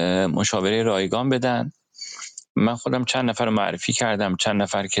مشاوره رایگان بدن. من خودم چند نفر رو معرفی کردم، چند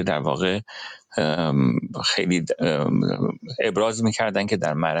نفر که در واقع خیلی ابراز میکردن که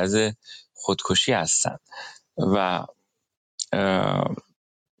در معرض خودکشی هستن و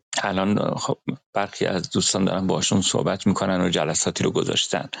الان خب برخی از دوستان دارن باشون صحبت میکنن و جلساتی رو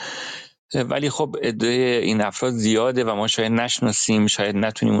گذاشتن، ولی خب عده این افراد زیاده و ما شاید نشناسیم، شاید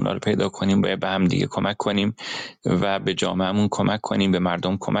نتونیم اونا رو پیدا کنیم. باید به هم دیگه کمک کنیم و به جامعهمون کمک کنیم، به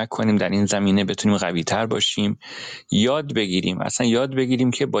مردم کمک کنیم، در این زمینه بتونیم قوی تر باشیم. یاد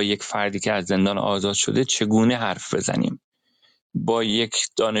بگیریم که با یک فردی که از زندان آزاد شده چگونه حرف بزنیم، با یک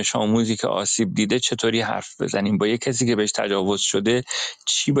دانش آموزی که آسیب دیده چطوری حرف بزنیم، با یک کسی که بهش تجاوز شده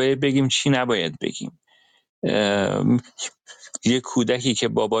چی باید بگیم، چی نباید بگیم. یک کودکی که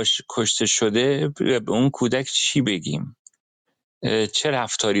باباش کشته شده، به اون کودک چی بگیم، چه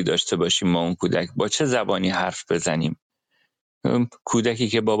رفتاری داشته باشیم با اون کودک، با چه زبانی حرف بزنیم. کودکی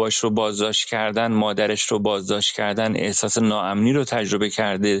که باباش رو بازداشت کردن، مادرش رو بازداشت کردن، احساس ناامنی رو تجربه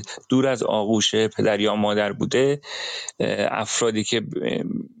کرده، دور از آغوش پدر یا مادر بوده، افرادی که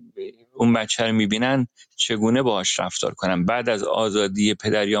اون بچه رو میبینن چگونه باهاش رفتار کنن بعد از آزادی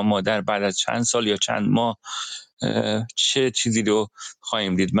پدر یا مادر، بعد از چند سال یا چند ماه چه چیزی رو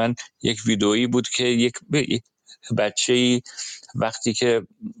خواهیم دید. من یک ویدئویی بود که یک بچه‌ای وقتی که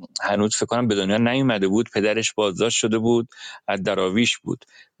هنوز فکر کنم به دنیا نیومده بود، پدرش بازداشت شده بود، از دراویش بود.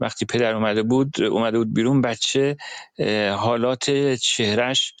 وقتی پدر اومده بود بیرون، بچه حالات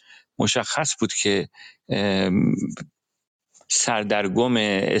چهرش مشخص بود که سردرگم،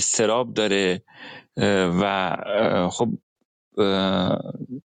 اضطراب داره و خب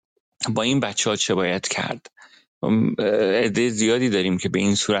با این بچه‌ها چه باید کرد؟ عده زیادی داریم که به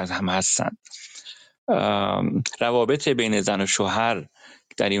این صورت هم هستن. روابط بین زن و شوهر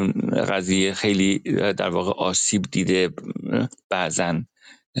در این قضیه خیلی در واقع آسیب دیده. بعضن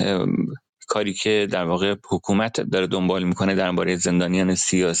کاری که در واقع حکومت داره دنبال میکنه درباره زندانیان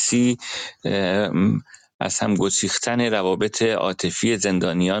سیاسی، از هم گسیختن روابط عاطفی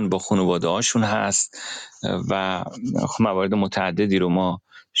زندانیان با خانواده هاشون هست و موارد متعددی رو ما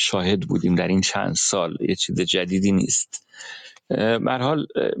شاهد بودیم در این چند سال. یه چیز جدیدی نیست. به هر حال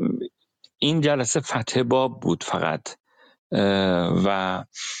این جلسه فتح باب بود فقط و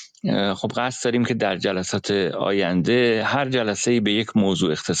خب قصد داریم که در جلسات آینده هر جلسه‌ای به یک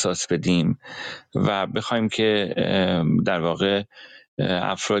موضوع اختصاص بدیم و بخوایم که در واقع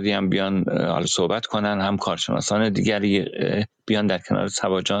افرادی هم بیان حالا صحبت کنن، هم کارشناسان دیگری بیان در کنار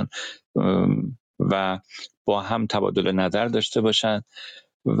صبا جان و با هم تبادل نظر داشته باشن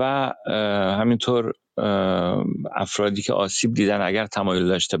و همینطور افرادی که آسیب دیدن اگر تمایل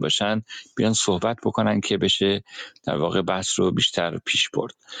داشته باشن بیان صحبت بکنن که بشه در واقع بحث رو بیشتر پیش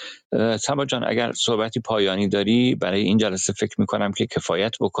برد. صبا جان اگر صحبتی پایانی داری برای این جلسه فکر میکنم که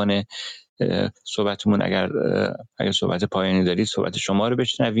کفایت بکنه. صحبتمون اگر صحبت پایانی دارید صحبت شما رو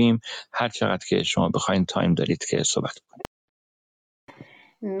بشنویم، هر چقدر که شما بخواید تایم دارید که صحبت کنید.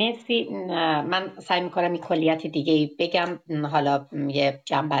 مرسی. من سعی میکنم یک کلیت دیگه بگم، حالا یه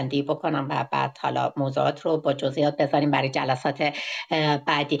جمع‌بندی بکنم و بعد حالا موضوعات رو با جزئیات بذاریم برای جلسات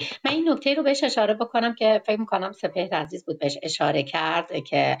بعدی. من این نکته رو بهش اشاره بکنم که فکر میکنم سپهر عزیز بود بهش اشاره کرد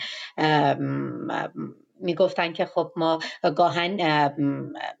که میگفتن که خب ما گاهن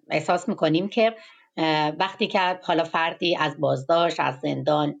احساس میکنیم که وقتی که حالا فردی از بازداشت، از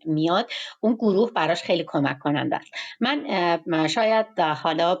زندان میاد، اون گروه براش خیلی کمک کننده است. من شاید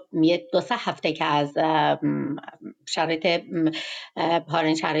حالا 2-3 هفته که از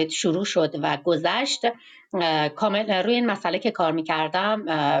شرایط شروع شد و گذشت، کامل روی این مسئله که کار میکردم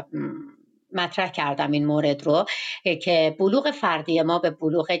مطرح کردم این مورد رو که بلوغ فردی ما به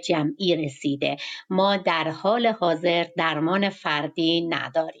بلوغ جمعی رسیده. ما در حال حاضر درمان فردی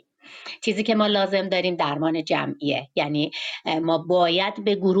نداریم. چیزی که ما لازم داریم درمان جمعیه، یعنی ما باید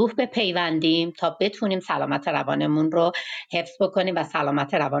به گروه بپیوندیم تا بتونیم سلامت روانمون رو حفظ بکنیم و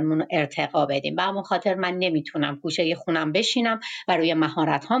سلامت روانمون رو ارتقا بدیم. به همون خاطر من نمیتونم گوشه خونم بشینم و روی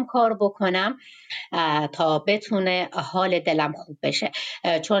مهارت هام کار بکنم تا بتونه حال دلم خوب بشه،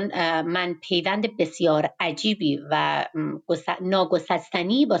 چون من پیوند بسیار عجیبی و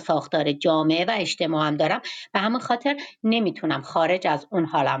ناگسستنی با ساختار جامعه و اجتماع هم دارم. به همون خاطر نمیتونم خارج از اون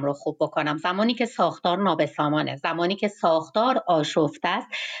حالم رو خوب بکنم. زمانی که ساختار نابسامانه، زمانی که ساختار آشفته است،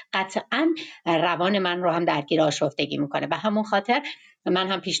 قطعاً روان من رو هم درگیر آشفتگی میکنه. به همون خاطر من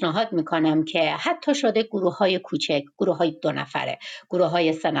هم پیشنهاد میکنم که حتی شده گروه‌های کوچک، گروه‌های 2 نفره،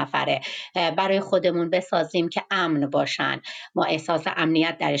 گروه‌های 3 نفره برای خودمون بسازیم که امن باشن، ما احساس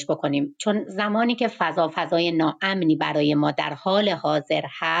امنیت درش بکنیم. چون زمانی که فضای ناامنی برای ما در حال حاضر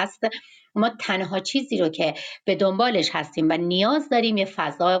هست، ما تنها چیزی رو که به دنبالش هستیم و نیاز داریم یه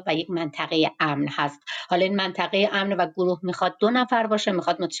فضا و یک منطقه امن هست. حالا این منطقه امن و گروه میخواد 2 نفر باشه،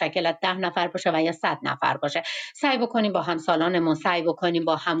 میخواد متشکل از 10 نفر باشه و یا 100 نفر باشه. سعی بکنیم با همسالانمون، سعی بکنیم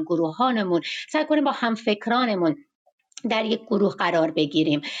با هم گروهانمون، سعی کنیم با هم فکرانمون در یک گروه قرار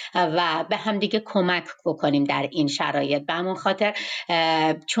بگیریم و به هم دیگه کمک بکنیم در این شرایط. به همون خاطر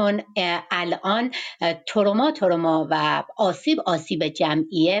چون الان تروما و آسیب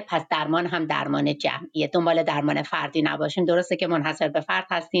جمعیه، پس درمان هم درمان جمعیه. دنبال درمان فردی نباشیم. درسته که منحصر به فرد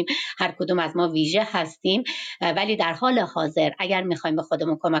هستیم، هر کدوم از ما ویژه هستیم، ولی در حال حاضر اگر میخوایم به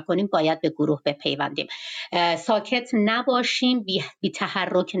خودمون کمک کنیم باید به گروه بپیوندیم. ساکت نباشیم، بی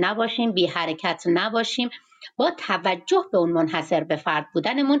تحرک نباشیم، بی حرکت نباشیم. با توجه به اون منحصر به فرد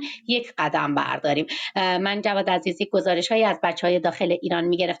بودنمون یک قدم برداریم. من جواد عزیزی گزارش‌هایی از بچه‌های داخل ایران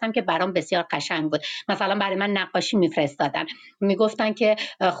می‌گرفتم که برام بسیار قشنگ بود. مثلا برای من نقاشی می‌فرستادن، میگفتن که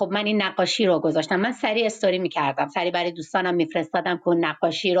خب من این نقاشی رو گذاشتم، من سریع استوری می‌کردم، سریع برای دوستانم می‌فرستادم که اون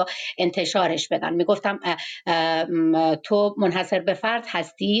نقاشی رو انتشارش بدن. میگفتم تو منحصر به فرد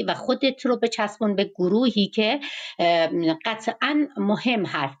هستی و خودت رو بچسبون به گروهی که قطعاً مهم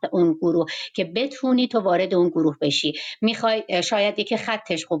هست، اون گروه که بتونی تو وارد اون گروه بشی. میخوای شاید یکی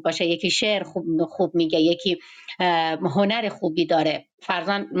خطش خوب باشه، یکی شعر خوب میگه، یکی هنر خوبی داره.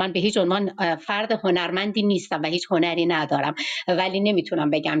 فرضاً من به هیچ عنوان فرد هنرمندی نیستم و هیچ هنری ندارم، ولی نمیتونم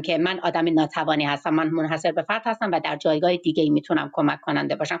بگم که من آدم ناتوانی هستم. من منحصر به فرد هستم و در جایگاه دیگه‌ای میتونم کمک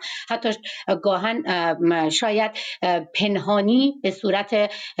کننده باشم، حتی گاهن شاید پنهانی به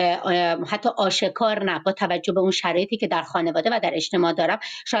صورت حتی آشکار نه، با توجه به اون شرایطی که در خانواده و در اجتماع دارم،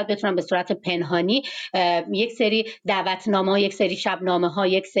 شاید بتونم به صورت پنهانی یک سری دعوتنامه ها، یک سری شبنامه ها،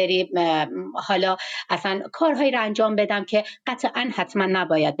 یک سری حالا اصلا کارهایی رو انجام بدم که قطعا حتما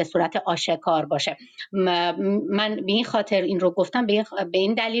نباید به صورت آشکار باشه. من به این خاطر این رو گفتم، به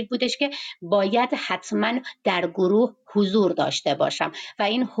این دلیل بودش که باید حتما در گروه حضور داشته باشم و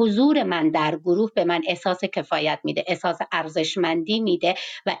این حضور من در گروه به من احساس کفایت میده، احساس ارزشمندی میده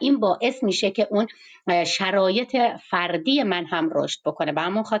و این باعث میشه که اون شرایط فردی من هم رشد بکنه. به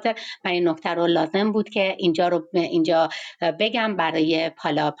همون خاطر من این نکته رو لازم بود که اینجا بگم برای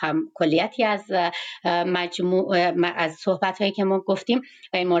حالا کلیتی از از صحبت‌هایی که ما گفتیم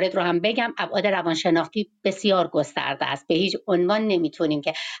و این مورد رو هم بگم. ابعاد روانشناختی بسیار گسترده است، به هیچ عنوان نمیتونیم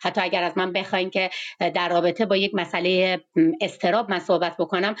که حتی اگر از من بخواین که در رابطه با یک مسئله اضطراب من صحبت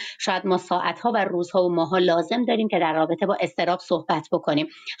بکنم، شاید ما ساعت‌ها و روزها و ماها لازم داریم که در رابطه با اضطراب صحبت بکنیم.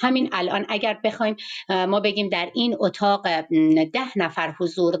 همین الان اگر بخوایم ما بگیم در این اتاق 10 نفر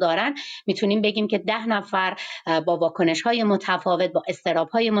حضور دارن، میتونیم بگیم که 10 نفر با واکنش‌های متفاوت، با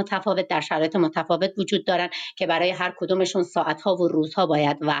اضطراب‌های متفاوت در شرایط متفاوت وجود دارن که برای هر کدومشون ساعت‌ها و روزها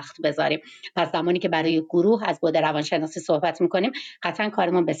باید وقت بذاریم. پس زمانی که برای گروه از بعد روانشناسی صحبت می‌کنیم، قطعاً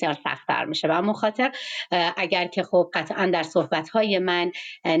کارمون بسیار سخت‌تر میشه. و اما خاطر اگر که خب قطعاً در صحبت‌های من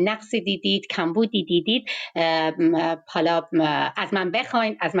نقصی دیدید، کمبودی دیدید، حالا از من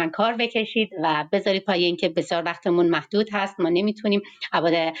بخواید، از من کار بکشید و بذارید پای این که بسیار وقتمون محدود هست، ما نمیتونیم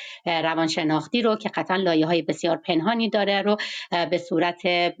ابعاد روانشناختی رو که قطعاً لایه‌های بسیار پنهانی داره رو به صورت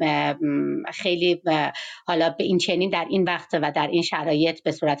خیلی حالا به این چنین در این وقت و در این شرایط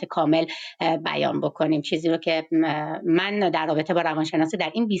به صورت کامل بیان بکنیم. چیزی رو که من در رابطه با روانشناسی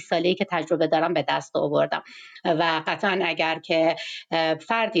در این 20 ساله‌ای که تجربه دارم به دست آوردم و قطعاً اگر که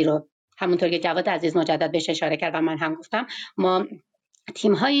فردی رو همونطور که جواد عزیز مجدد بهش اشاره کرد و من هم گفتم، ما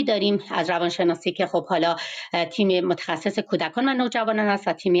تیم هایی داریم از روانشناسی که خب حالا تیم متخصص کودکان و نوجوانان هست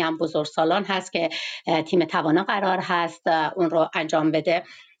و تیمی هم بزرگسالان هست که تیم توانا قرار هست اون رو انجام بده.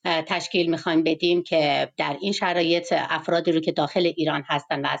 تشکیل میخوایم بدیم که در این شرایط افرادی رو که داخل ایران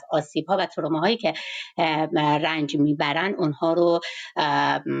هستن و از آسیب‌ها و تروماهایی که رنج میبرن اونها رو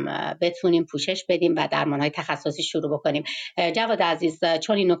بتونیم پوشش بدیم و درمان‌های تخصصی شروع بکنیم. جواد عزیز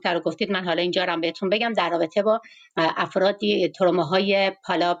چون این نکته رو گفتید، من حالا اینجا رو بهتون بگم در رابطه با افرادی تروماهای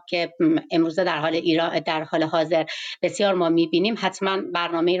حالا که امروزه در حال حاضر بسیار ما میبینیم، حتما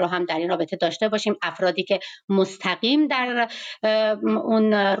برنامه‌ای رو هم در این رابطه داشته باشیم. افرادی که مستقیم در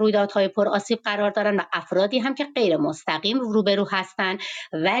اون رویدادهای پر آسیب قرار دارن و افرادی هم که غیر مستقیم روبرو هستن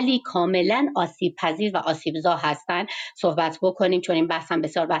ولی کاملا آسیب پذیر و آسیبزا هستن صحبت بکنیم، چون این بحث هم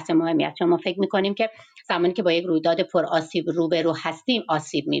بسیار بحث مهمی است. چون ما فکر میکنیم که زمانی که با یک رویداد پر آسیب روبرو هستیم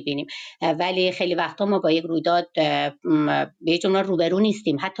آسیب میبینیم، ولی خیلی وقتا ما با یک رویداد به جمله روبرو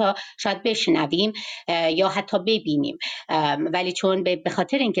نیستیم، حتی شاید بشنویم یا حتی ببینیم، ولی چون به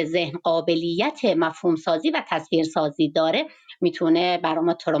خاطر اینکه ذهن قابلیت مفهوم سازی و تصویر سازی داره، میتونه برای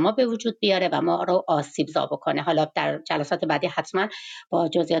ما تروما به وجود بیاره و ما رو آسیب زا بکنه. حالا در جلسات بعدی حتما با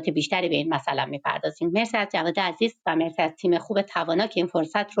جزئیات بیشتری به این مسئله میپردازیم. مرسی از جواد عزیز و مرسی از تیم خوب توانا که این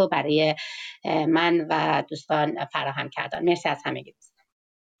فرصت رو برای من و دوستان فراهم کردن. مرسی از همگی.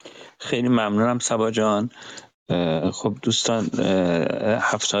 خیلی ممنونم صبا جان. خب دوستان،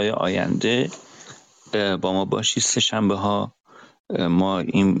 هفته‌های آینده با ما باشید. سه شنبه ها ما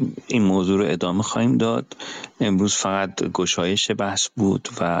این موضوع رو ادامه خواهیم داد. امروز فقط گشایش بحث بود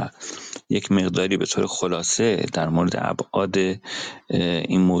و یک مقداری به طور خلاصه در مورد ابعاد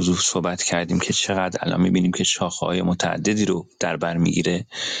این موضوع صحبت کردیم که چقدر الان میبینیم که شاخه‌های متعددی رو در بر میگیره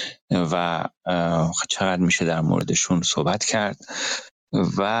و چقدر میشه در موردشون صحبت کرد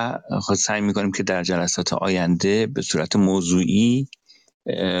و خود سعی میکنیم که در جلسات آینده به صورت موضوعی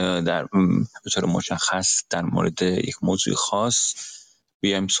به طور مشخص در مورد یک موضوع خاص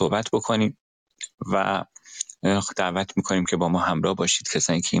بیایم صحبت بکنیم و دعوت میکنیم که با ما همراه باشید.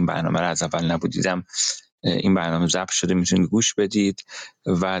 کسانی که این برنامه رو از اول نبودیدم، این برنامه ضبط شده، میتونید گوش بدید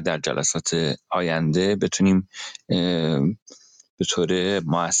و در جلسات آینده بتونیم به طور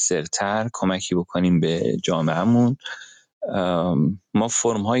مؤثرتر کمکی بکنیم به جامعهمون. ما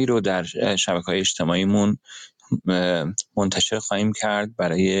فرم هایی رو در شبکه‌های اجتماعیمون منتشر خواهیم کرد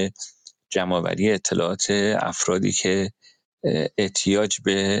برای جمع‌آوری اطلاعات افرادی که احتیاج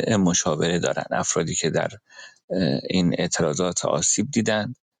به مشاوره دارن، افرادی که در این اعتراضات آسیب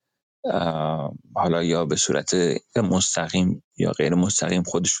دیدن، حالا یا به صورت مستقیم یا غیر مستقیم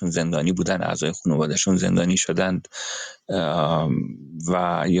خودشون زندانی بودن، اعضای خانوادهشون زندانی شدند،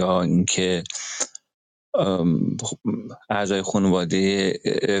 و یا اینکه اعضای خانواده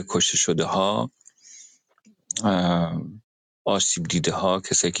کشته شده ها، آسیب دیده ها،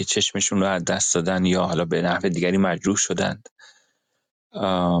 کسایی که چشمشون رو از دست دادن یا حالا به نحو دیگری مجروح شدند،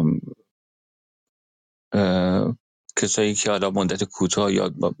 کسایی که حالا مدت کوتاه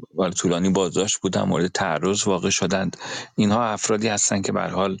یا طولانی بازداشت بودن، مورد تعرض واقع شدند. اینها افرادی هستند که به هر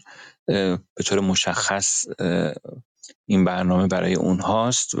حال به طور مشخص این برنامه برای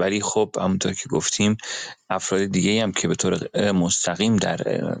اونهاست، ولی خب همونطور که گفتیم افراد دیگه هم که به طور مستقیم در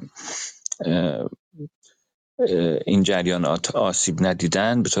این جریانات آسیب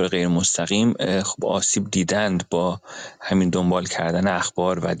ندیدند، به طور غیر مستقیم خب آسیب دیدند با همین دنبال کردن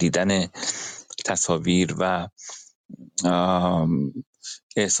اخبار و دیدن تصاویر و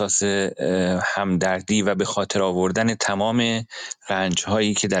احساس همدردی و به خاطر آوردن تمام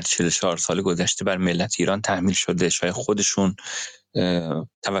رنج‌هایی که در 44 سال گذشته بر ملت ایران تحمیل شده، شاید خودشون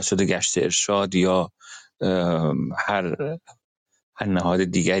توسط گشت ارشاد یا هر نهاد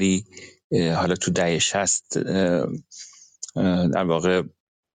دیگری حالا تو دهه 60 در واقع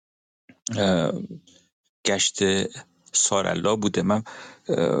گشت سارالله بوده. من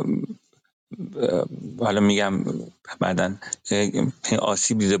حالا میگم بعدن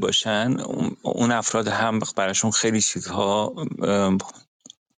آسیب دیده باشن، اون افراد هم براشون خیلی چیزها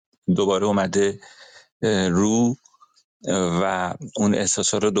دوباره اومده رو و اون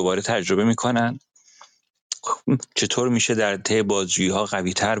احساسات رو دوباره تجربه میکنن. چطور میشه در طی بازجویی ها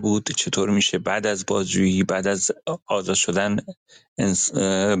قوی تر بود، چطور میشه بعد از بازجویی، بعد از آزاد شدن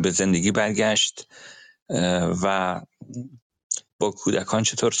به زندگی برگشت و با کودکان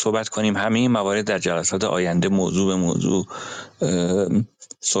چطور صحبت کنیم. همه این موارد در جلسات آینده موضوع به موضوع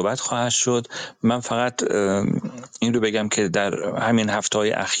صحبت خواهد شد. من فقط این رو بگم که در همین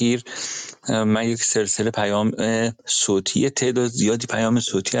هفته‌های اخیر من یک سلسله پیام صوتی، تعداد زیادی پیام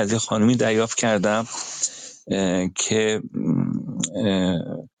صوتی از یک خانمی دریافت کردم که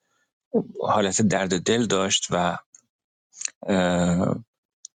حالت درد دل داشت و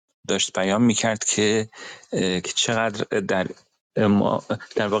داشت بیان میکرد که چقدر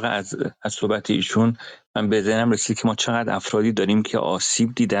در واقع از صحبت ایشون من به ذهنم رسید که ما چقدر افرادی داریم که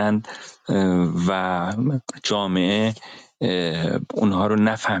آسیب دیدن و جامعه اونها رو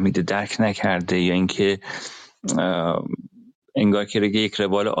نفهمیده، درک نکرده، یا اینکه انگار که یک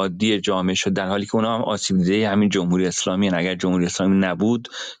روال عادی جامعه شد، در حالی که اونها هم آسیب دیده همین جمهوری اسلامی هستند. اگر جمهوری اسلامی نبود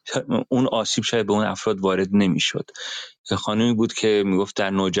اون آسیب شاید به اون افراد وارد نمیشد. خانمی بود که میگفت در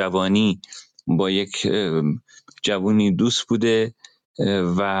نوجوانی با یک جوونی دوست بوده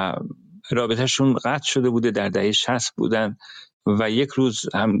و رابطهشون قطع شده بوده، در دهه 60 بودن و یک روز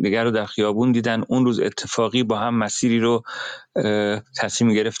همدیگر رو در خیابون دیدن. اون روز اتفاقی با هم مسیری رو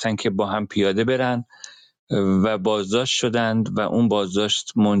تصمیم گرفتن که با هم پیاده برن و بازداشت شدند و اون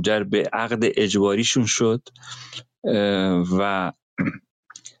بازداشت منجر به عقد اجباریشون شد و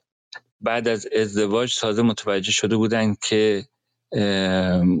بعد از ازدواج تازه متوجه شده بودن که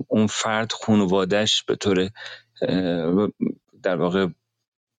اون فرد خانواده‌اش به طور در واقع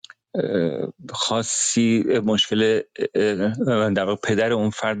خاصی مشکل، در واقع پدر اون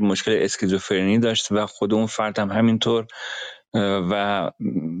فرد مشکل اسکیزوفرنی داشت و خود اون فرد هم همینطور، و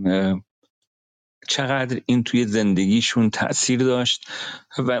چقدر این توی زندگیشون تأثیر داشت.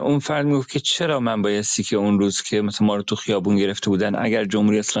 و اون فرد میگفت که چرا من بایستی که اون روز که مثلا ما رو تو خیابون گرفته بودن، اگر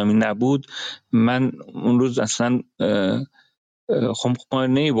جمهوری اسلامی نبود من اون روز اصلا خب ما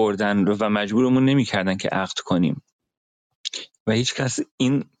نمی بردن و مجبورمون نمی کردن که عقد کنیم و هیچ کس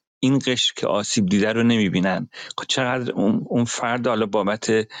این قشر که آسیب دیده رو نمی بینن. چقدر اون فرد حالا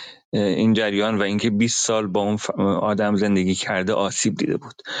بابت این جریان و اینکه 20 سال با اون آدم زندگی کرده آسیب دیده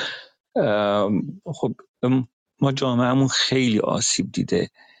بود. خب ما جامعهمون خیلی آسیب دیده.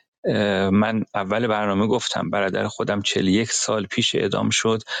 من اول برنامه گفتم برادر خودم 41 سال پیش اعدام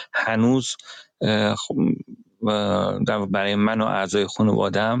شد. هنوز برای من و اعضای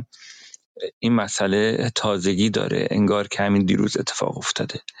خانواده‌ام این مسئله تازگی داره، انگار که همین دیروز اتفاق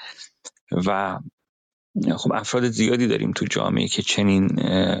افتاده. و خب افراد زیادی داریم تو جامعه که چنین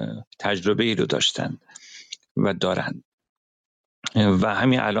تجربه ای رو داشتن و دارن و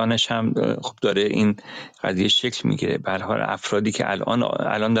همین الانش هم خب داره این قضیه شکل میگیره. به هر حال افرادی که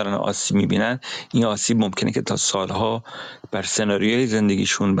الان دارن آسیب میبینن، این آسیب ممکنه که تا سالها بر سناریوی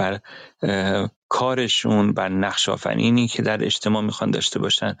زندگیشون، بر کارشون، بر نقش آفرینی که در اجتماع میخوان داشته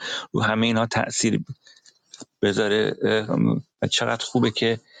باشن، رو همه اینها تأثیر بذاره. و چقدر خوبه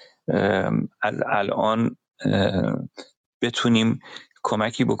که الان بتونیم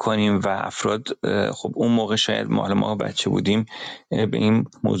کمکی بکنیم و افراد، خب اون موقع شاید ما بچه بودیم به این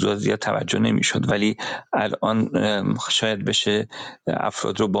موضوع زیاد توجه نمیشد، ولی الان شاید بشه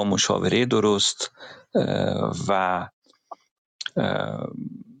افراد رو با مشاوره درست و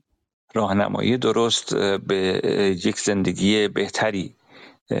راهنمایی درست به یک زندگی بهتری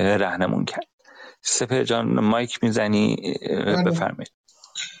راهنمون کرد. سپهر جان مایک میزنی، بفرمایید.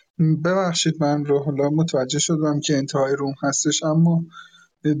 ببخشید من رو حالا متوجه شدم که انتهای روم هستش، اما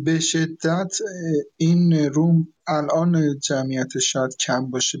به شدت این روم الان جمعیتش شاید کم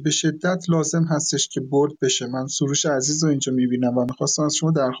باشه، به شدت لازم هستش که برد بشه. من سروش عزیز رو اینجا میبینم و میخواستم از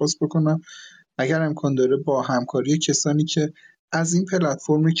شما درخواست بکنم اگر امکان داره با همکاری کسانی که از این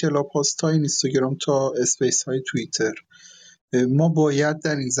پلتفرم کلاب هاست تا اینستاگرام تا اسپیس های توییتر، ما باید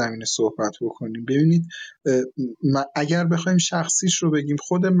در این زمینه صحبت بکنیم. ببینید اگر بخوایم شخصیش رو بگیم،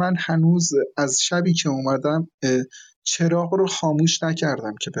 خود من هنوز از شبی که اومدم چراغ رو خاموش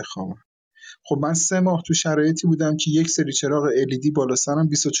نکردم که بخوابم. خب من 3 ماه تو شرایطی بودم که یک سری چراغ LED بالا سرم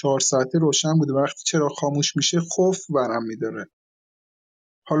 24 ساعته روشن بوده، وقتی چراغ خاموش میشه خوف برم میداره.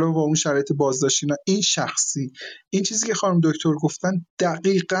 حالا با اون شرایط بازداشتی این شخصی، این چیزی که خانم دکتر گفتن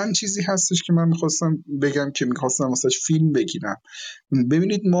دقیقاً چیزی هستش که من میخواستم بگم، که میخواستم واسش فیلم بگیرم.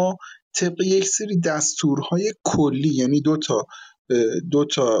 ببینید ما طبق یک سری دستورهای کلی، یعنی دو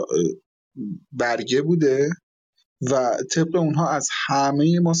تا برگه بوده و طبق اونها از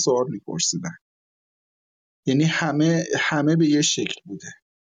همه ما سوال میپرسیدن، یعنی همه به یه شکل بوده.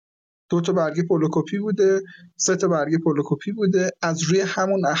 2 تا برگه پولوکوپی بوده، 3 تا برگه پولوکوپی بوده. از روی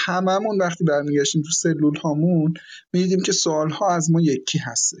هممون وقتی برمیگشتیم تو سلول هامون میدیدیم که سوالها از ما یکی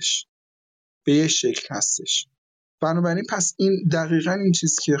هستش، به یه شکل هستش. بنابراین پس این دقیقاً این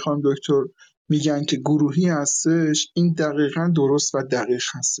چیز که خانم دکتر میگن که گروهی هستش، این دقیقاً درست و دقیق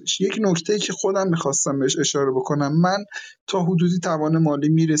هستش. یک نکته که خودم میخواستم بهش اشاره بکنم، من تا حدودی توان مالی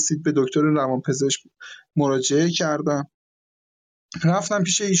میرسید به دکتر روانپزشک مراجعه کردم، رفتم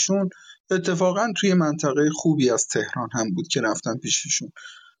پیش ایشون. اتفاقا توی منطقه خوبی از تهران هم بود که رفتم پیششون.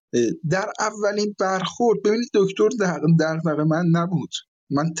 در اولین برخورد ببینید دکتر دغدغه من نبود،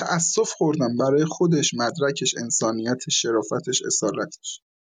 من تأسف خوردم برای خودش، مدرکش، انسانیتش، شرافتش، اصالتش.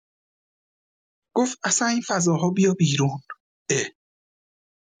 گفت اصلا این فضاها بیا بیرون.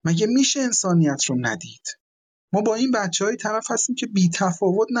 مگه میشه انسانیت رو ندید؟ ما با این بچه‌های طرف هستیم که بی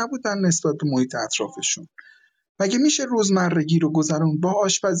تفاوت نبودن نسبت به محیط اطرافشون. مگه میشه روزمرگی رو گذرون با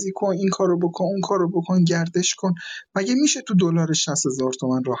آشپزی کن، این کارو بکن، اون کارو بکن، گردش کن؟ مگه میشه تو دلار 60,000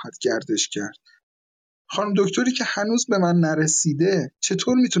 تومان راحت گردش کرد؟ خانم دکتری که هنوز به من نرسیده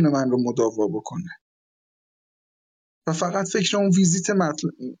چطور میتونه من رو مداوا بکنه؟ و فقط فکر اون ویزیت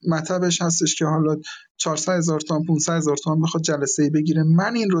مطبش هستش که حالا 400,000 تومان 500,000 تومان بخواد جلسه‌ای بگیره.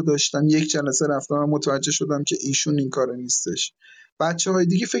 من این رو داشتم، یک جلسه رفتم و متوجه شدم که ایشون این کار نیستش. بچه‌های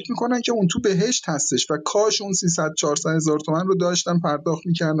دیگه فکر میکنن که اون تو بهشت هستش و کاش اون 300-400,000 تومان رو داشتن، پرداخت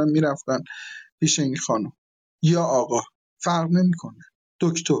میکردن، میرفتن پیش این خانم یا آقا، فرق نمیکنه.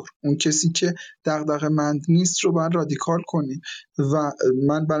 دکتر، اون کسی که دغدغه‌مند نیست رو باید رادیکال کنیم. و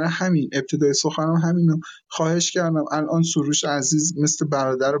من برای همین ابتدای سخنم همینو خواهش کردم. الان سروش عزیز مثل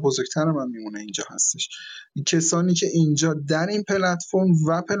برادر بزرگتر من میمونه اینجا هستش. کسانی که اینجا در این پلتفرم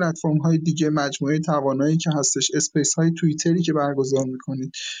و پلتفرم های دیگه، مجموعه توانایی که هستش، اسپیس های توییتری که برگزار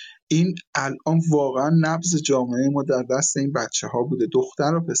میکنید، این الان واقعا نبض جامعه ما در دست این بچه ها بوده،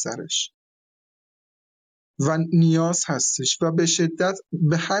 دختر و پسرش، و نیاز هستش. و به شدت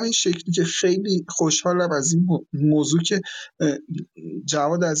به همین شکلی که خیلی خوشحالم از این موضوع که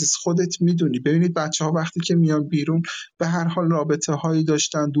جواد عزیز خودت میدونی. ببینید بچه ها وقتی که میان بیرون به هر حال رابطه هایی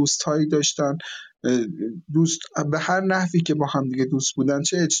داشتن، دوست هایی داشتن، دوست به هر نحوی که با همدیگه دوست بودن،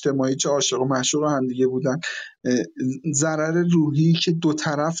 چه اجتماعی چه عاشق و معشوق همدیگه بودن. ضرر روحی که دو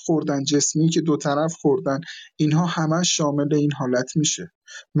طرف خوردن، جسمی که دو طرف خوردن، اینها همه شامل این حالت میشه.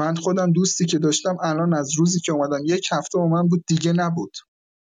 من خودم دوستی که داشتم الان از روزی که اومدم 1 هفته با من بود، دیگه نبود.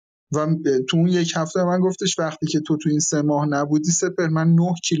 و تو اون 1 هفته من گفتش وقتی که تو این 3 ماه نبودی سپهر، من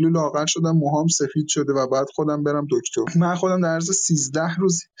 9 کیلو لاغر شدم، موهام سفید شده و بعد خودم برم دکتر. من خودم در عرض 13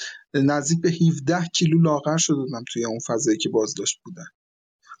 روز نزدیک به 17 کیلو لاغر شده بودم توی اون فضایی که بازداشت بودم.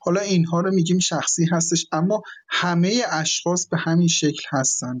 حالا اینها رو میگیم شخصی هستش، اما همه اشخاص به همین شکل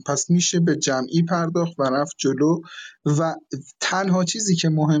هستن، پس میشه به جمعی پرداخت و رفت جلو. و تنها چیزی که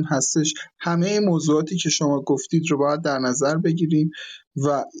مهم هستش همه موضوعاتی که شما گفتید رو باید در نظر بگیریم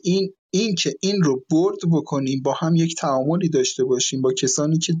و این که این رو برد بکنیم، با هم یک تعاملی داشته باشیم با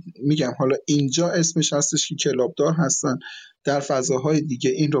کسانی که میگم حالا اینجا اسمش هستش که کلابدار هستن، در فضاهای دیگه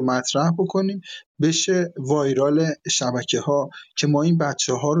این رو مطرح بکنیم، بشه وایرال شبکه ها که ما این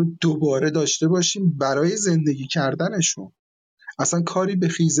بچه ها رو دوباره داشته باشیم برای زندگی کردنشون. اصلا کاری به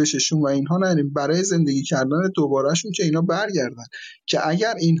خیزششون و اینها نداریم، برای زندگی کردن دوبارهشون که اینا برگردن، که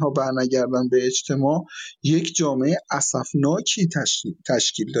اگر اینها برنگردن به اجتماع یک جامعه اسفناکی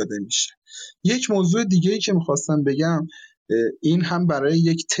تشکیل داده میشه. یک موضوع دیگه‌ای که میخواستم بگم، این هم برای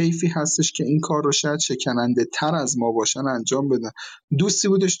یک طیفی هستش که این کار رو شاید شکننده تر از ما باشن انجام بدن. دوستی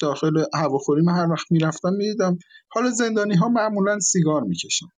بودش داخل هواخوری، من هر وقت میرفتم میدیدم حالا زندانی ها معمولا سیگار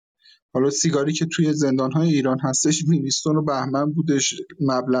میکشن. حالا سیگاری که توی زندان‌های ایران هستش وینستون و بهمن بودش،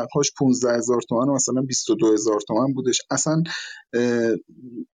 مبلغ‌هاش 15,000 تومان و مثلا 22,000 تومان بودش. اصلا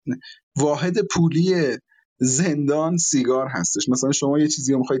واحد پولی زندان سیگار هستش. مثلا شما یه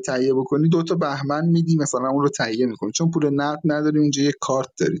چیزی رو می‌خوای تهیه بکنی 2 تا بهمن میدی، مثلا اون رو تهیه می‌کنی، چون پول نقد نداری اونجا، یه کارت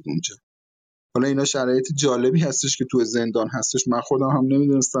دارید اونجا. حالا اینا شرایط جالبی هستش که تو زندان هستش، من خودم هم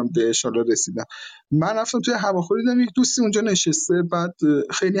نمیدونستم، بهش حالا رسیدم. من رفتم توی هواخوری دیدم یک دوستی اونجا نشسته، بعد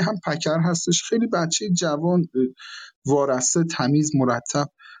خیلی هم پکر هستش، خیلی بچه جوان، وارسته، تمیز، مرتب.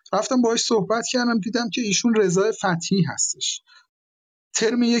 رفتم باهاش صحبت کردم، دیدم که ایشون رضا فتحی هستش،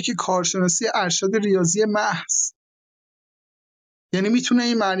 ترم 1 کارشناسی ارشد ریاضی محض. یعنی میتونه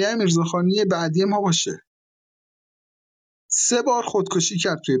این مریم میرزاخانی بعدی ما باشه. 3 بار خودکشی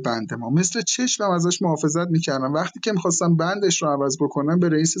کرد توی بند ما، مثل چشمم ازش محافظت میکردم. وقتی که میخواستم بندش رو عوض بکنم به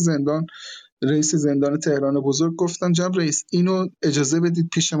رئیس زندان تهران بزرگ گفتم جناب رئیس اینو اجازه بدید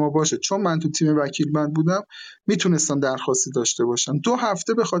پیش ما باشه، چون من تو تیم وکیل بند بودم میتونستم درخواستی داشته باشم. 2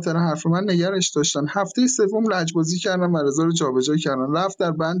 هفته به خاطر حرف من نگرش داشتن، هفته سوم لجبازی کردم و رضا رو جابجا کردم، رفت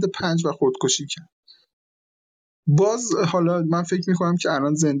در بند 5 و خودکشی کرد. باز حالا من فکر میکنم که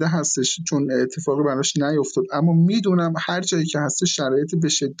الان زنده هستش چون اتفاقی براش نیفتاد، اما میدونم هر جایی که هستش شرایط به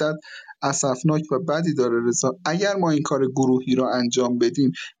شدت اسفناک و بدی داره رضا. اگر ما این کار گروهی رو انجام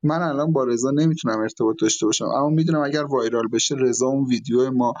بدیم، من الان با رضا نمیتونم ارتباط داشته باشم، اما میدونم اگر وایرال بشه رضا اون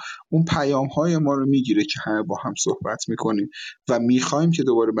ویدیو ما، اون پیام های ما رو میگیره که همه با هم صحبت میکنیم و میخوایم که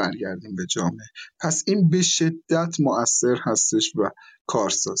دوباره برگردیم به جامعه. پس این به شدت مؤثر هستش و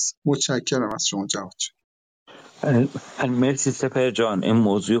کارساز. متشکرم از شما جواد. مرسی سپر جان. این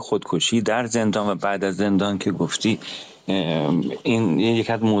موضوع خودکشی در زندان و بعد از زندان که گفتی، این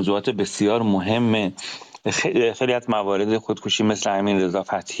یکی از موضوعات بسیار مهمه. خیلی از موارد خودکشی مثل همین رضا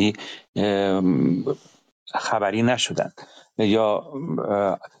فتحی خبری نشدن، یا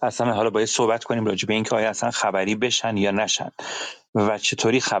اصلا حالا باید صحبت کنیم راجع به این که آیا اصلا خبری بشن یا نشن و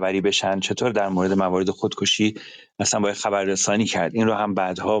چطوری خبری بشن، چطور در مورد موارد خودکشی اصلا باید خبررسانی کرد. این رو هم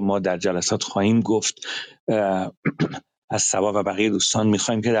بعدها ما در جلسات خواهیم گفت. از سبا و بقیه دوستان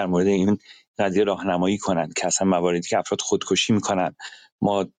میخوایم که در مورد این قضیه راهنمایی کنند که اصلا مواردی که افراد خودکشی میکنن،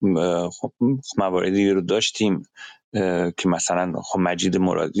 ما مواردی رو داشتیم که مثلا مجید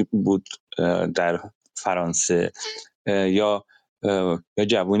مرادی بود در فرانسه، یا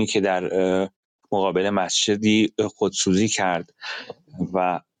جوانی که در مقابل مسجدی خودسوزی کرد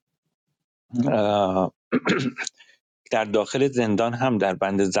و در داخل زندان هم در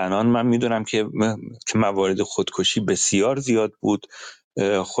بند زنان من میدونم که موارد خودکشی بسیار زیاد بود.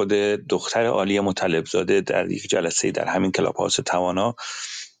 خود دختر عالی مطلبزاده در یک جلسه در همین کلاب هاوس توانا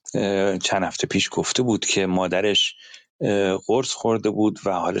چند هفته پیش گفته بود که مادرش قرص خورده بود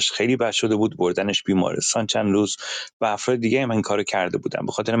و حالش خیلی بد شده بود، بردنش بیمارستان چند روز و افراد دیگه هم این کارو کرده بودن.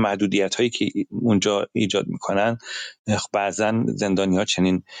 به خاطر محدودیت هایی که اونجا ایجاد میکنن بعضا زندانی‌ها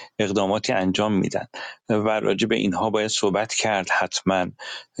چنین اقداماتی انجام میدن و راجع به اینها باید صحبت کرد. حتما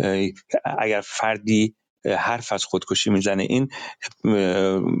اگر فردی حرف از خودکشی میزنه، این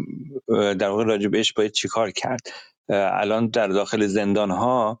در واقع راجع بهش باید چیکار کرد. الان در داخل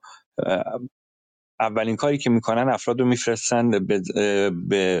زندان‌ها اولین کاری که میکنن افراد رو میفرستن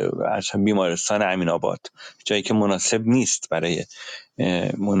به بیمارستان امین آباد، جایی که مناسب نیست برای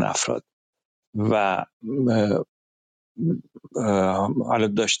اون افراد. و حالا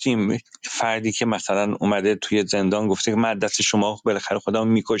داشتیم فردی که مثلا اومده توی زندان گفته که من دست شما بالاخره خودم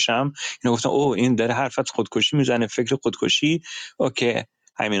میکشم، اینا گفتن اوه این داره حرف از خودکشی میزنه، فکر خودکشی، اوکی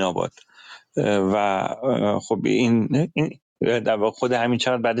امین آباد. و خب این در واقع خود همین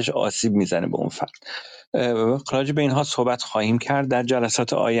چقدر بعدش آسیب میزنه به اون فرد. راجع به اینها صحبت خواهیم کرد در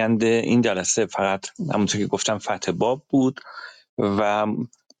جلسات آینده. این جلسه فقط همونطور که گفتم فتح باب بود و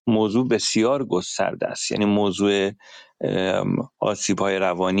موضوع بسیار گسترده است. یعنی موضوع آسیب‌های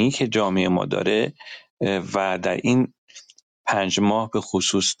روانی که جامعه ما داره و در این 5 ماه به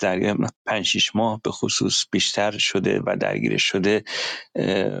خصوص، در 5-6 ماه به خصوص بیشتر شده و درگیر شده،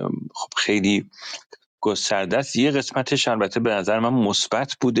 خب خیلی گسترده است. یه قسمتش البته به نظر من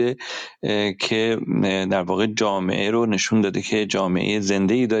مثبت بوده که در واقع جامعه رو نشون داده که جامعه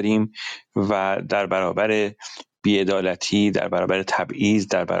زنده‌ای داریم و در برابر بی‌عدالتی، در برابر تبعیض،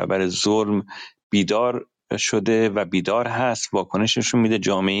 در برابر ظلم بیدار شده و بیدار هست. واکنش نشون میده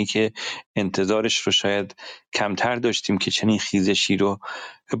جامعه‌ای که انتظارش رو شاید کمتر داشتیم که چنین خیزشی رو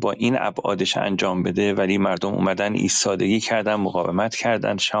با این ابعادش انجام بده، ولی مردم اومدن ایستادگی کردن، مقاومت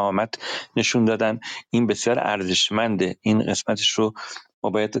کردن، شهامت نشون دادن. این بسیار ارزشمنده. این قسمتش رو ما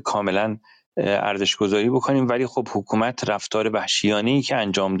باید کاملا ارزش گذاری بکنیم. ولی خب حکومت رفتار وحشیانه‌ای که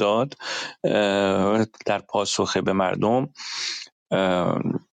انجام داد در پاسخ به مردم،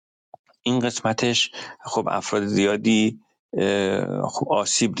 این قسمتش خب افراد زیادی خب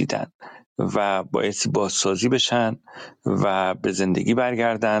آسیب دیدن و بایستی بازسازی بشن و به زندگی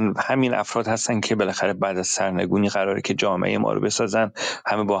برگردن. همین افراد هستن که بالاخره بعد از سرنگونی قراره که جامعه ما رو بسازن.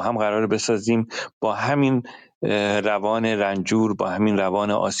 همه با هم قراره بسازیم، با همین روان رنجور، با همین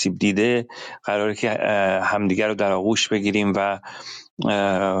روان آسیب دیده قراره که همدیگر رو در آغوش بگیریم و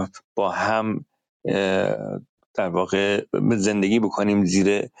با هم در واقع زندگی بکنیم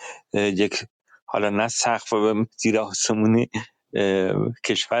زیر یک، حالا نه سقف، زیر آسمونی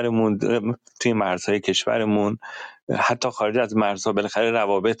کشورمون، توی مرزهای کشورمون، حتی خارج از مرزها. بالاخره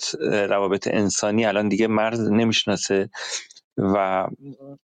روابط انسانی الان دیگه مرز نمیشناسه و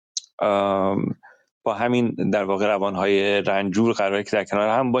با همین در واقع روانهای رنجور قراره که در کنار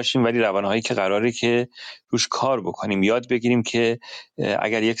هم باشیم، ولی روانهایی که قراره که روش کار بکنیم، یاد بگیریم که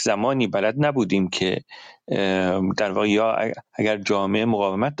اگر یک زمانی بلد نبودیم که در واقع، یا اگر جامعه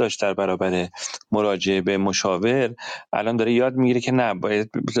مقاومت داشت در برابر مراجعه به مشاور، الان داره یاد میگیره که نه،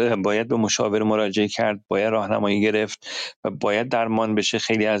 باید به مشاور مراجعه کرد، باید راهنمایی گرفت و باید درمان بشه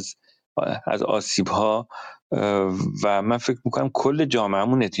خیلی از آسیب‌ها. و من فکر میکنم کل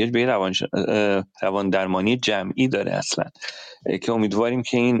جامعهمون احتیاج به روان درمانی جمعی داره اصلا، که امیدواریم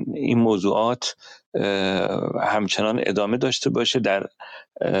که این موضوعات همچنان ادامه داشته باشه در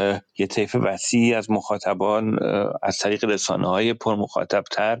یه طیف وسیعی از مخاطبان از طریق رسانه‌های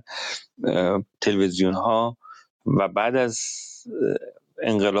پرمخاطب‌تر، تلویزیون‌ها، و بعد از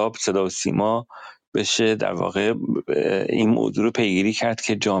انقلاب صدا و سیما بشه در واقع این موضوع رو پیگیری کرد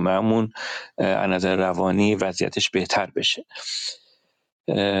که جامعهمون از نظر روانی وضعیتش بهتر بشه.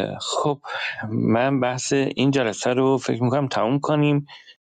 خب من بحث این جلسه رو فکر میکنم تموم کنیم.